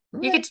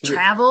 You Yeah. get to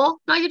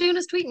travel. All you're doing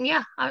is tweeting.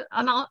 Yeah,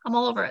 I'm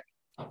all over it.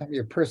 I'm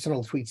your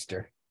personal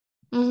tweetster.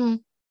 Hmm.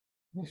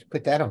 Just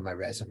put that on my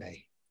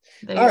resume.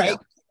 There All you right.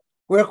 go.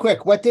 Real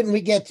quick, what didn't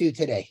we get to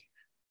today?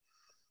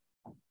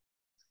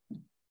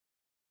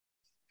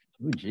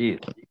 Oh, geez.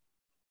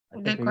 I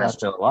Good think we got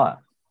question. to a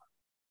lot.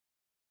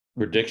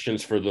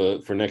 Predictions for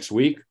next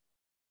week.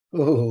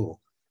 Ooh.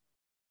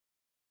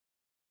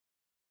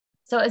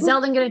 So is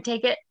Zeldin going to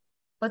take it?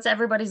 What's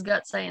everybody's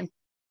gut saying?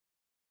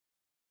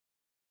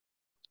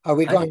 Are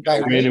we going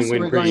by win and race or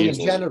win we're pretty going in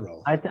easily.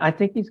 general? I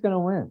think he's going to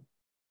win.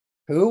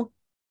 Who?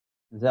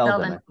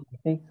 Zeldin.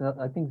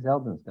 Zeldin. I think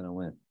Zeldin's going to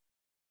win.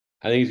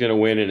 I think he's going to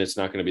win, and it's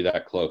not going to be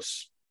that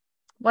close.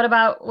 What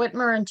about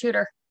Whitmer and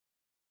Tudor?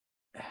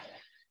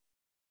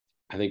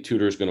 I think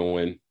Tudor's going to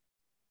win.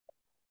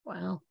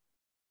 Wow.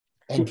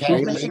 And She's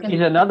Carrie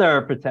Michigan.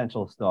 another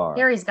potential star.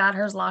 Harry's got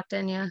hers locked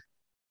in, yeah.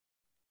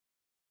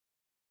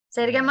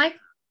 Say it again, Mike.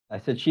 I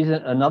said she's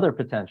another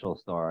potential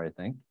star, I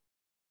think.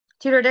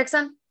 Tudor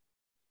Dixon?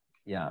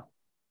 Yeah.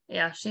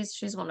 Yeah,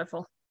 she's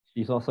wonderful.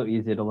 She's also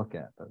easy to look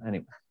at. But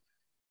anyway.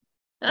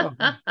 Oh.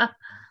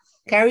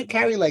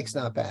 Carrie Lake's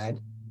not bad.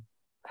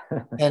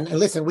 And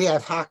listen, we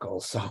have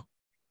Hockle, so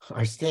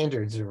our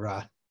standards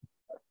are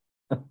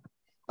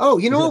Oh,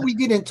 you know what we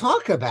didn't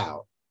talk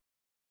about?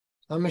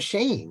 I'm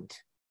ashamed.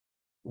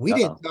 We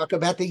didn't talk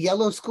about the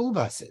yellow school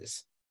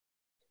buses.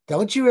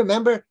 Don't you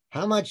remember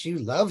how much you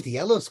loved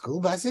yellow school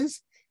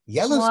buses?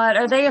 What,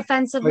 are they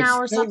offensive now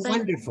or so something?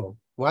 wonderful.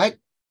 What?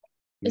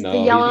 Is No, the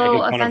he's yellow making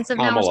fun of offensive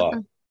now or Kamala.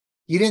 something?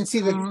 You didn't see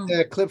the, Oh.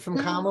 the clip from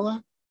No.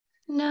 Kamala?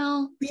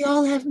 No. We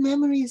all have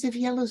memories of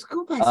yellow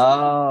school buses.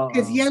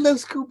 Because Oh. yellow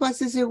school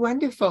buses are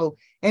wonderful.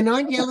 And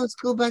aren't yellow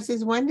school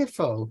buses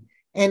wonderful?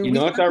 And You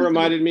know what that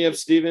reminded me of,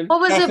 Stephen?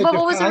 What was it? Passage What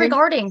of was it time?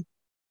 regarding?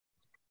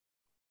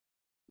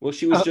 Well,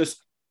 she was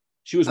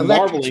electric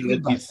marveling school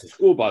at these buses.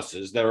 school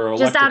buses that are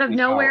Just out of electrically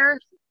nowhere?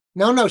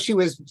 No, she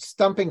was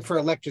stumping for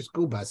electric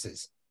school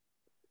buses.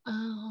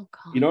 Oh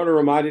God. You know what it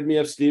reminded me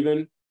of,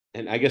 Stephen?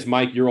 And I guess,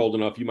 Mike, you're old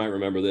enough. You might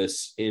remember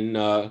this. In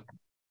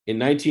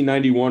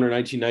 1991 or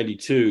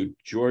 1992,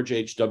 George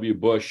H.W.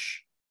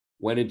 Bush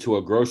went into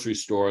a grocery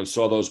store and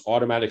saw those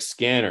automatic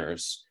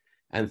scanners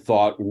and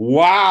thought,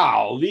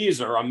 wow,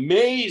 these are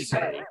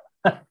amazing.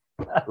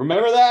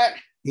 Remember that?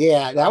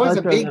 Yeah, that was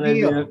a big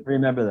deal.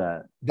 Remember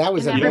that. That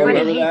was And a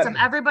everybody big hates that? them.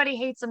 Everybody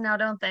hates them now,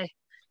 don't they?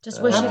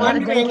 Just wish I'm you I'm had a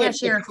good wondering if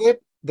cashier.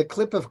 the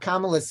clip of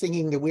Kamala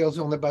singing "The Wheels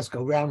on the Bus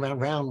Go Round,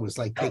 Round, Round" was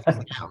like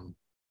taking it down.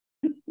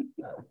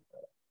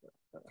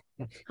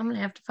 I'm gonna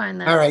have to find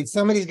that. All right,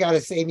 somebody's got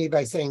to save me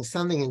by saying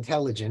something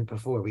intelligent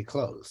before we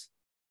close.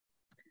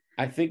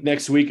 I think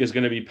next week is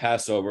going to be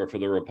Passover for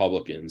the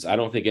Republicans. I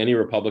don't think any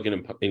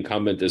Republican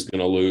incumbent is going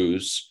to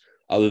lose,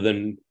 other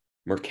than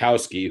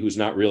Murkowski, who's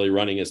not really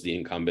running as the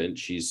incumbent.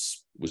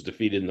 Was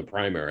defeated in the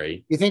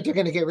primary. You think they're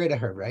going to get rid of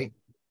her, right?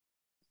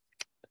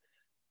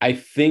 I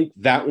think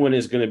that one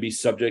is going to be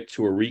subject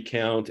to a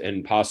recount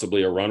and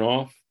possibly a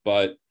runoff.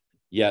 But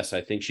yes,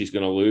 I think she's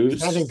going to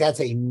lose. I think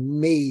that's a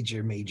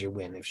major, major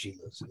win if she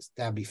loses.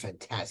 That'd be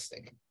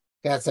fantastic.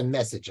 That's a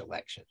message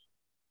election.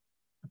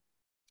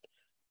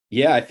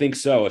 Yeah, I think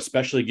so,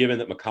 especially given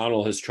that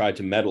McConnell has tried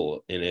to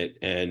meddle in it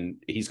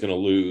and he's going to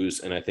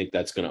lose. And I think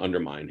that's going to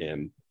undermine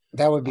him.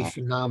 That would be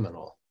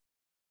phenomenal.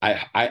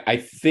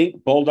 I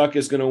think Bolduc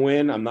is going to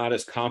win. I'm not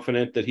as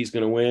confident that he's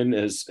going to win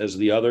as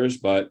the others,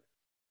 but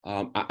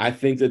I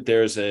think that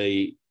there's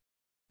a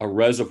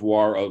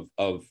reservoir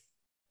of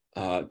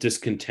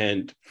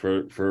discontent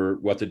for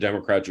what the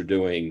Democrats are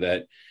doing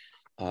that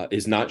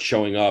is not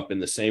showing up in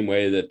the same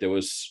way that there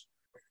was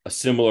a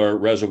similar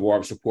reservoir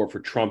of support for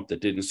Trump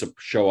that didn't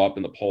show up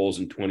in the polls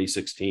in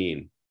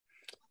 2016.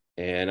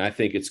 And I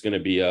think it's going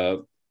to be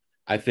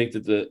I think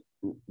that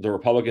the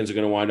Republicans are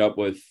going to wind up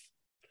with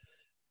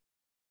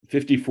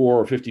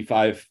 54 or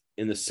 55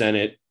 in the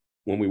Senate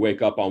when we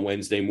wake up on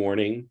Wednesday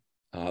morning.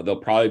 There'll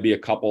probably be a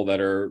couple that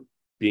are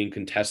being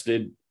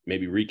contested,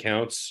 maybe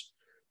recounts.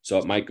 So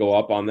it might go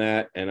up on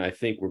that. And I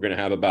think we're going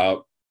to have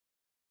about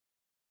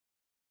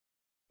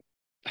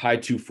high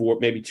 24,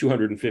 maybe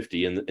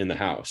 250 in the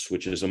House,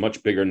 which is a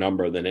much bigger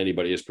number than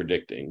anybody is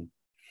predicting.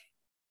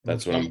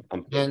 That's what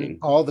I'm thinking. And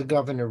all the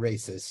governor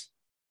races.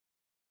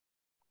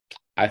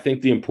 I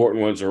think the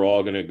important ones are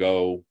all going to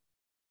go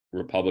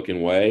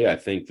Republican way. I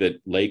think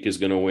that Lake is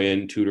going to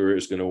win, Tudor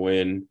is going to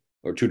win,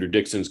 or Tudor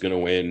Dixon's going to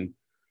win.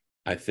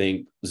 I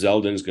think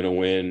Zeldin's going to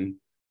win.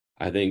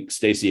 I think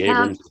Stacey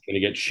Abrams is going to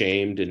get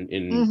shamed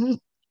in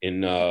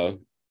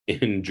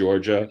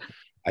Georgia.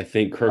 I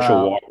think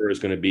Herschel Walker is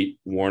going to beat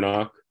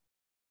Warnock.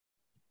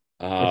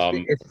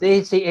 If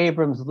Stacey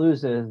Abrams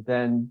loses,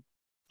 then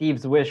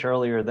Steve's wish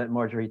earlier that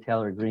Marjorie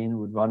Taylor Greene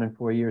would run in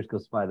 4 years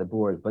goes by the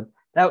board. But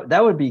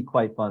that would be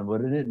quite fun,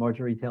 wouldn't it?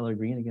 Marjorie Taylor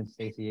Greene against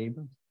Stacey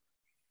Abrams.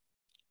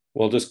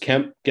 Well, does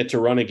Kemp get to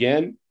run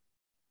again?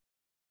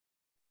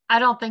 I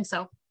don't think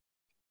so.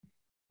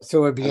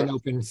 So it'd be an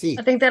open seat.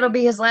 I think that'll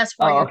be his last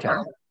 4-year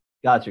term.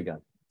 Got you.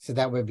 So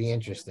that would be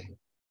interesting.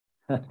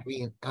 I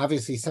mean,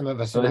 obviously, some of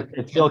us So are not.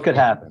 it still could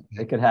happen.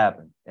 It could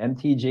happen.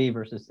 MTG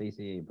versus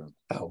Stacey Abrams.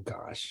 Oh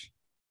gosh.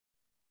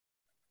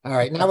 All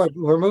right, now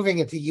we're moving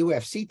into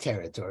UFC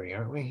territory,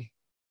 aren't we?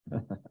 I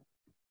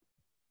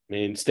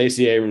mean,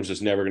 Stacey Abrams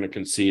is never going to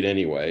concede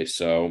anyway,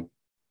 so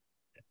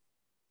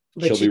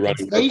But she'll she be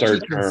running for she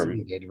third term.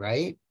 conceded,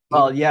 right?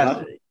 Well,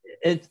 yes,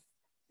 it's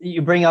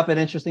you bring up an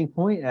interesting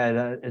point,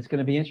 Ed. It's going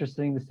to be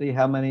interesting to see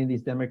how many of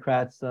these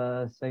Democrats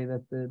say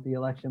that the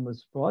election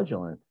was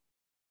fraudulent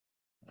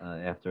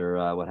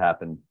after what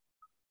happened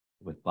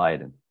with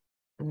Biden.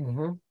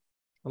 Mm-hmm.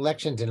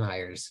 Election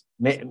deniers.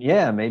 Maybe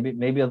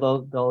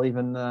they'll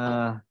even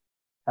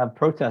have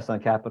protests on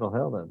Capitol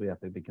Hill that we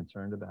have to be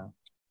concerned about.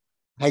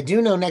 I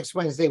do know next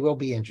Wednesday will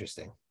be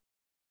interesting.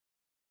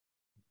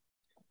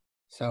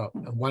 So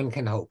one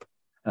can hope.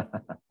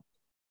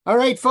 All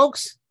right,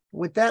 folks.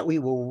 With that, we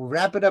will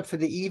wrap it up for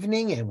the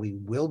evening, and we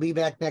will be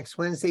back next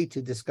Wednesday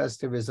to discuss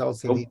the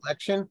results of the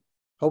election.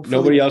 Hopefully,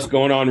 nobody else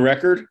going on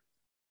record.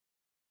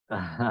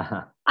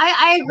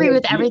 I agree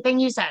with everything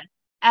you said.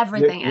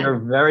 Everything.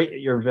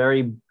 You're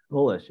very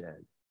bullish,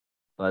 Ed.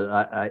 But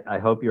I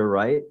hope you're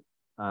right.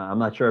 I'm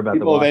not sure about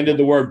People have ended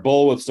the word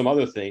bull with some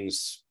other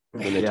things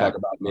when they talk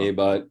about me,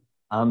 but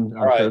I'm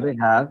sure they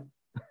have.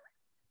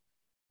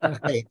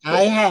 Okay,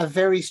 I have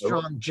very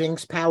strong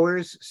jinx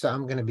powers, so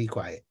I'm going to be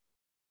quiet.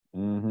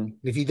 Mm-hmm.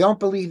 If you don't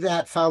believe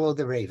that, follow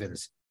the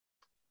Ravens.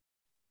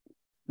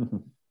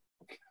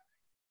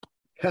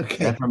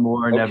 Okay. Never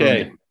more, never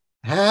okay. more.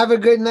 Have a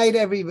good night,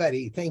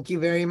 everybody. Thank you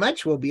very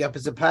much. We'll be up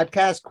as a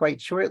podcast quite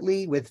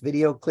shortly with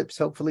video clips,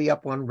 hopefully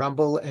up on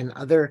Rumble and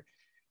other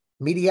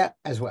media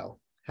as well.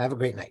 Have a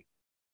great night.